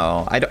tetrio?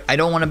 No, I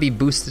don't want to be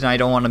boosted. I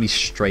don't want to be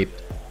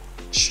striped.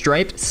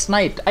 Striped?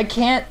 Sniped. I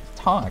can't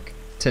talk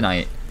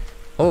tonight.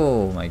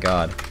 Oh my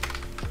god.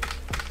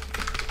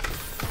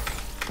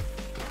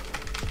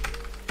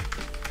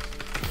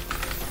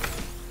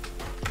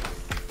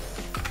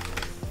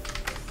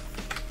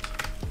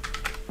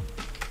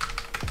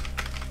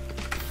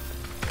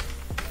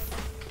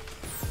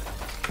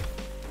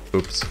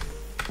 Oops.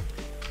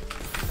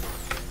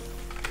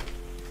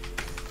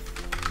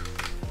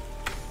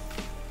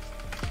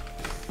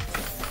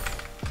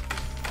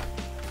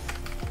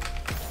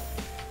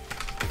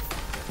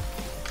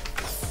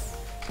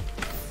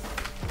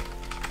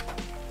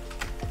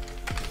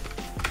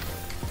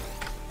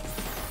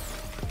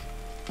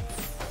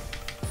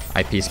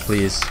 Eyepiece,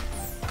 please.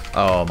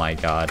 Oh my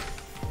god.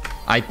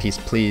 Eyepiece,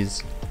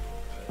 please.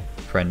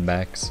 Friend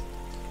backs.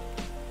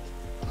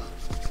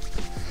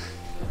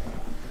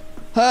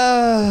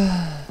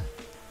 Oh,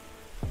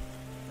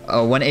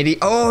 180.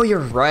 Oh, you're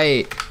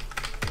right.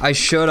 I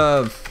should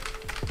have.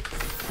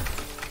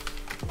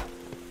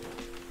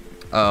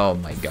 Oh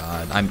my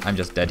god. I'm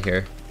just dead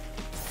here.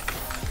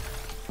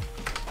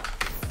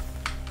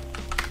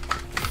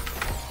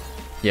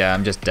 Yeah,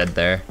 I'm just dead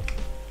there.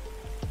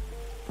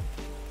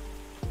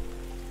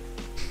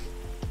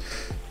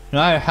 No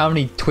matter how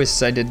many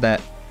twists I did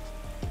that.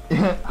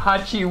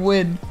 Hachi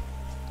win.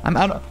 I'm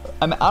out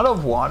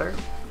of water.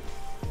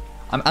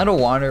 I'm out of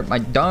water. My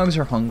dogs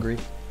are hungry.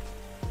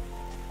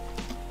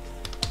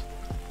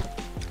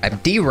 I'm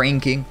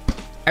D-ranking.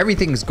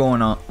 Everything's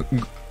going on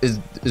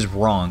is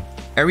wrong.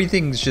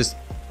 Everything's just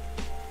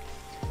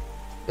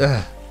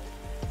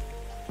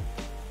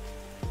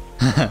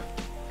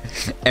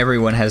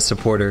Everyone has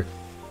supporter.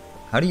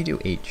 How do you do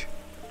H?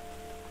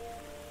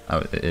 Oh,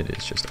 it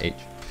is just H.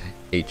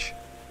 H.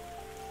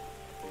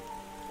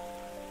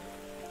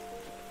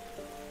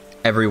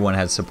 Everyone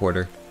has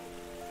supporter.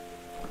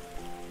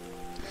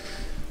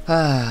 So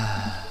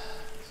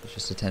it's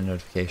just attend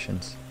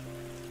notifications.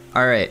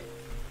 Alright.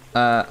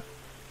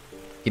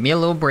 Give me a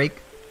little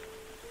break.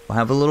 We'll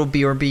have a little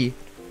BRB.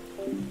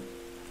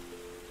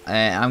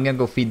 I'm gonna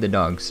go feed the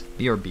dogs.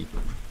 BRB.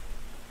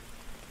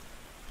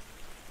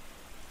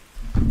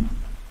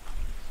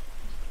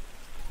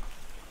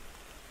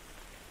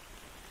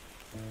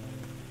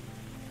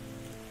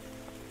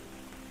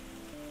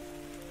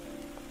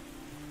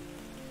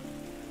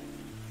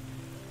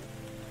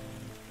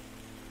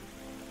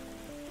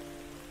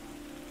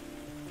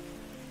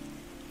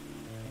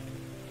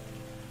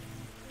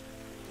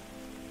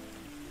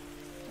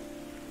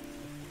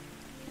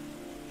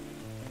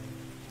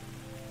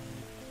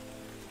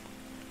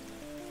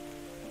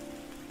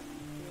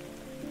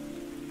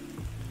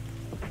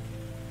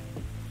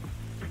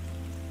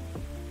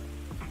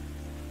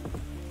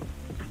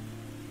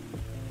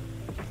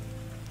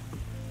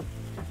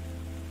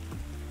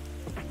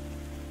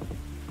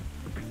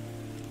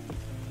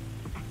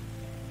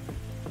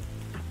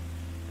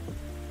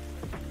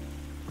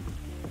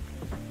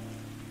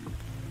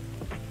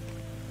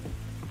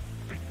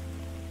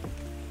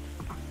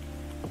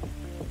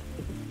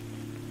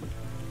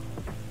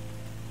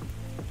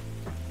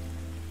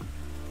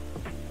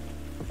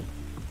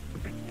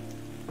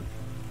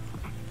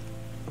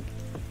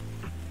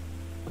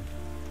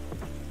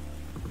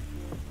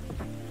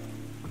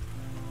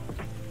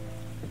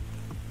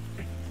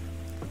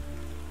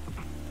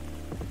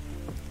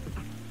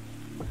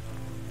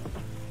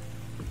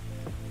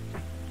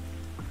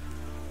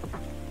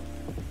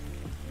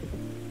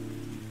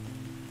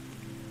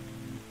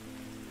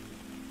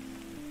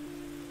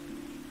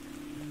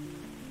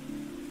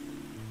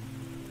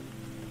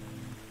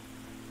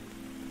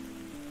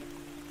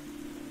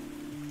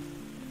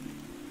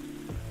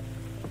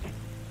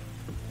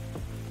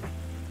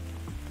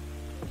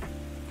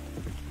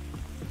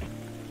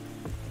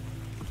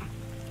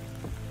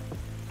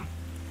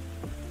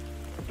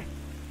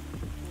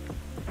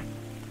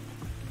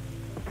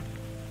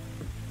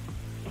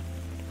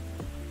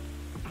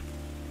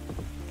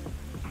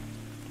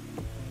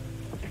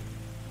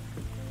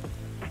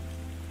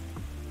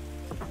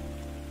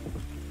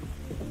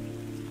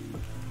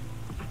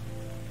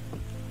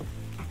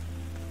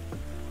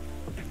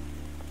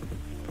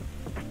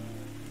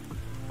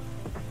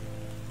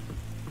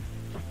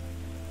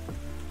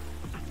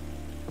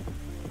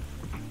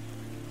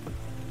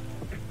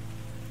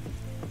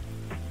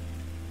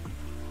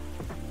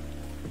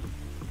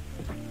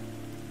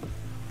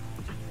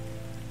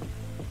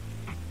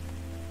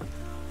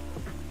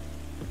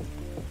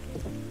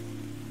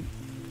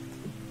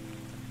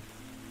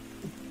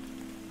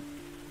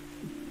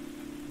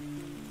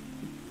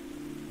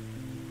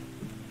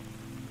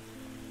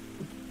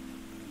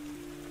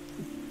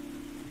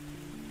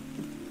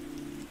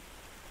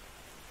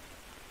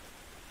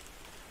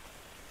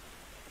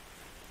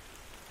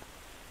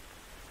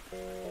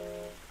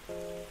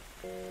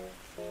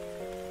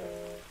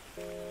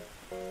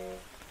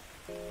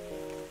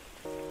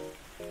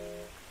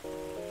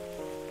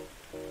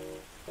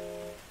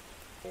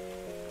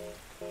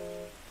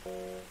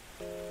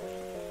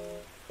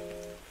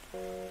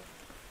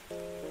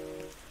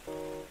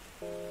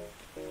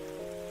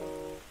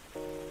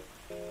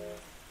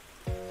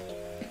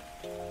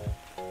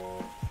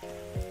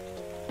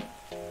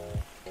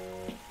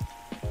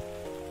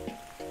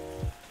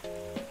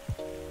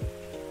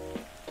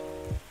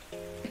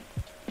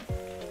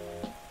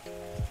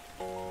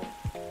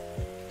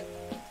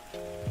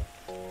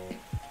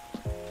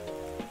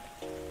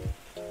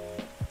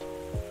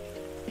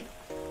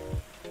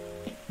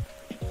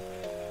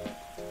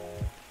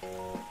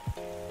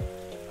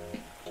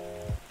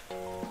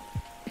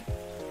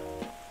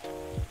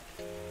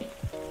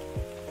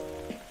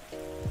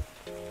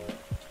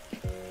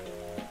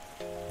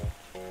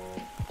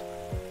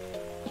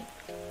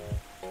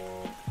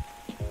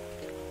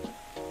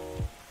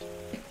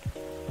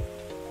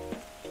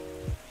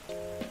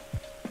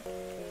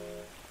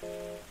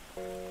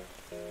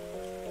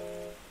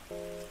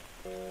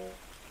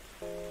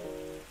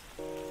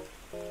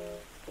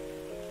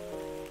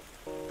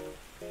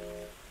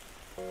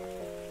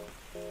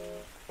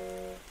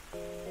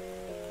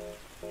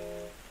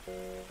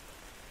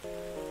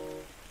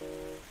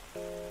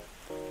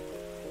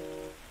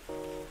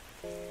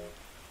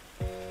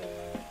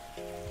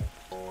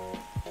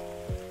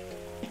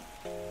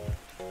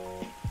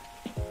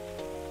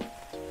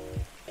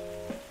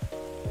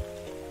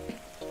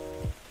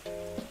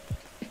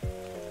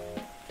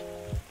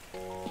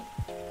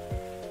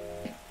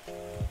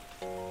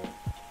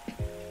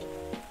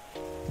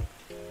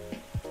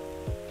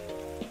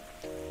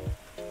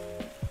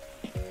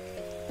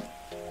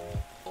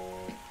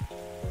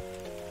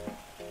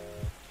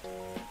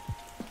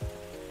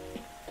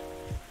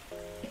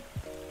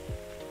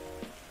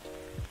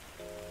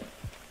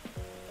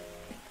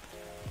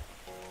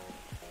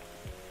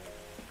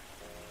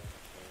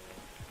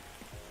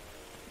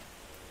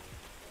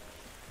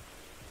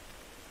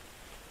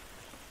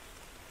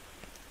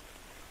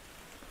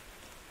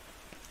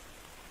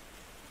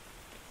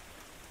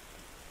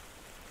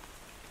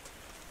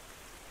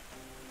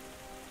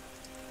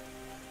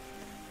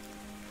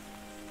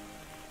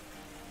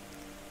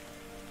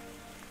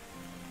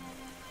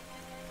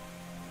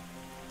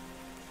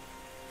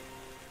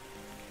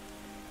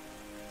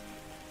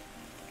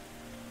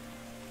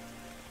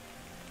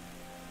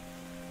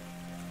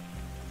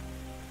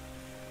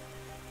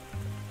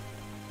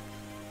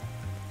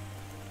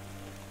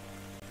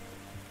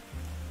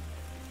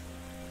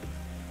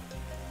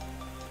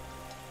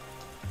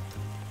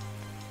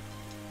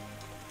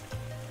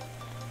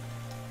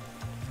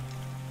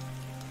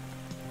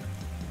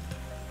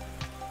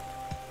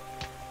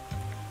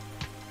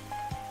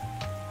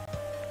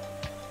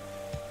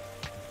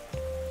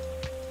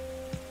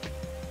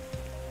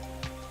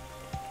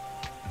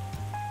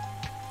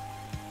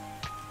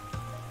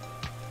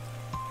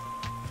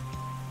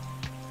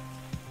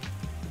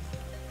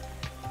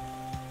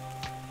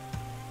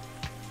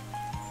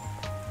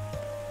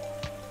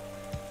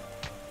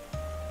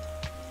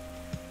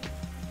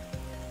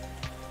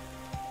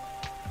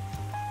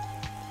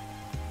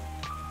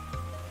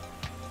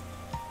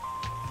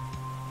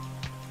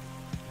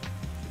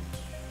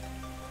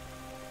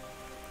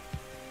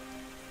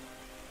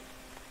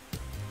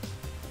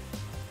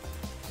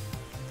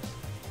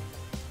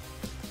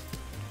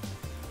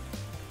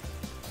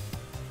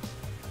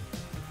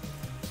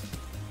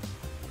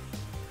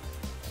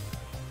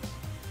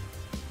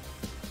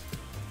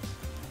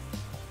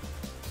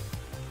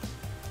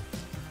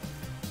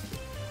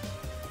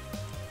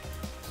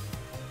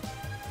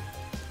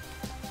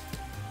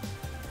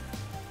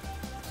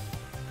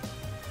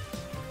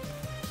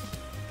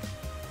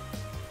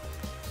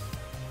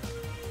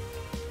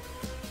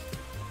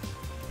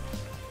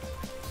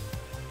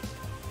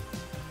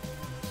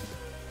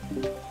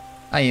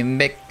 I am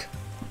back.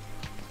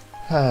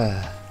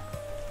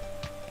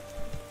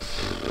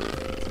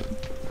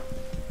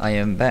 I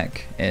am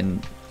back,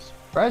 and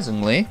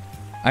surprisingly,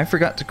 I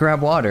forgot to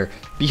grab water.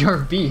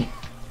 BRB.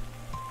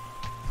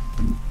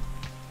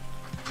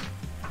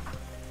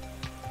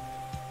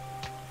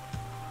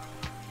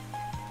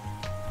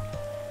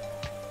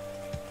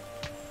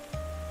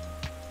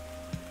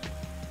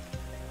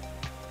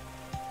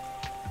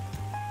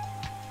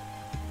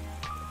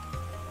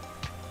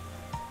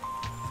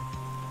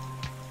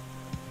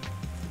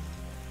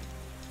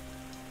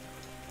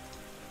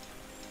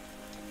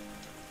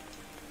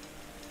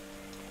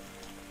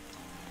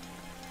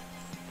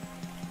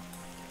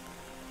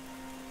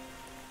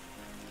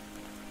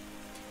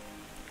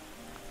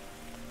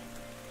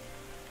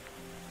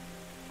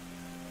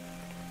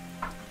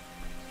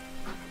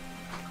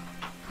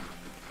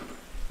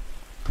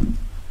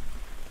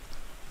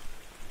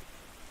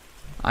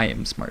 I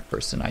am a smart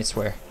person, I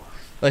swear.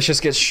 Let's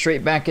just get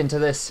straight back into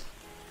this.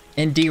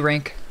 In D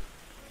rank.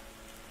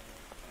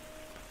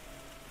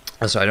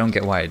 Also, I don't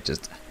get why it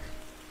just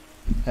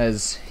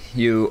has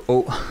you.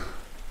 Oh,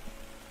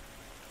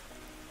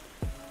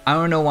 I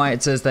don't know why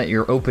it says that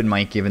you're open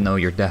mic even though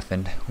you're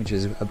deafened, which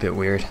is a bit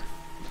weird.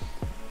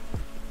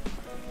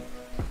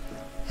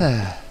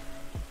 Oh,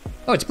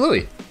 it's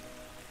Bluey.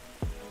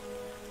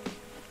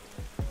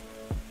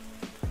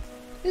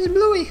 It's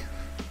Bluey.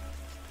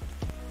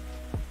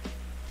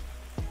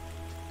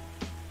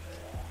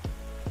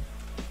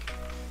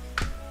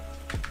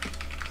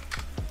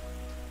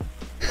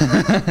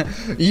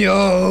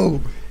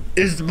 Yo,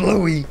 it's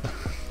Bluey.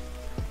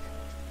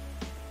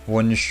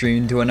 One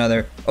stream to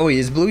another. Oh,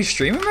 is Bluey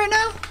streaming right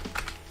now?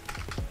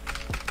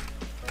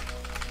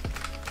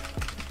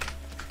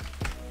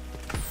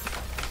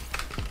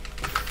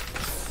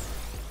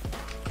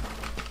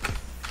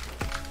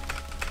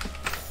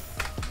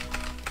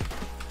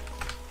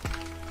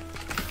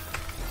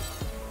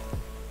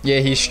 Yeah,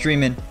 he's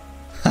streaming.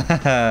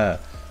 I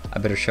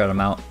better shut him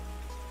out.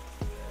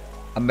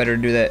 I better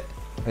do that.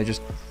 I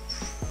just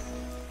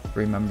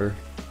remember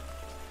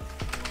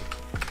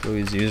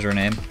Bluey's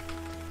username.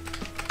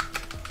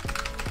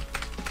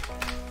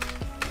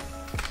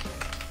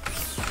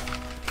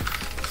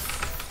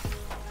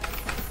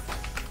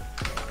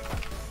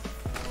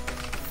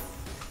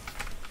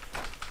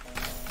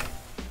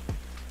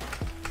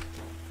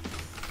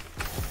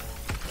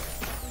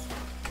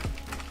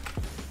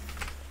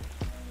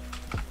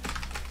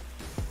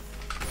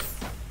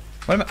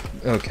 What am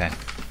I? Okay.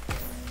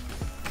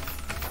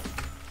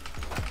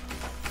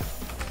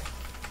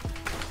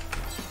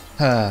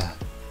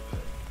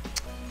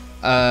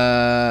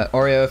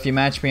 Oreo, if you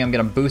match me, I'm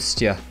gonna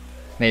boost you.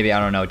 Maybe, I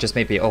don't know, just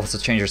maybe also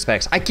change your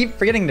specs. I keep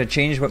forgetting to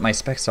change what my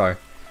specs are.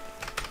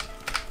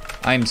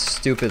 I'm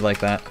stupid like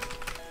that.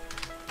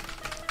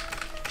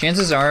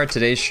 Chances are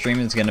today's stream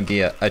is gonna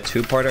be a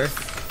two-parter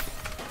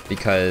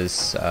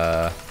because,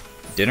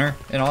 dinner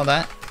and all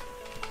that.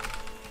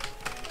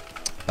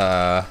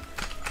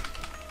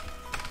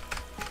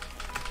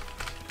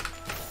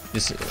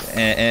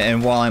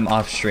 And while I'm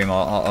off stream,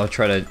 I'll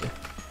try to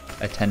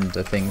attend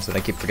to things that I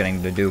keep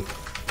forgetting to do,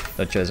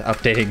 such as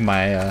updating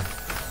my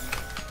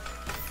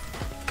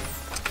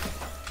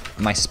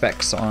my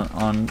specs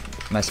on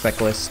my spec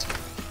list.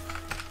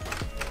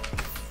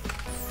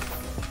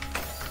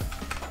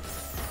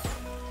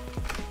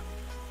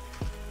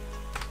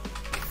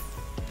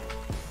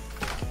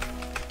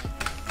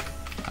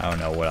 I don't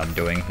know what I'm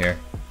doing here.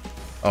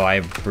 Oh, I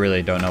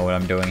really don't know what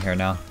I'm doing here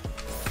now.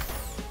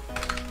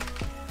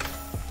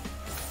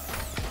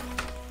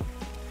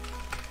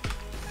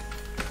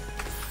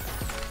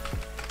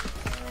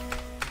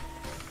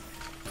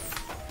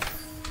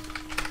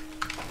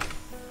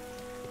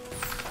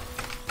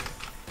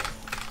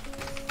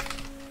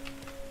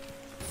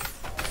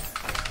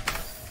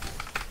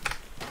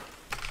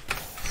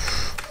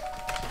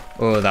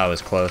 Oh, that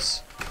was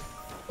close.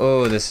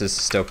 Oh, this is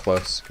still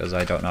close because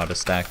I don't know how to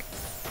stack.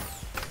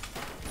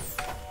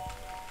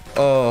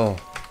 Oh.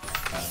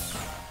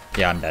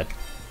 Yeah, I'm dead.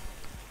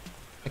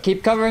 I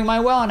keep covering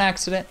my well on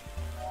accident.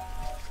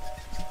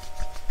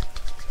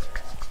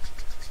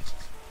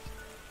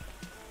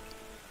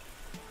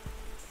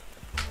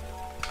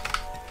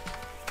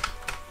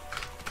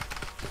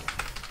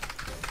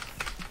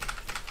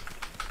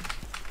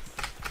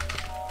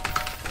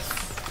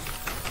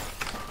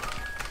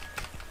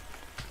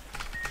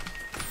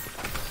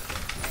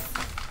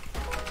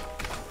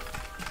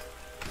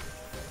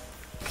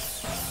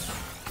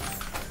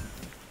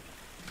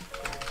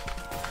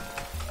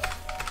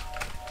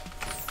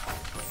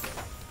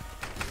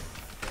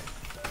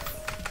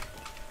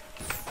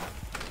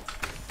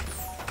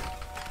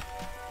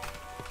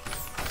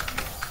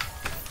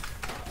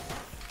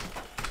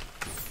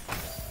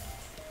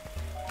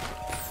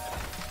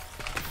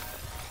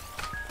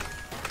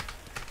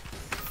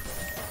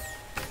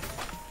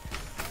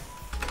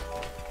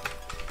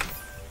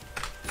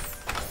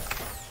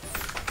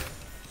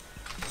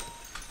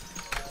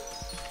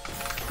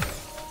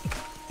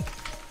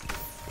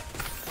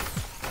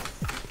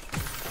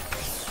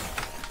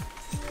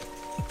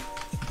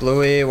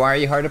 Bluey, why are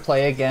you hard to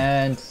play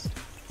against?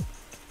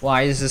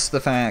 Why is this the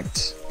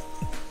fact?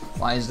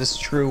 Why is this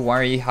true? Why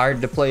are you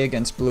hard to play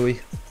against, Bluey?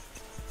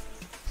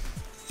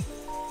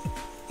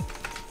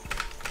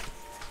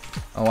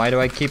 Oh, why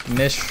do I keep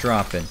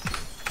misdropping?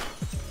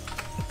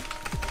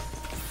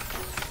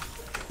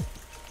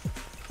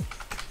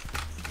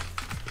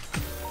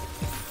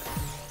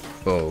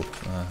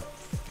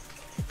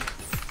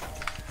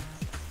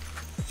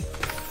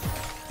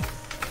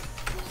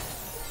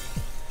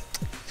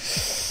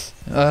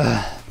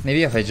 Oh,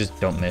 maybe if I just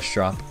don't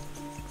misdrop.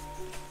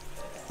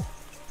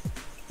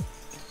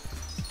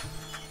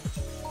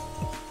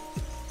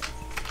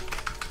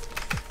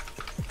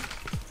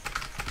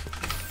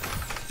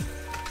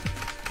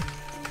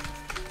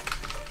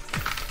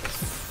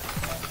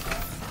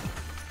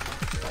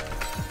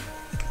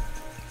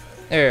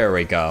 There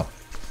we go.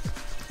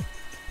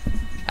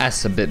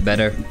 That's a bit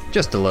better.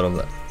 Just a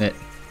little bit.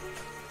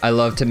 I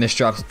love to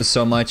misdrop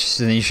so much,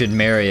 then you should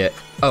marry it.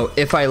 Oh,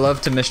 if I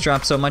love to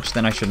misdrop so much,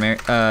 then I should marry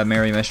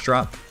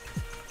misdrop?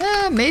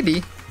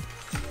 Maybe.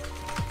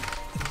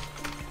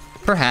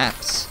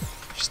 Perhaps.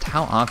 Just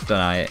how often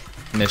I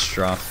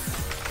misdrop.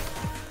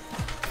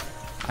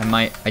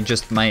 I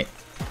just might.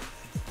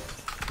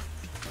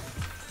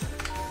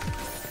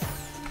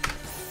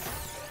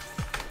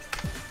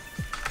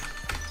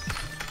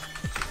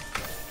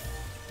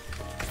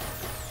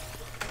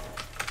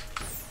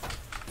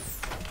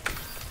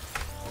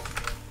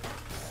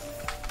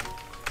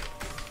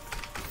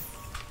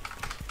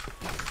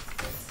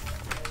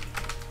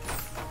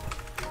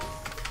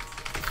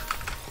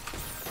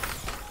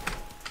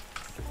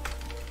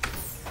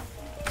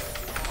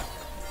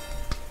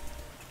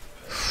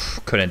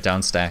 Couldn't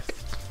downstack.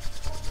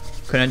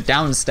 Couldn't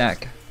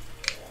downstack.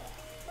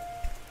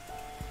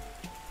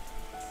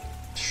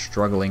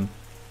 Struggling.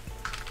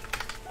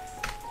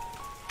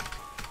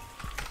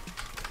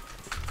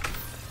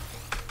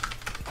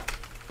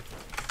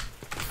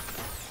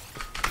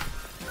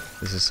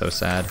 This is so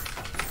sad.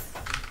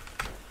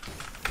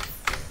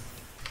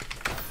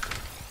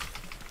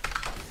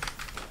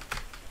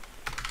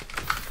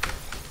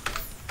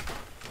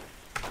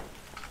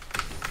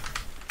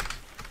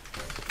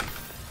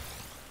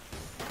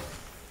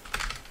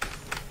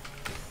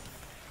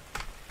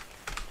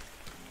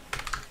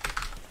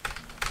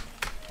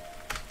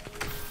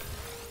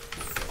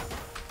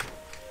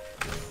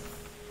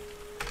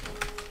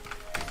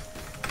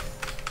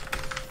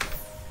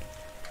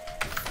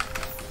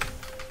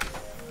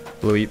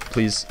 Bluey,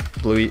 please.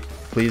 Bluey,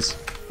 please.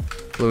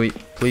 Bluey,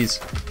 please.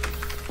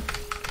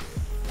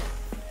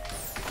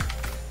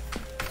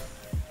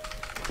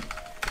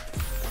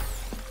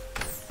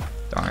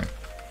 Darn.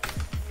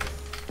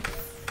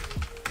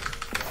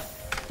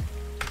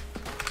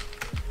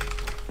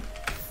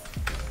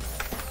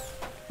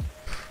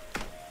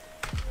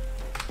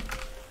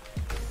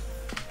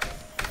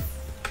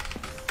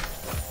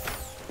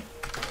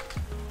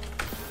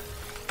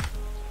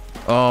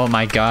 Oh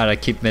my god, I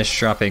keep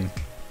misdropping.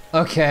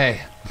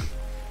 Okay.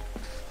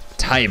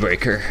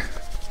 Tiebreaker.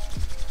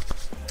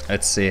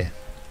 Let's see.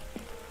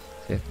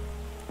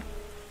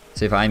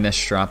 See if I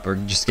misdrop or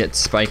just get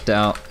spiked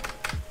out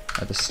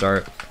at the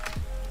start.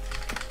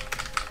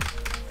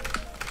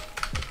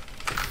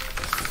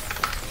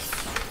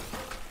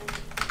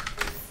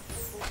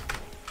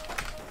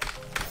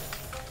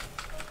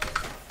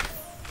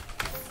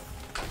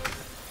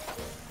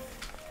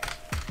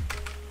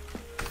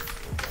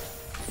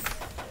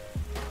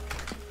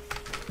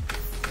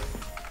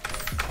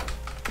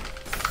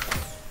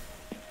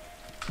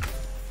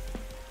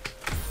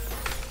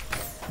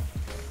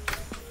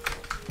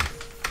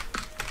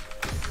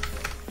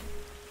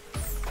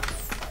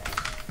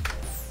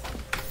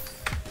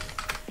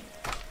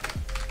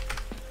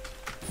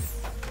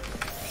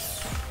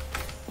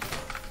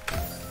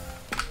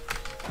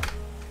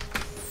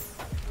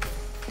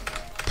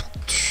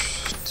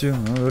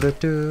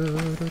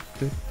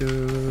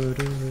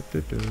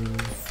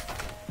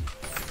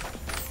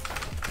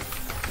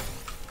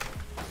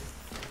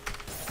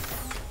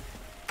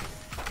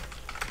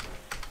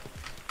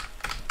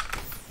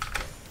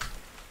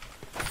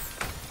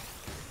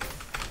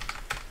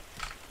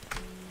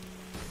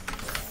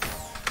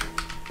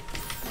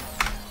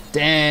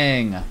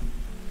 Dang.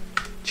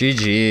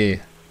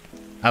 GG.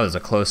 That was a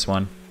close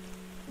one.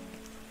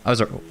 What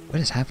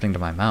is happening to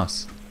my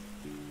mouse?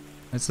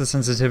 Why's the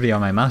sensitivity on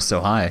my mouse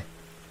so high?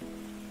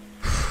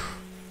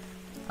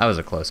 That was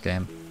a close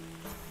game.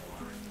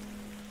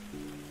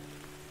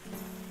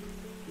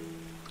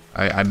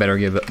 I better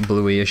give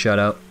Bluey a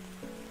shutout.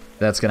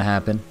 That's gonna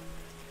happen.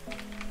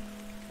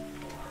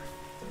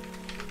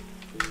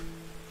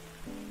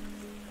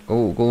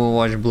 Oh, go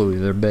watch Bluey,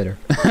 they're better.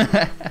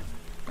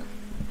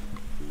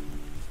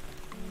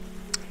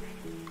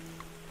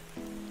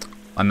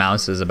 My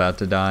mouse is about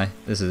to die.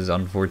 This is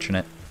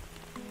unfortunate.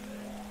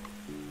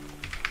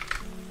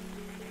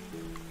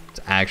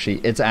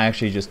 It's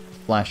actually just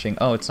flashing.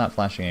 Oh, it's not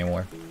flashing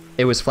anymore.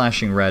 It was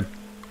flashing red.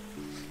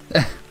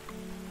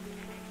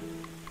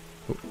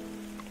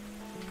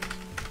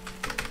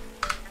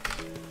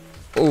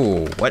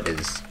 Oh, what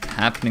is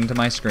happening to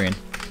my screen?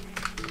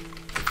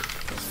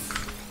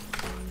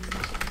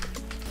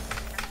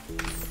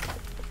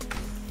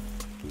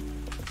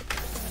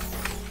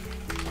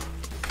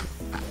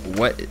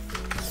 What?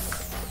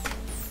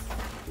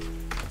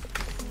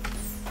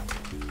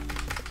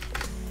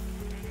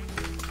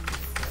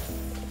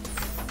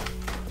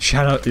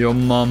 Shout out your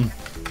mom.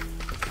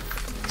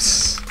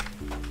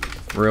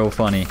 Real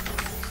funny.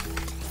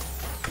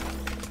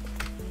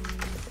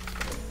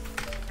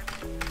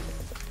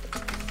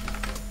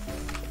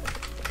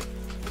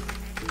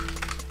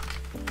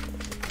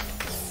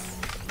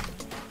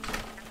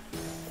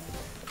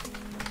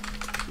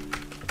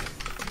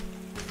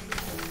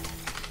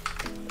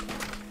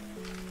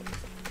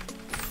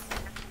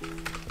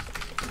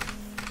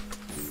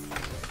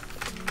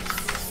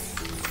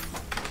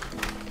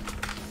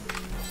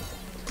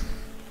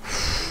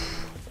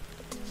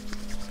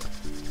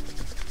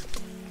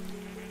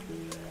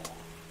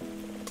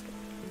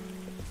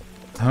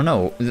 I don't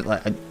know,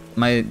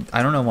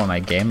 I don't know why my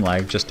game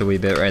lagged just a wee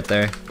bit right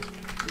there.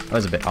 That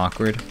was a bit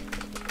awkward.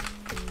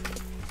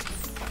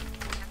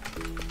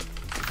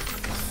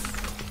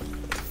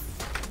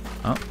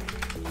 Oh.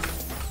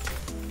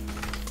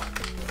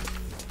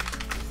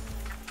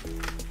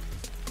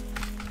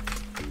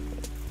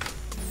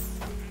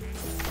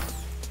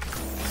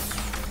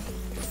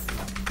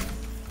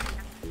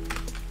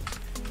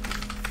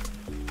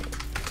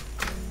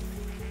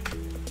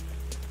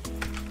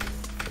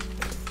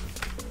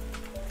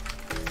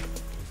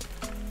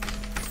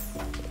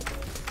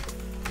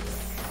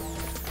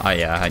 Oh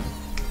yeah, I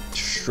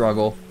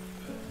struggle.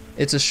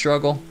 It's a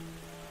struggle.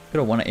 Could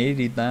have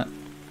 180'd that.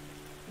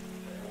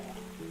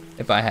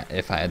 If I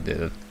had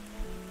the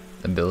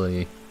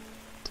ability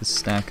to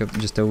stack up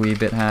just a wee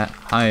bit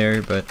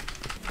higher, but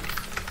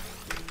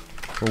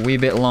for a wee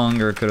bit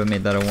longer, could have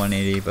made that a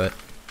 180, but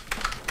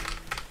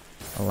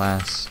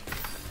alas.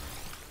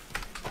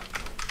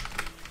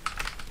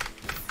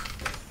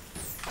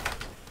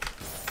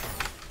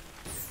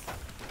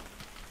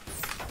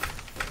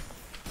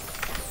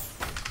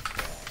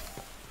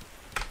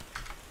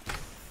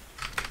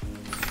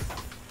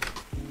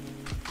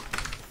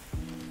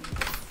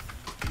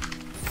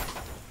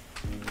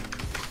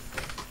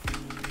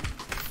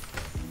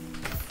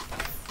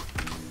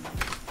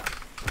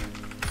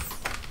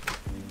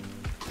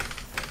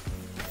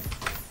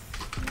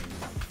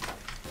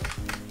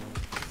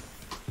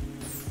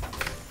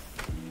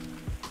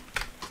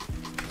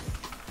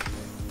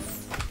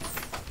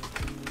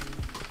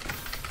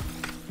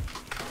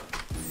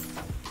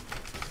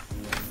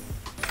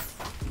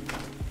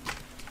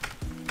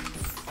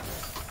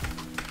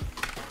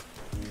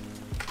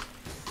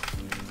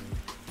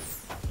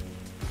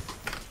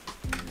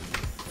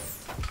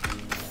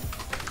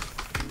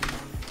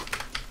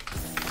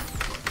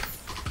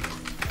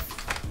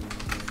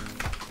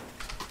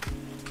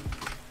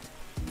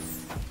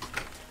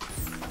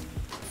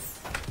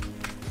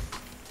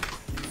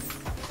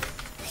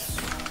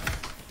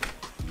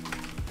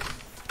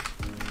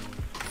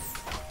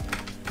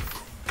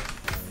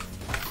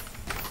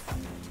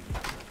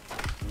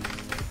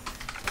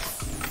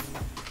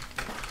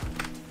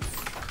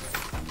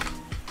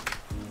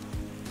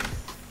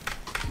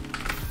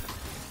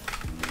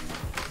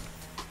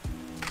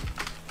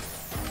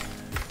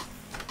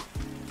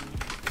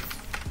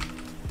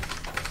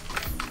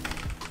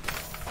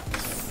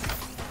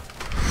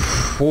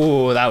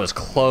 Ooh, that was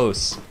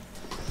close.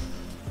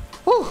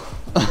 Whew.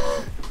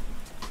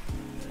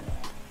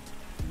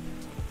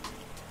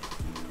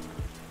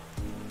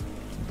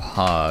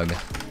 Pog.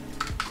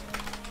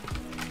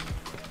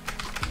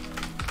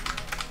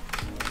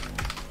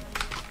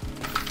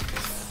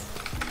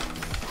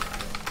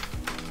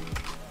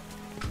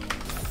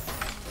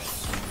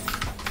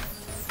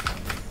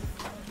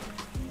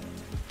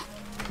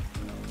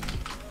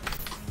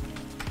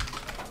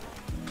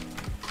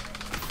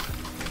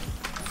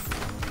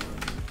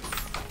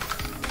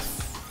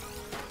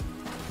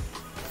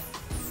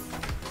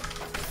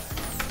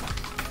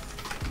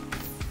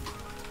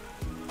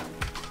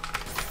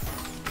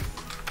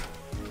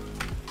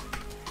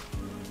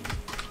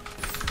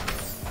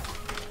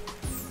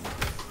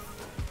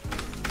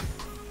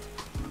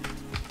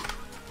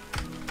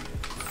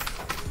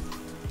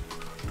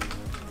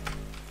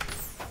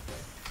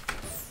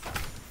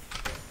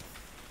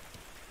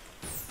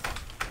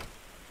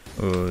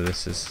 Ooh,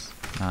 this is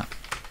not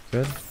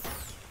good.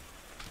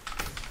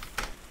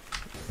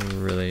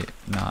 Really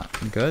not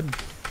good.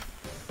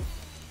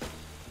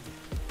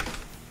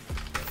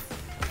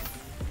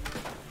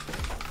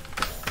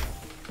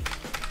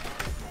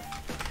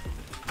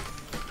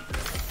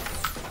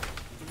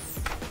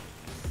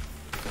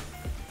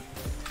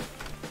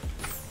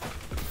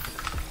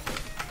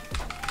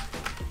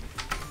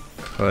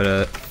 Put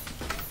it.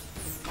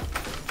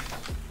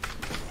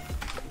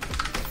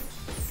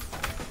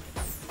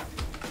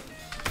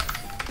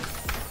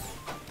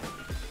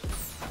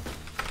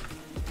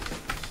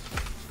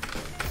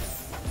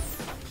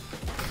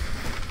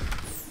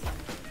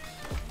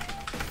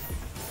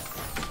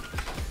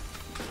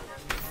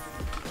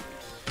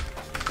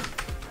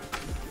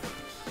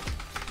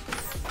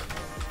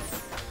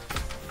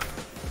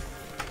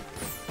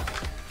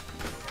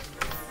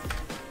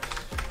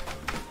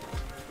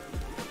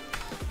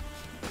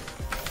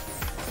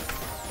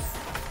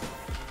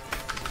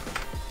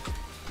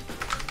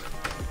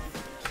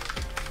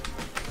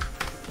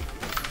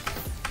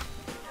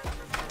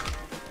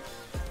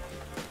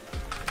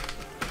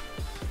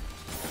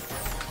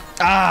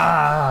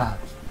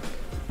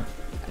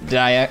 Did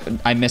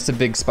I miss a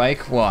big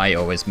spike? Well, I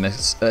always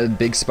miss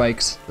big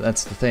spikes.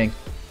 That's the thing.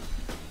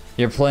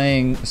 You're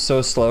playing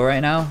so slow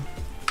right now.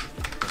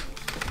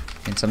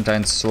 And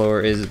sometimes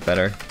slower is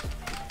better.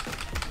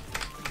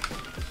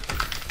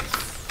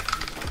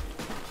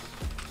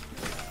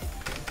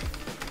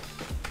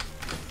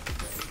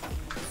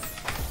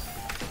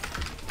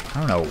 I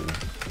don't know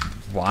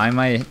why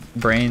my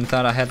brain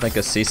thought I had like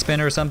a C-spin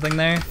or something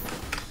there.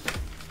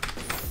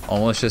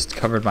 Almost just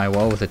covered my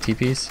wall with a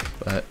T-piece,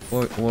 but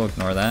we'll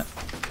ignore that.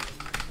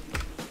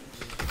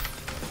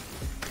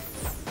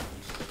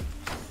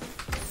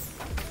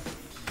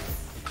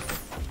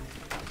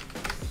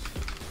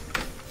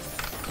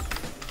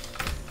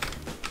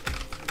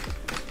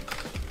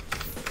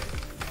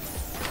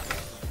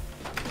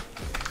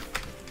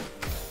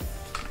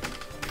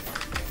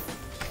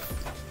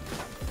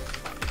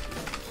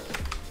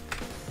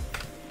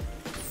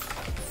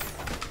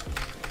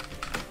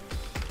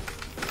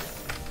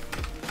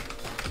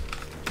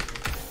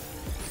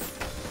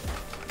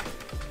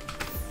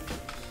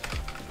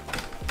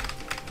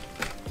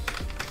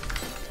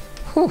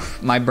 Whew,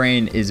 my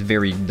brain is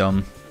very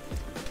dumb.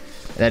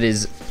 That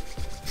is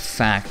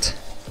fact.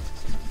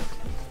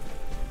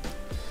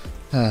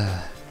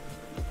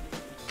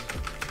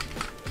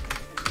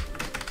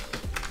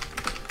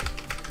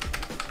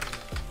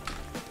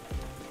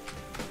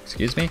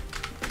 Excuse me?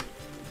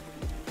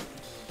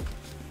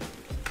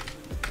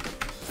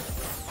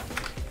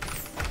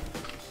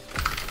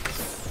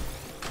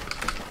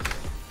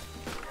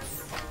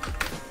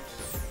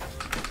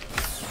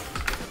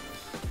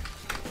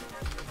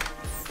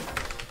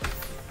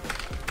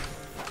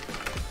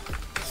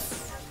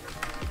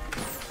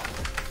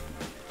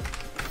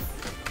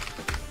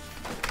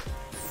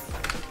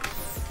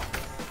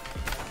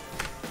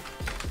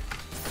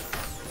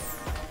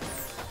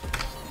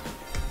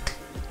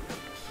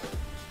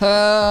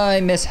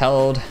 I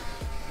misheld.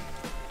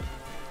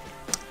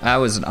 That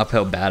was an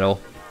uphill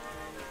battle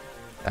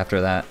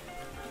after that.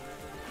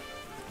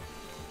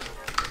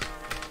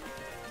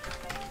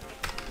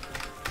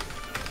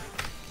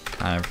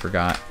 Kind of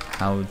forgot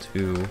how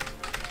to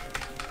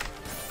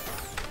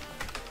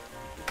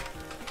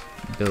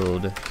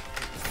build.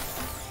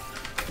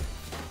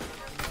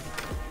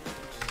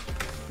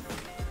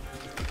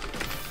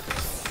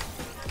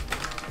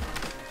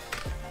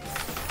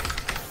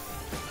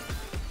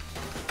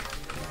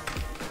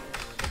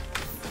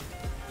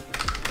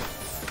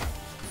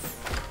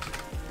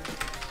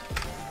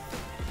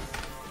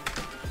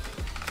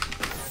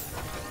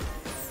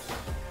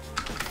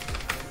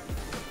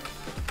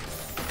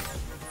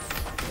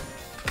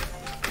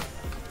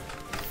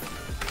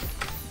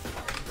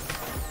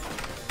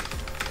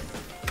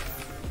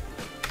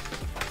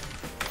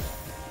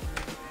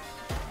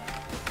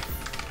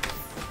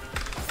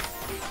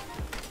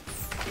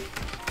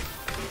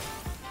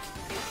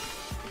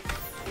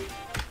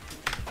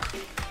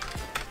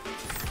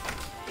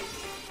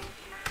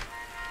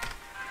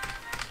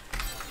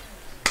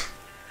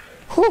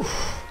 Whew.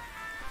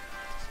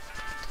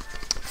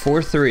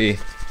 4-3.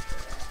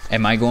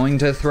 Am I going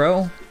to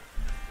throw?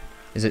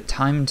 Is it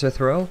time to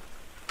throw?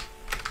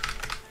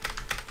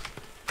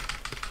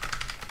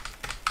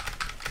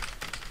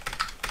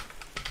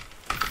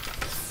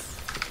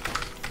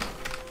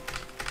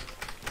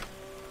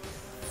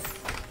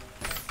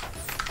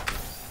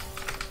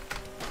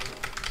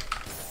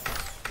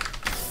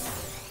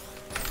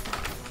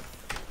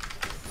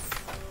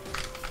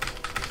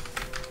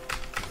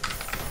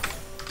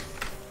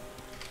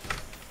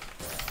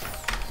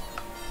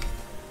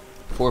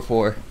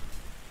 Four.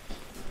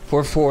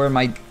 4-4.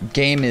 My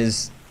game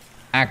is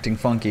acting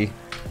funky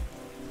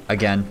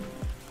again.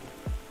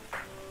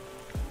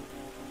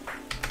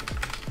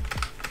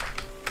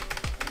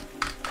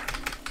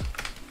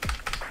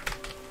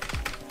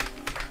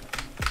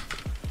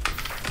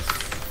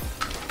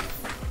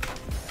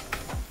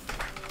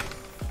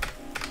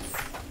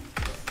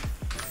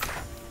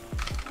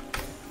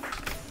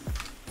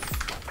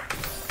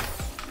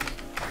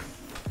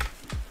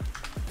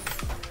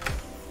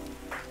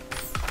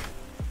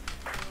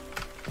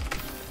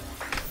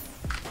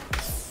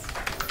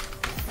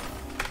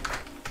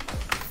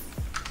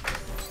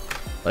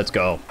 Let's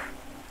go.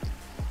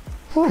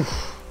 Whew.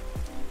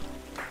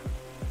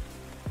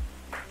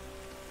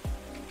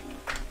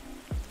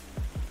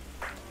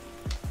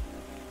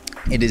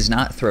 It is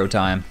not throw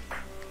time.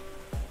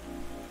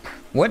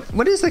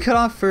 What is the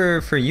cutoff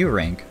for U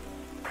rank?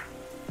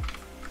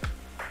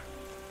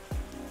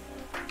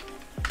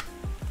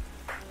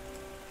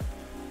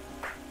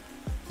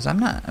 Cause I'm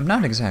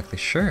not exactly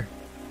sure.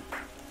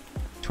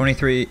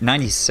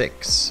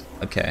 96.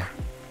 Okay.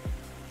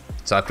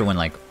 So I have to win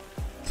like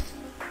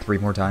 3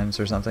 more times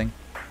or something.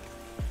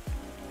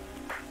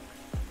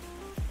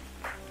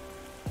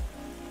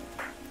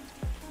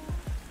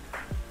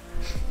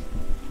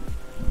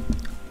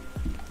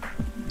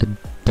 The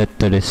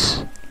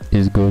Tetris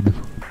is good.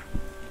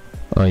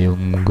 I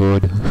am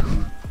good.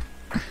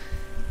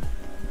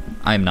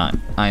 I'm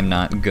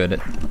not good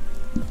at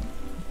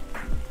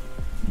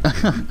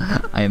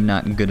I am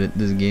not good at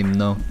this game,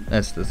 no.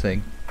 That's the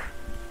thing.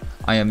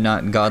 I am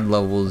not god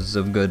levels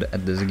of good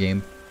at this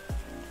game.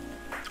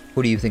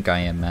 Who do you think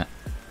I am, Matt?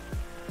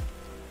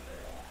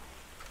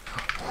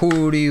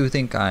 Who do you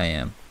think I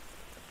am?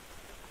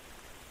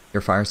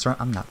 You're Firestorm?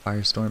 I'm not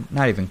Firestorm.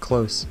 Not even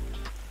close.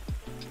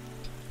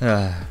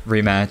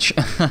 Rematch.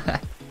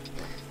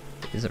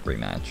 Is it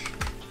rematch?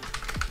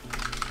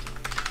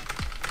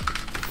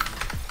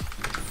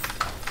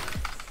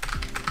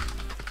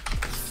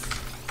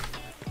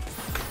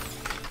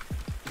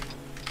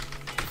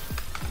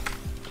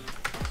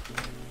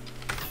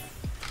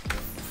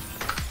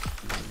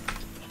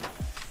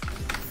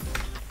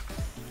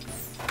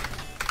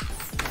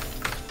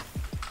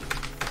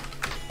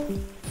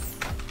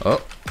 Oh.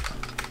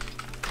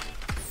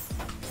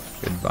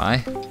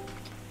 Goodbye.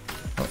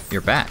 Oh,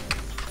 you're back.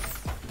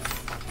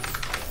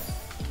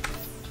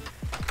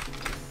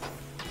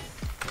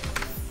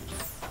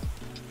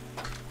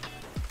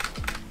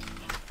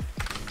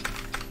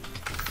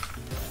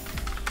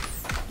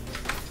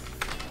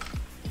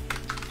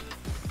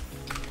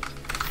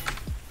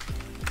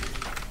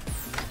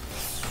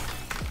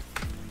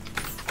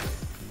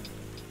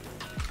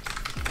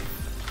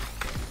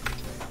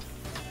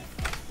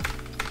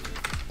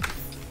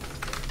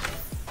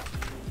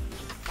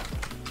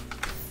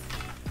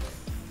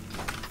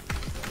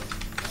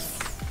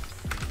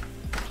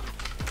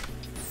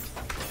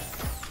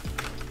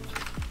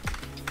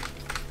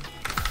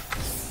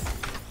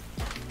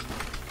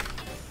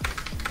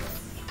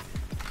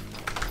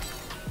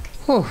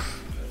 Whew.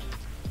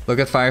 Look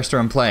at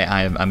Firestorm play.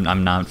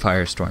 I'm not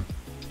Firestorm.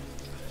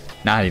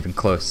 Not even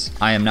close.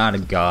 I am not a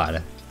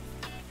god.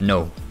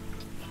 No.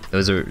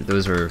 Those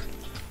are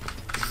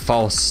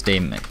false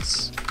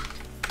statements.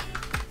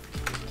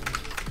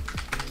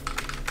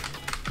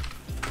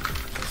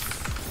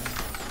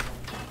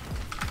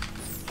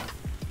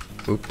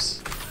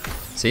 Oops.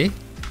 See?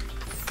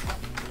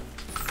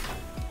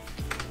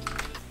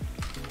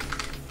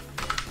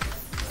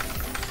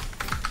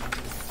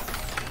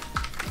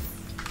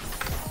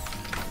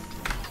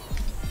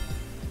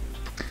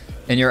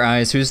 In your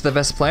eyes, who's the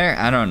best player?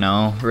 I don't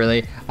know,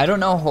 really. I don't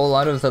know a whole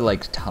lot of the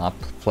like top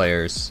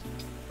players,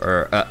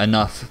 or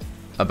enough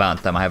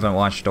about them. I haven't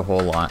watched a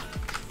whole lot,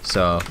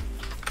 so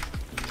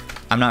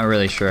I'm not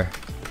really sure.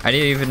 I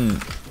didn't even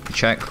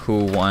check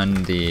who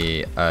won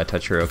the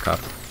tetrio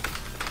Cup.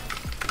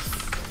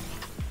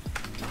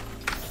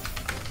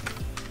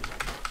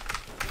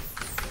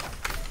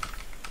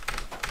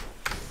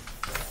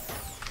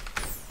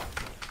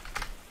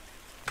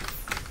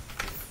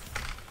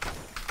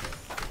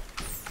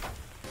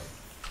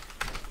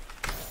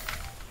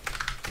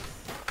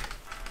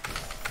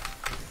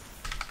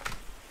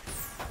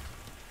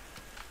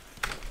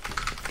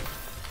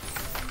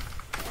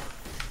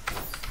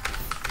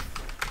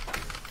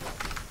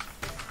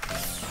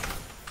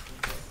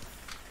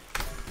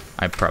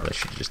 I probably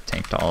should have just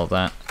tanked all of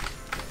that.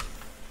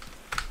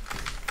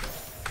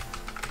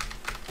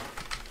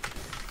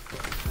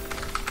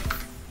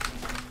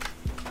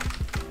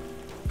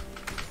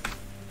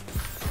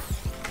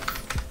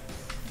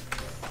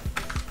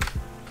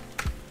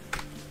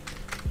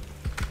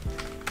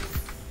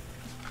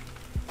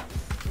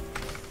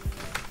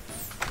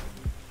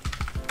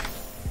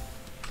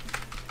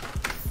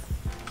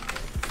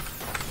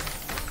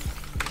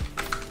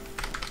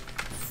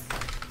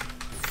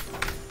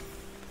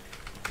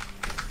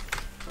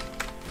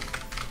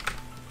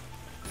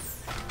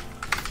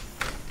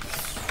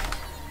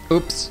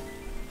 Oops.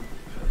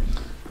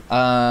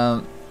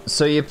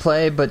 So you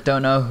play but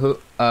don't know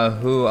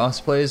who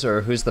else plays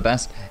or who's the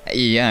best?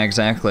 Yeah,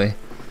 exactly.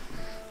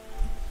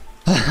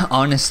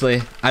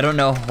 Honestly, I don't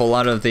know a whole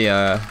lot of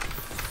the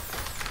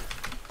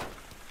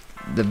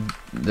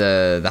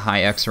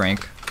high X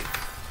rank.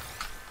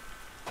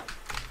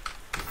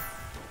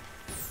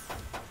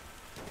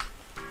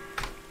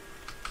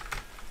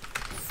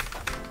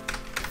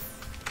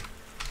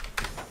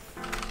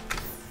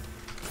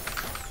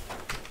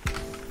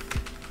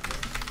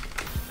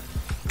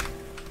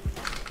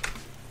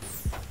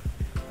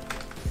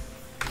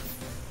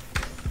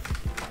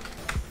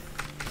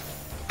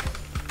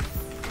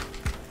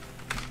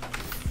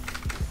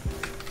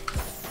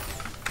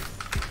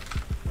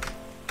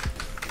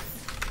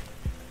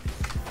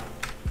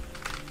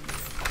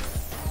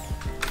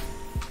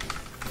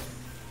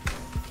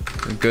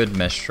 Good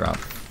miss drop.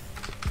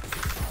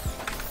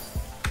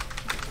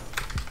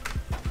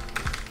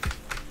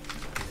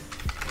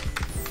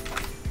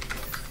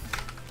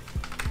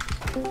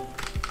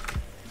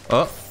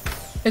 Oh,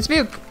 it's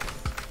Muke.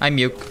 I'm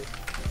Muke.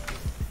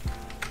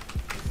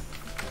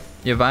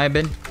 You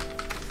vibing?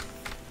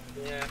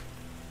 Yeah.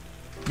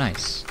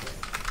 Nice.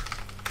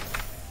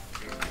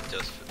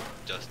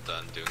 Just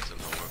done doing some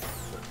homework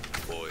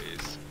with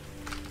boys.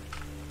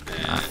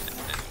 And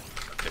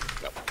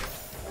picked up.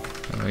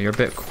 Oh, you're a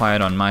bit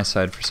quiet on my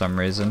side for some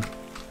reason.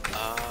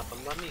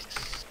 Let me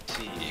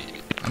see.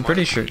 I'm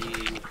pretty sure.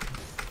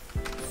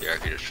 Yeah, I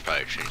could just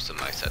probably change some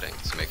of my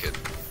settings to make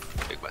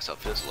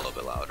myself feel a little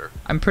bit louder.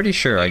 I'm pretty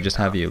sure I just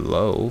have you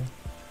low.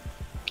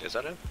 Is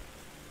that it?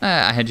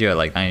 I had you at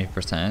like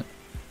 90%.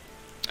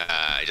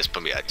 Just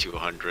put me at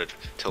 200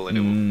 till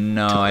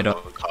No, I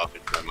don't. Cough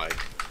into my mic.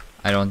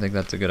 I don't think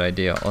that's a good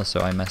idea. Also,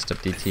 I messed up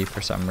DT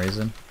for some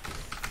reason.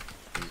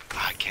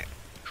 I can't.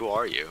 Who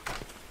are you?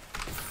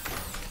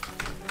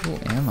 Who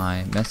am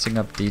I messing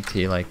up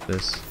DT like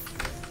this?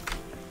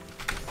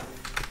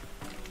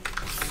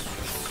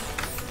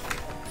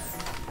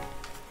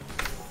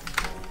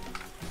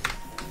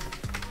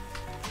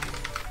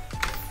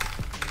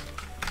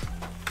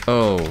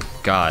 Oh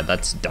god,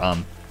 that's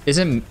dumb.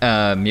 Isn't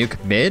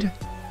Muke mid?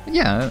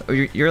 Yeah,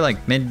 you're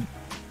like mid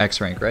X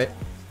rank, right?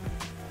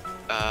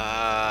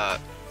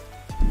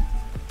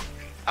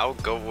 I'll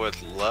go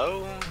with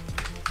low.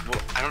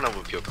 Well, I don't know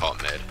what people call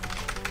it mid.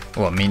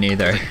 Well, me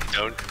neither.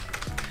 Don't.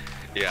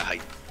 Yeah.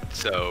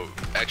 So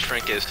X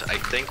rank is I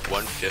think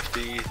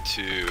 150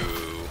 to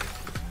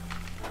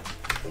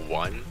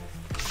 1.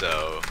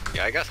 So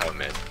yeah, I guess I'm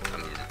mid.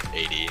 I'm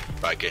 80,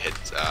 but I could hit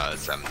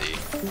 70.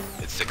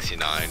 It's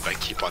 69, but I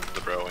keep on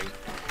throwing.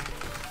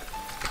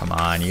 Come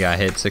on, you got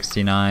hit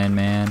 69,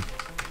 man.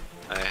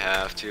 I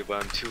have to,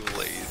 but I'm too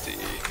lazy.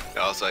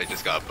 Also, I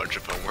just got a bunch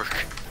of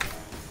homework.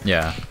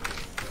 Yeah,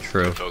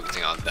 true. I'm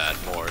focusing on that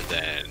more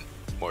than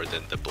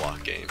the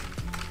block game.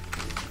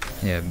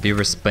 Yeah, be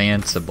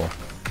responsible.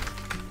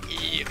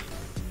 Yeah.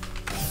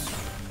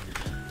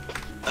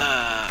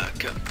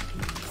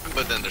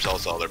 But then there's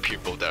also other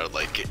people that are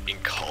like in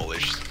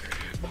college,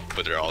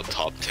 but they're all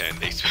top 10.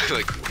 They spend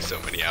like so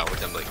many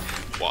hours. I'm like,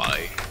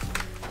 why?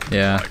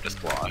 Yeah. Why?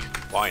 Just why?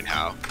 Why and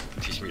how?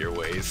 Teach me your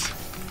ways.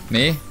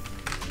 Me?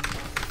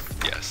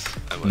 Yes,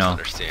 I must No.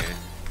 understand.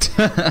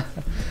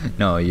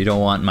 No, you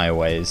don't want my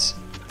ways.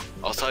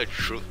 Also,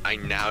 I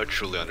now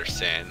truly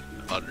understand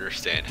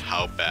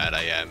how bad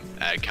I am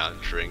at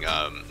countering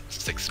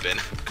 6-spin.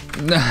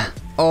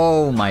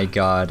 Oh my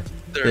god.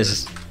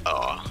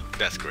 Oh,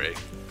 that's great.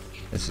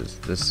 This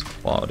is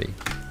quality.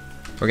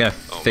 We're gonna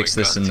fix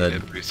this in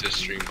the. Boost the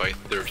stream by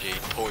 38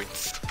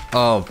 points.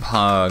 Oh,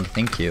 Pog,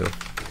 thank you.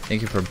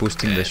 Thank you for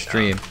boosting the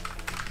stream.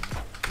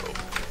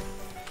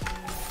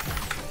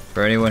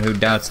 For anyone who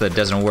doubts that it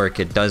doesn't work,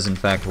 it does in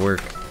fact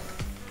work.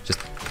 Just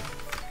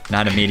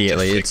not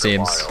immediately, it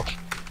seems.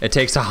 It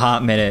takes a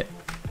hot minute.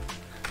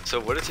 So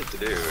what is it to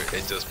do?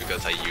 It's just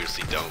because I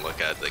usually don't look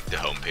at like the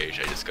homepage.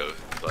 I just go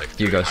like.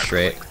 You go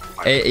straight.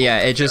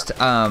 It just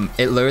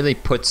it literally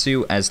puts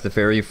you as the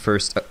very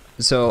first.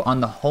 So on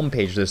the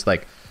homepage, there's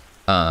like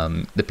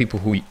the people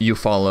who you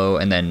follow,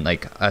 and then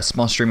like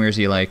small streamers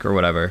you like or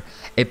whatever.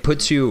 It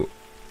puts you.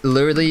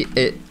 Literally,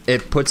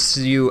 it puts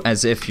you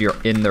as if you're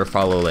in their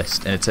follow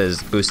list, and it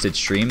says boosted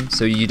stream,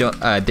 so you don't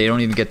they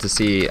don't even get to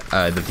see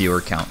the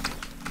viewer count.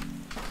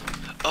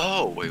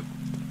 Oh wait,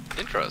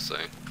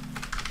 interesting.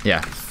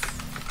 Yeah.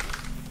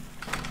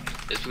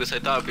 It's because I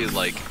thought it'd be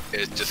like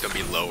it's just gonna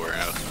be lower.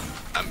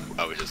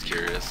 I was just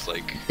curious,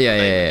 like.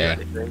 Yeah.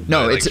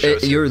 No, but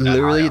it's you're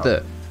literally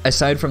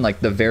aside from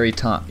like the very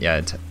top. Yeah,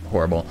 it's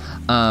horrible.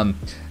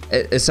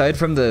 Aside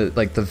from the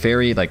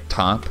very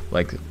top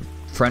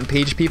front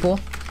page people.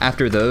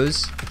 After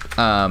those,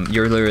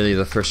 you're literally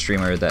the first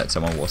streamer that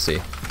someone will see.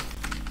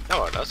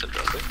 Oh, that's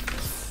interesting.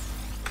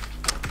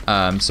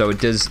 So it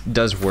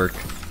does work.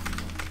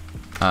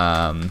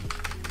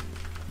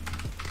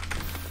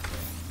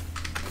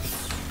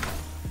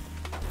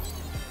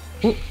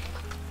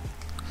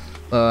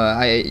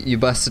 You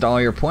busted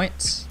all your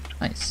points.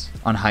 Nice.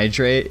 On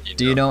Hydrate,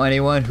 do you know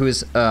anyone who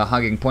is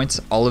hogging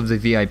points? All of the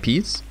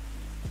VIPs?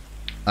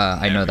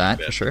 I know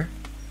that for sure.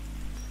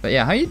 But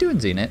yeah, how you doing,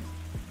 Zenit?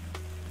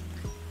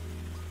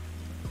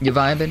 You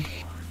vibing?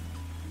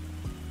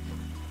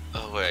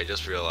 Oh wait, I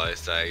just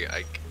realized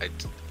I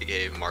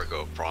gave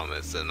Marco a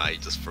promise and I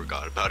just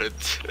forgot about it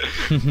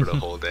for the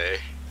whole day.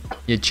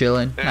 You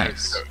chilling?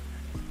 Nice.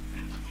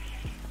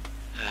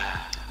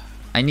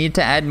 I need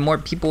to add more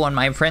people on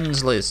my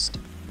friends list.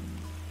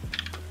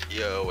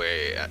 Yo,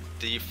 wait,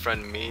 did you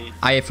friend me?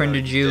 I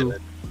friended you.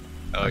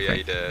 Oh yeah,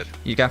 you did.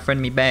 You got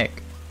friend me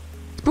back.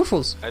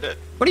 Spoofles. I did.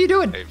 What are you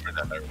doing? I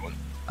friended everyone.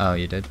 Oh,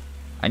 you did.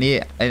 I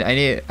need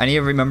to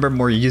remember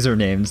more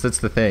usernames. That's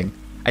the thing.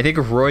 I think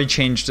Roy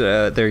changed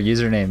their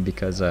username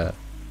because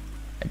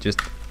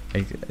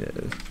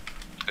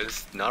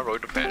Is not Roy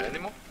the Fan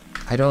anymore?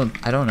 I don't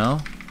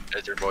know.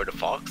 Is it Roy the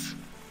Fox?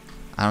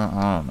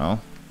 I don't know.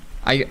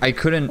 I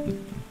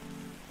couldn't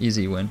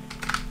easy win.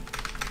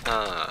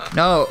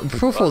 No,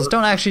 Proofles,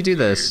 don't actually do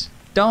this.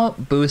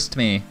 Don't boost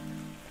me.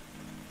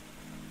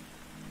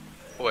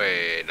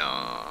 Wait,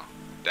 no.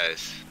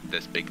 That's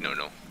big no.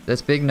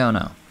 That's big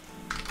no.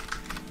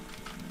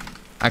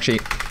 Actually,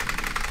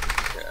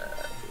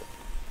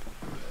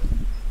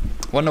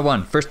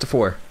 1-1, first to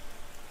 4.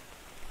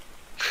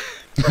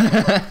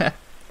 Nice.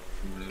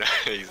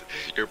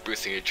 You're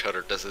boosting each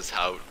other. This is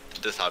how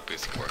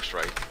boosting works,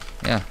 right?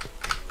 Yeah.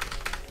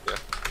 Yeah.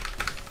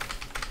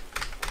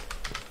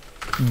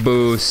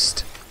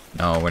 Boost.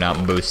 No, we're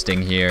not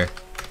boosting here.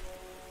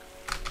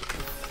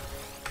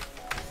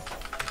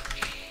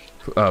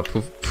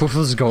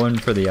 Poofle's going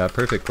for the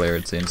perfect player,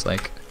 it seems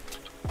like.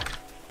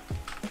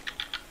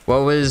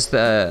 What was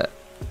the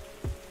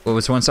What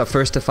was once a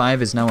first to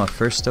 5 is now a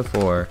first to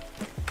 4.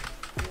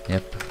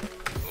 Yep.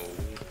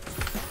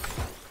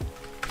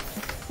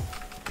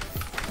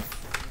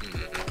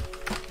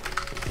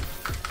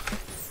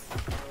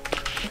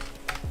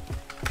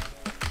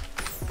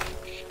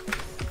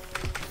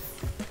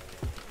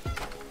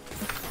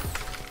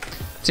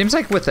 Seems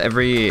like with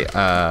every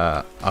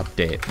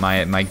update,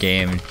 my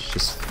game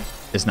just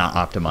is not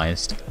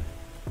optimized.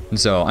 And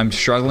so I'm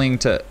struggling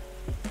to...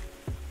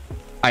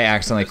 I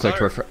accidentally clicked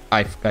refresh.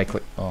 I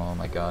clicked... Oh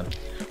my god.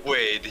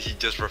 Wait, did he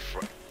just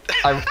refresh?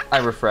 I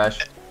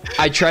refreshed.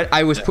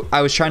 I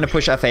was trying to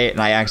push F8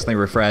 and I accidentally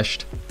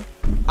refreshed.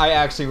 I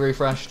actually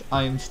refreshed.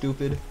 I am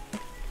stupid.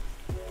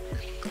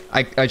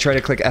 I tried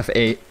to click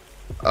F8.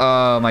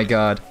 Oh my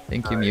god.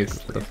 Thank you, Mute,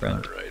 for the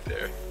friend. Right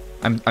there.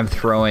 I'm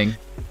throwing.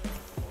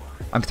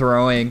 I'm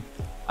throwing.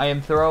 I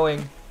am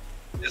throwing.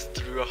 Just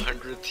threw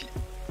 100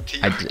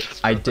 TR.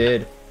 I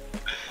did.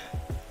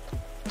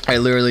 I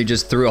literally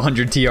just threw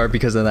 100 TR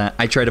because of that.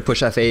 I tried to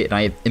push F8 and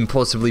I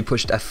impulsively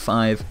pushed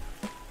F5.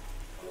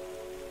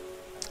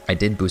 I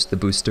did boost the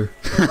booster.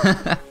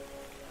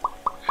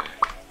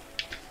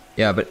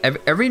 Yeah, but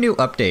every new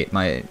update,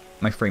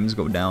 my frames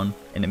go down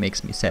and it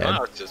makes me sad.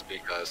 No, it's just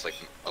because like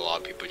a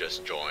lot of people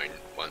just join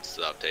once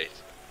the update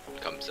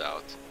comes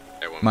out.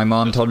 Everyone My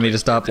mom told me to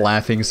stop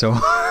laughing so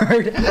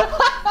hard.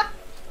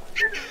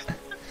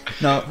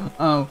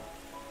 No,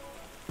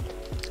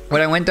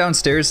 when I went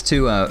downstairs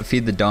to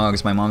feed the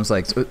dogs, my mom's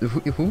like,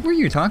 who were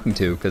you talking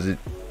to? Because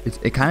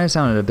it kind of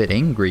sounded a bit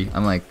angry.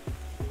 I'm like,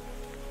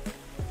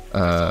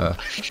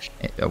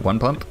 one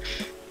pump?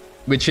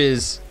 Which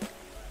is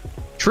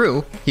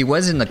true. He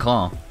was in the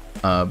call.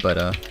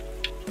 But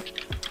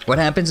what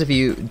happens if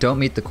you don't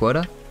meet the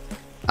quota?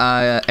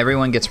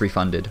 Everyone gets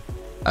refunded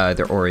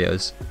their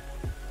Oreos.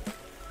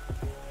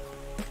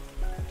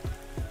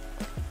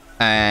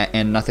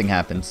 And nothing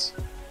happens.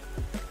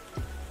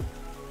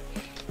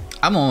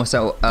 I'm almost at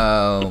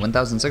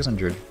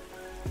 1,600.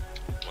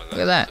 Look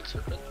at that.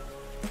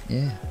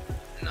 Yeah.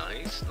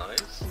 Nice,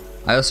 nice.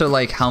 I also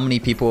like how many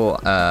people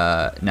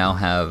now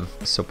have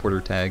supporter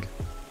tag.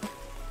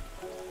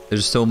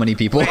 There's so many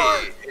people.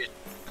 Wait,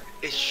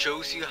 it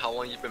shows you how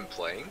long you've been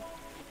playing?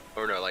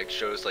 Or no, like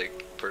shows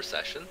like per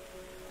session?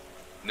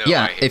 No,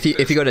 Yeah, if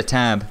you go to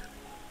tab,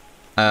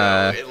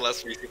 no, it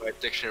lets me see my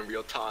addiction in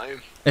real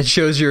time. it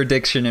shows your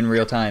addiction in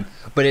real time.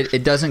 But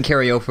it doesn't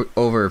carry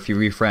over if you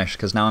refresh,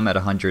 because now I'm at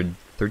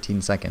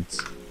 113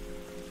 seconds.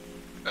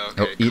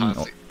 Okay,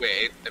 Oh,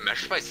 wait, it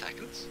measures by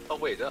seconds? Oh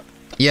wait, up.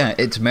 Yeah,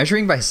 it's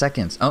measuring by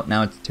seconds. Oh,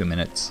 now it's 2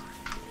 minutes.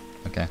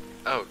 Okay.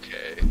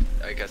 Okay,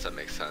 I guess that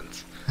makes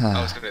sense.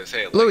 I was gonna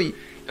say, like, Louis!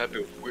 that'd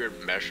be a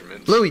weird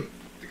measurement. Louis!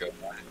 To go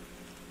by.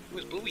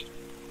 Who's Louis?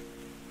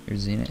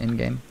 Here's Xena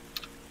in-game.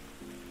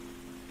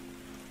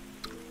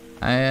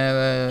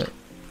 I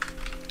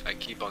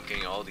keep on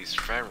getting all these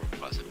friend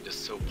requests. I'm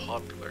just so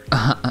popular.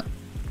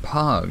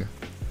 Pog.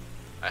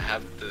 I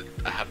have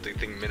the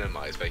thing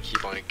minimized, but I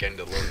keep on getting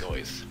the low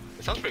noise.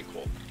 It sounds pretty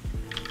cool.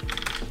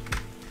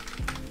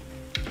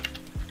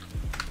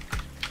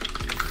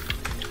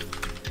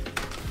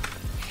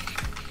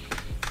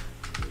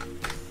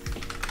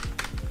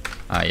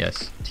 Ah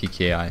yes,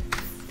 TKI.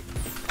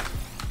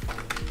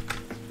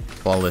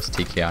 Flawless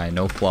TKI,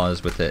 no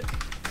flaws with it.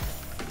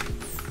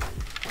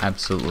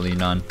 Absolutely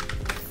none.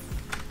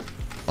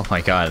 Oh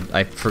my god,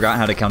 I forgot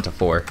how to count to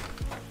 4.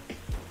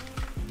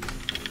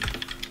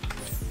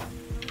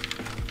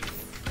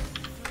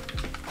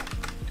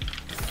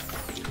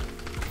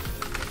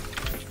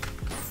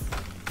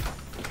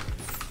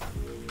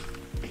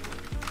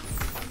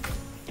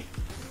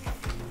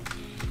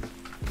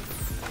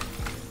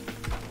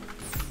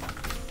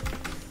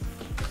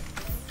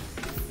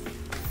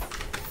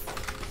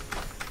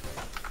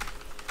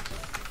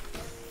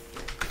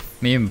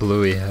 Me and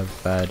Bluey have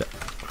had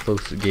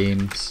close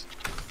games.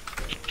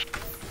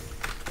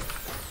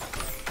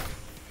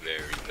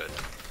 Very good.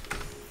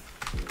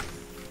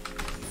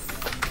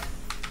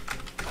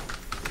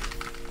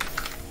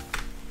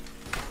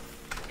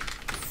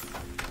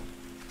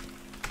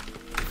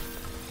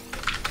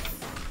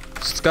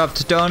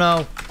 Scuffed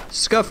dono!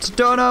 Scuffed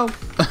dono!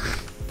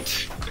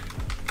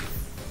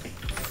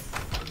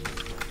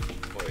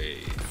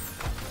 Wait.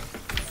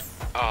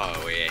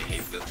 Oh wait, I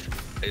hate this.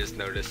 I just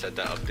noticed that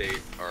the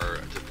update or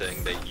the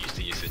thing that you used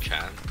to use to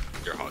chat,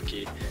 your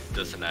hotkey,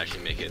 doesn't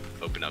actually make it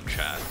open up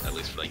chat, at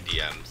least for like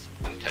DMs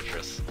and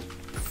Tetris.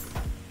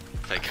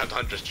 So I kept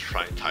on just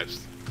trying to type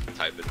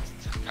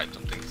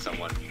something to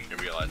someone and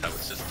realized I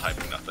was just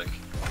typing nothing.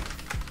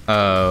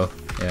 Oh,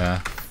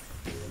 yeah.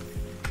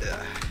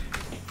 Yeah.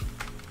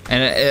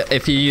 And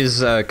if you use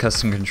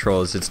custom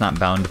controls, it's not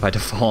bound by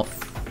default.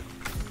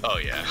 Oh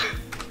yeah.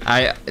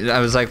 I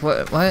was like,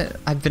 what?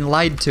 I've been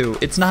lied to.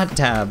 It's not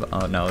tab.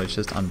 Oh no, it's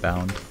just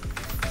unbound.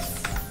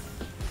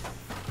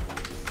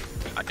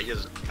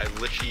 I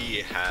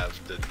literally have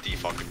the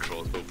default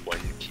controls, but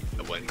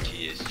one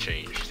key is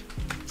changed.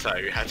 So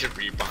I had to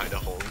rebuy the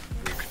whole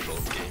new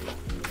controls game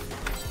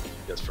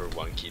just for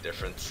one key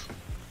difference.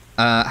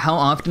 How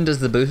often does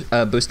the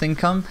boosting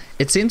come?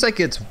 It seems like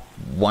it's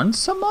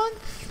once a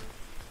month.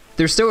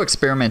 they're still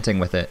experimenting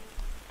with it.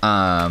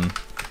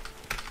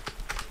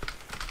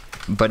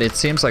 But it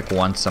seems like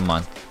once a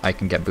month I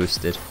can get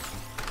boosted.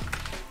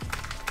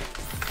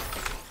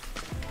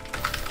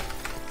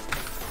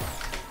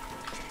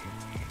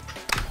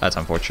 That's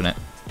unfortunate.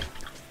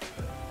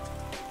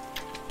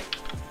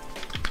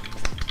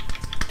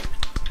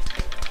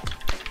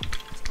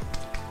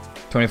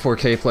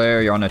 $24K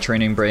player, you're on a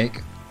training break.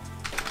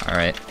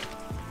 Alright.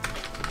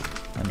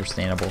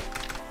 Understandable.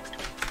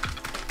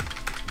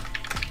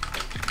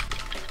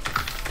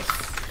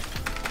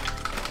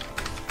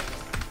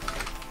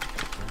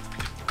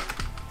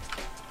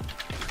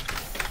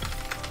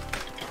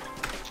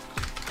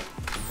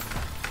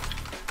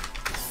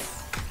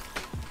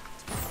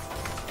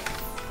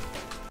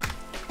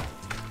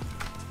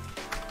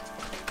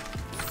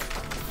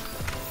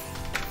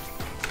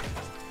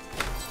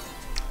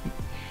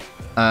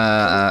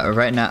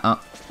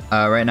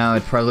 Right now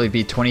it'd probably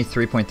be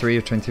 23.3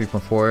 or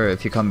 23.4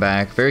 if you come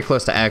back. Very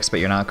close to X, but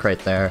you're not quite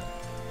there.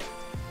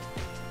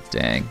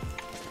 Dang.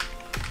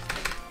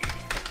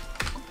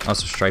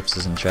 Also, Stripes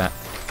is in chat.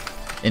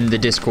 In the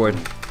Discord.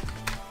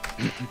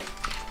 Vigar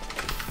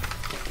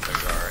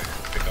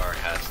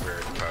has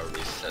very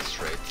probably set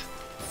straight.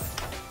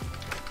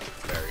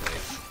 Very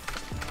nice.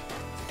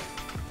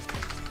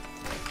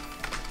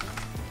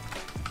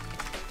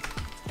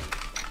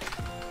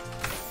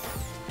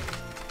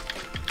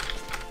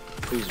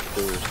 Please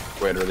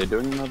boost. Wait, are they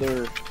doing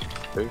another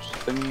boost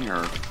thing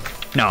or?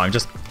 No, I'm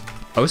just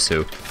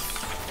Osu.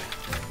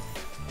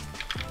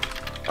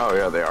 Oh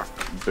yeah, they are.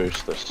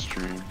 Boost the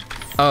stream.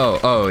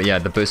 Oh yeah,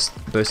 the boost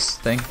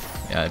thing.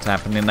 Yeah, it's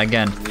happening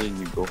again. There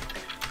you go.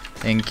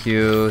 Thank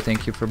you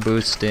for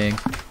boosting.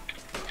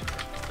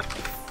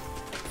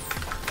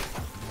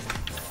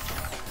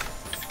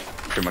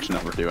 Pretty much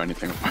never do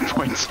anything with my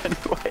points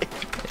anyway.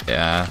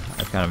 Yeah,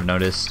 I've kind of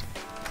noticed.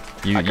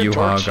 I could You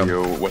torch hog 'em.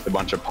 you with a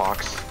bunch of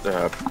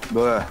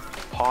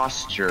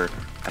posture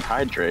and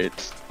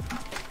hydrates.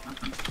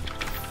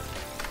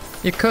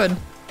 You could.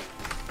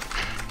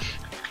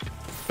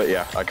 But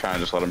yeah, I kind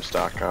of just let them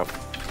stack up.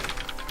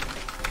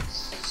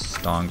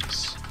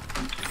 Stonks.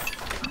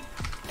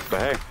 But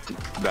hey,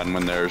 then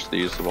when there's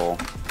these little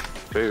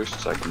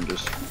boosts, I can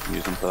just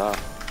use them for that.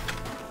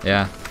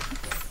 Yeah.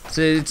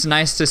 So it's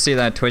nice to see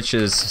that Twitch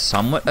is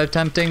somewhat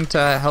attempting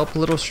to help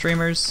little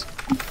streamers.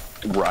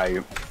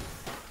 Right.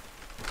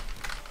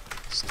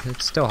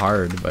 It's still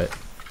hard, but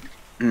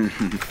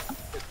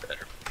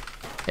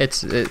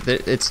it's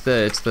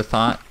the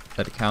thought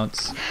that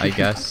counts, I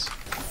guess.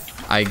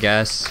 I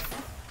guess.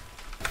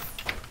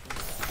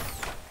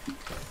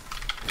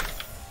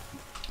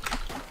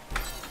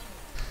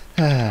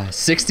 Ah,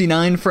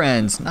 69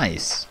 friends,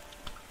 nice.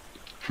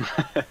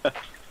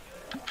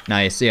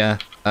 Nice, yeah.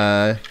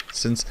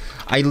 Since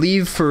I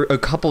leave for a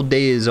couple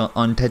days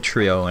on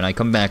Tetrio and I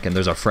come back and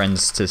there's a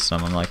friends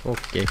system, I'm like,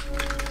 okay.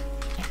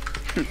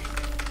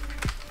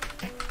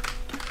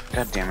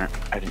 God damn it,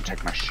 I didn't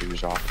take my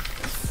shoes off.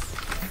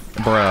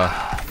 Bruh.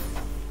 I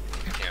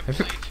can't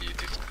believe you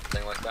do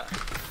something like that.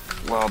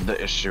 Well,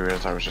 the issue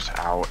is I was just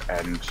out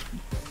and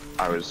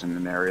I was in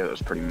an area that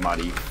was pretty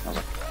muddy. I was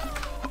like,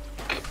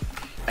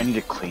 I need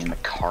to clean the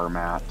car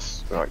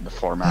mats, or like the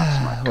floor mats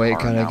in my Wait,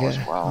 car can I now get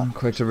as well.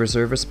 quick to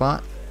reserve a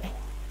spot?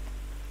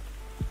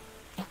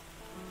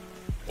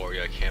 Or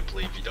I can't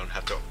believe you don't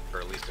have to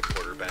early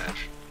supporter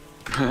badge.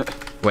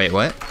 Wait,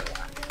 what?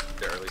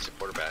 The early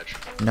supporter badge.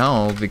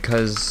 No,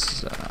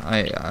 because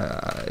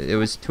it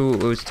was too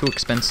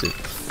expensive.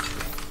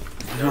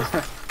 No.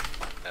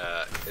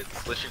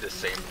 It's literally the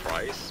same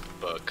price,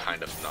 but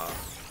kind of not.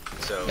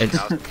 So It's-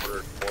 now it's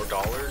for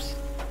 $4,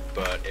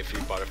 but if you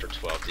bought it for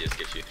 12, it just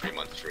gives you 3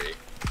 months free.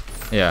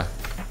 Yeah.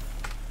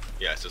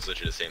 Yeah, so it's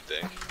literally the same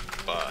thing,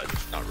 but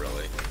not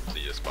really. So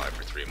you just buy it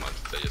for 3 months,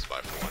 so you just buy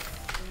it for 1.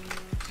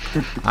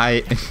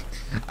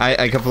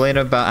 I complained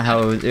about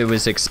how it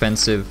was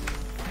expensive.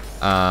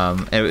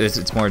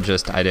 It's more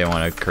just I didn't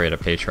want to create a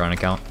Patreon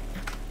account.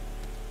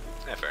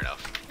 Yeah, fair enough.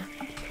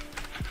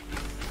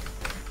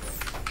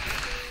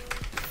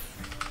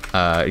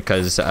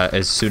 Because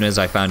as soon as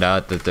I found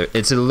out that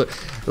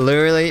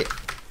literally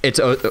it's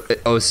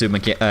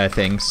Osu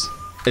things.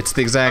 It's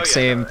the exact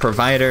same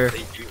provider,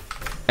 They do.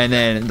 and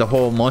then the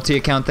whole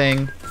multi-account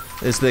thing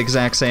is the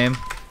exact same.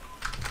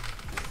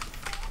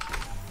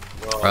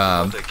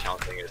 Well, the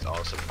accounting is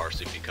also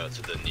partially because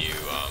of the new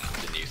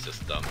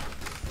system.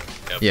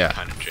 It would Yeah.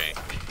 kind of jank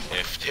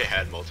if they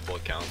had multiple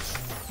accounts.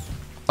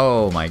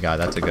 Oh my god,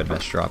 that's a good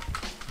mess drop.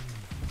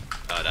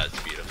 That's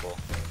beautiful.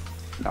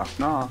 Knock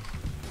knock.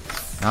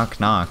 Knock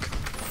knock.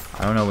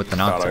 I don't know what the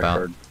knock's Thought I about.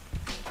 heard.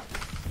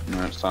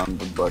 No, it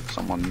sounded like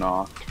someone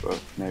knocked, but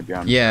maybe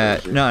I'm Yeah,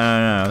 crazy.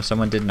 no.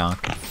 Someone did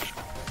knock.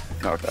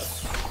 Okay.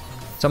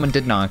 Someone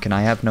did knock, and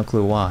I have no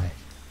clue why.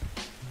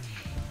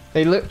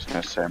 Hey, look. I was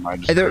gonna say, am I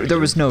just There crazy?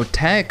 was no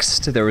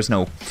text. There was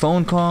no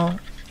phone call.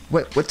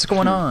 What's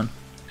going on?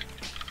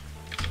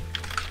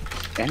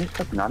 And it's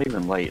like not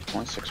even late. It's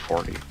only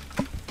 6:40.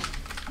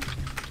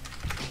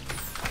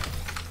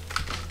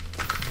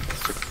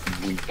 It's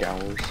like weak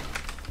hours.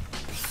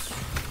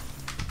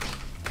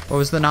 What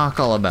was the knock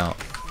all about?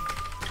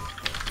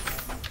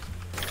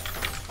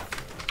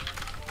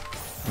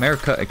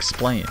 America,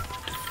 explain.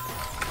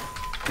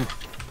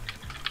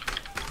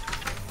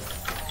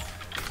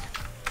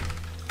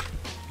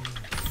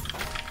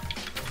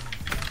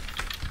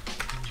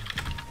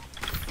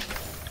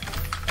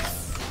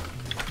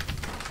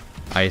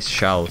 I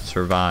shall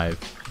survive.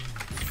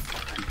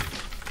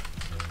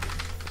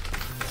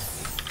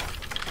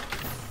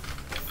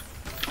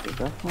 You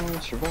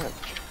definitely survived.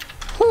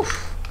 Whew.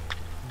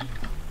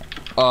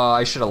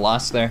 I should have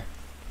lost there.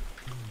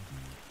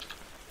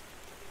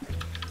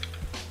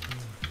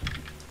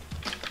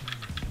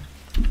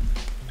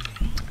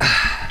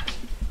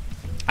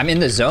 I'm in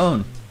the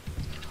zone.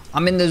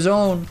 I'm in the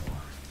zone.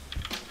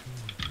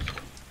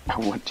 I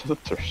went to the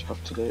thrift shop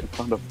today and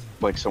found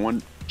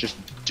someone just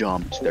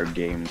dumped their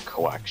game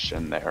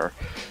collection there.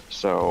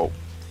 So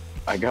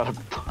I got a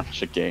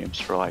bunch of games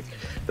for like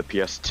the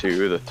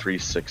PS2, the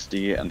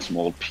 360, and some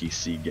old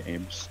PC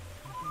games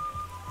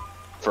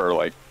for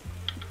like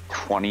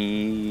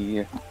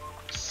 $26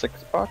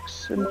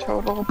 in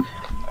total.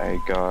 I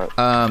got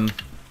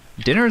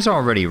dinner's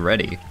already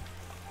ready.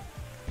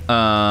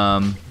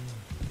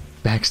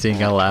 Backstating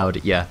out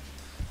loud, yeah.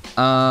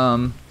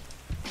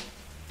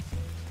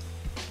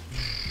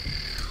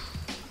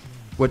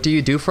 What do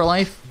you do for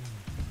life?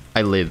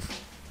 I live.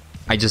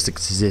 I just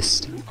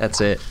exist.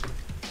 That's it.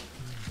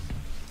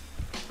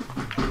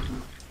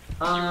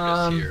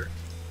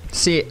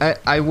 See,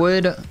 I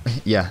would,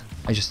 yeah.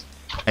 I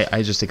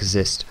just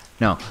exist.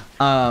 No.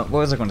 What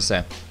was I going to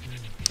say?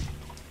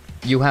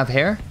 You have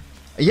hair?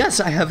 Yes,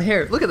 I have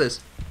hair. Look at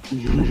this.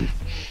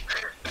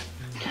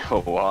 a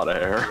lot of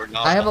hair.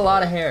 I have a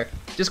lot of hair.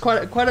 Just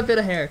quite a bit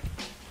of hair.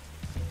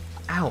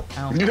 Ow,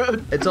 ow.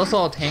 It's also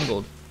all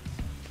tangled.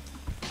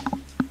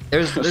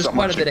 There's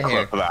quite a bit of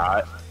hair.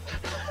 That.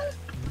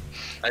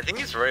 I think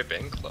he's already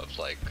been clubbed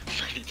like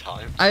many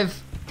times.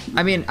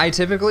 I mean, I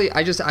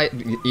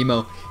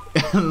emo.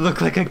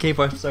 Look like a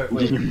K-pop star.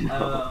 Wait.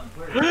 Where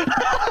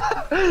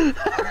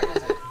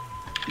is it?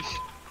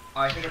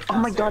 I think it's Oh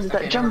my god, is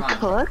that Jump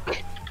Cook?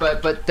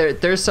 But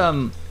there's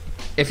some.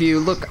 If you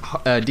look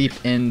deep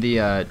in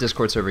the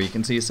Discord server, you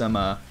can see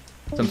some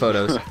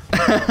photos.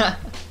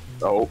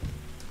 Oh.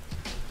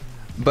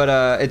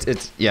 But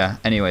it's yeah.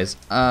 Anyways,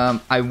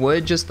 I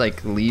would just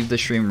like leave the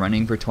stream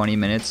running for 20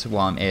 minutes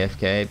while I'm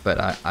AFK, but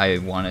I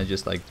want to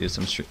just like do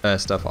some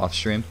stuff off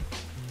stream.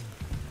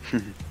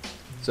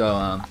 So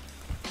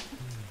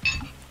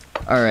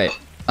all right.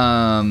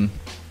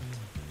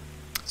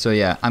 So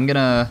yeah, I'm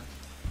gonna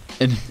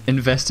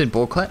invest in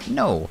bullclat.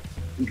 No.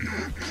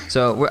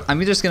 So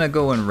I'm just gonna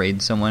go and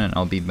raid someone, and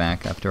I'll be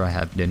back after I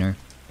have dinner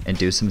and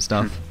do some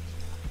stuff.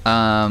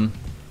 You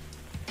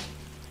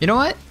know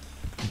what?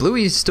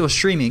 Bluey is still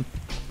streaming.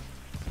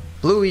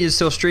 Bluey is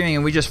still streaming,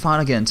 and we just fought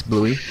against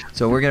Bluey.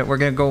 So we're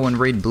gonna go and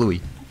raid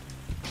Bluey.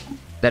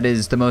 That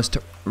is the most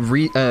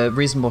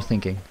reasonable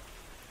thinking.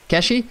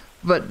 Keshi,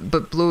 but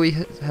Bluey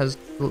has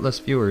less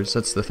viewers.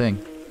 That's the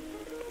thing.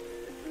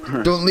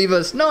 Don't leave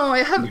us. No,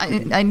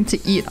 I need to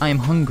eat. I am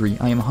hungry.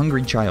 I am a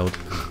hungry child.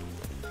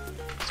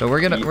 So we're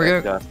gonna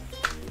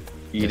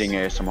eating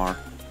ASMR.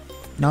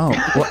 No,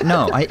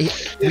 no. We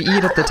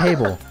eat at the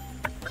table.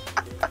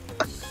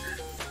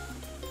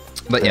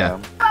 But yeah.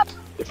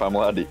 If I'm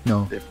allowed to,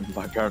 no. If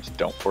my parents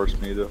don't force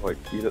me to like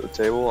eat at the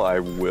table, I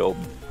will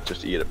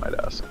just eat at my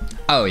desk.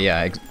 Oh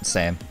yeah,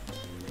 same.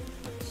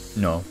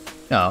 No,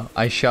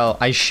 I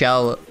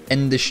shall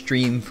end the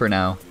stream for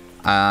now.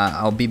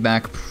 I'll be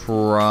back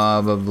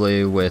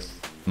probably with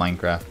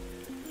Minecraft.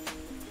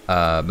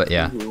 But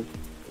yeah.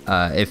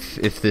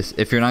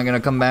 If you're not gonna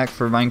come back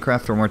for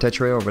Minecraft or more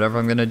tetrio or whatever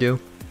I'm gonna do,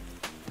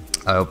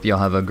 I hope y'all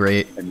have a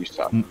great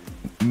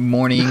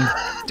morning.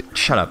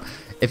 Shut up.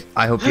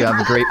 I hope you have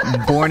a great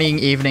morning,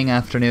 evening,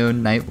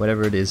 afternoon, night,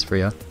 whatever it is for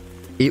you.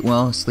 Eat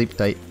well, sleep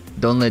tight.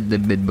 Don't let the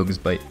bed bugs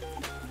bite.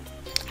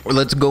 Or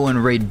let's go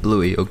and raid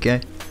Bluey,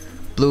 okay?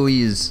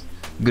 Bluey is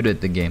good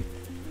at the game.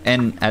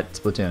 And at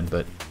Splatoon,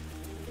 but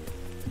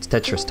it's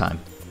Tetris time.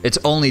 It's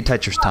only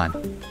Tetris time.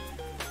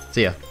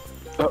 See ya.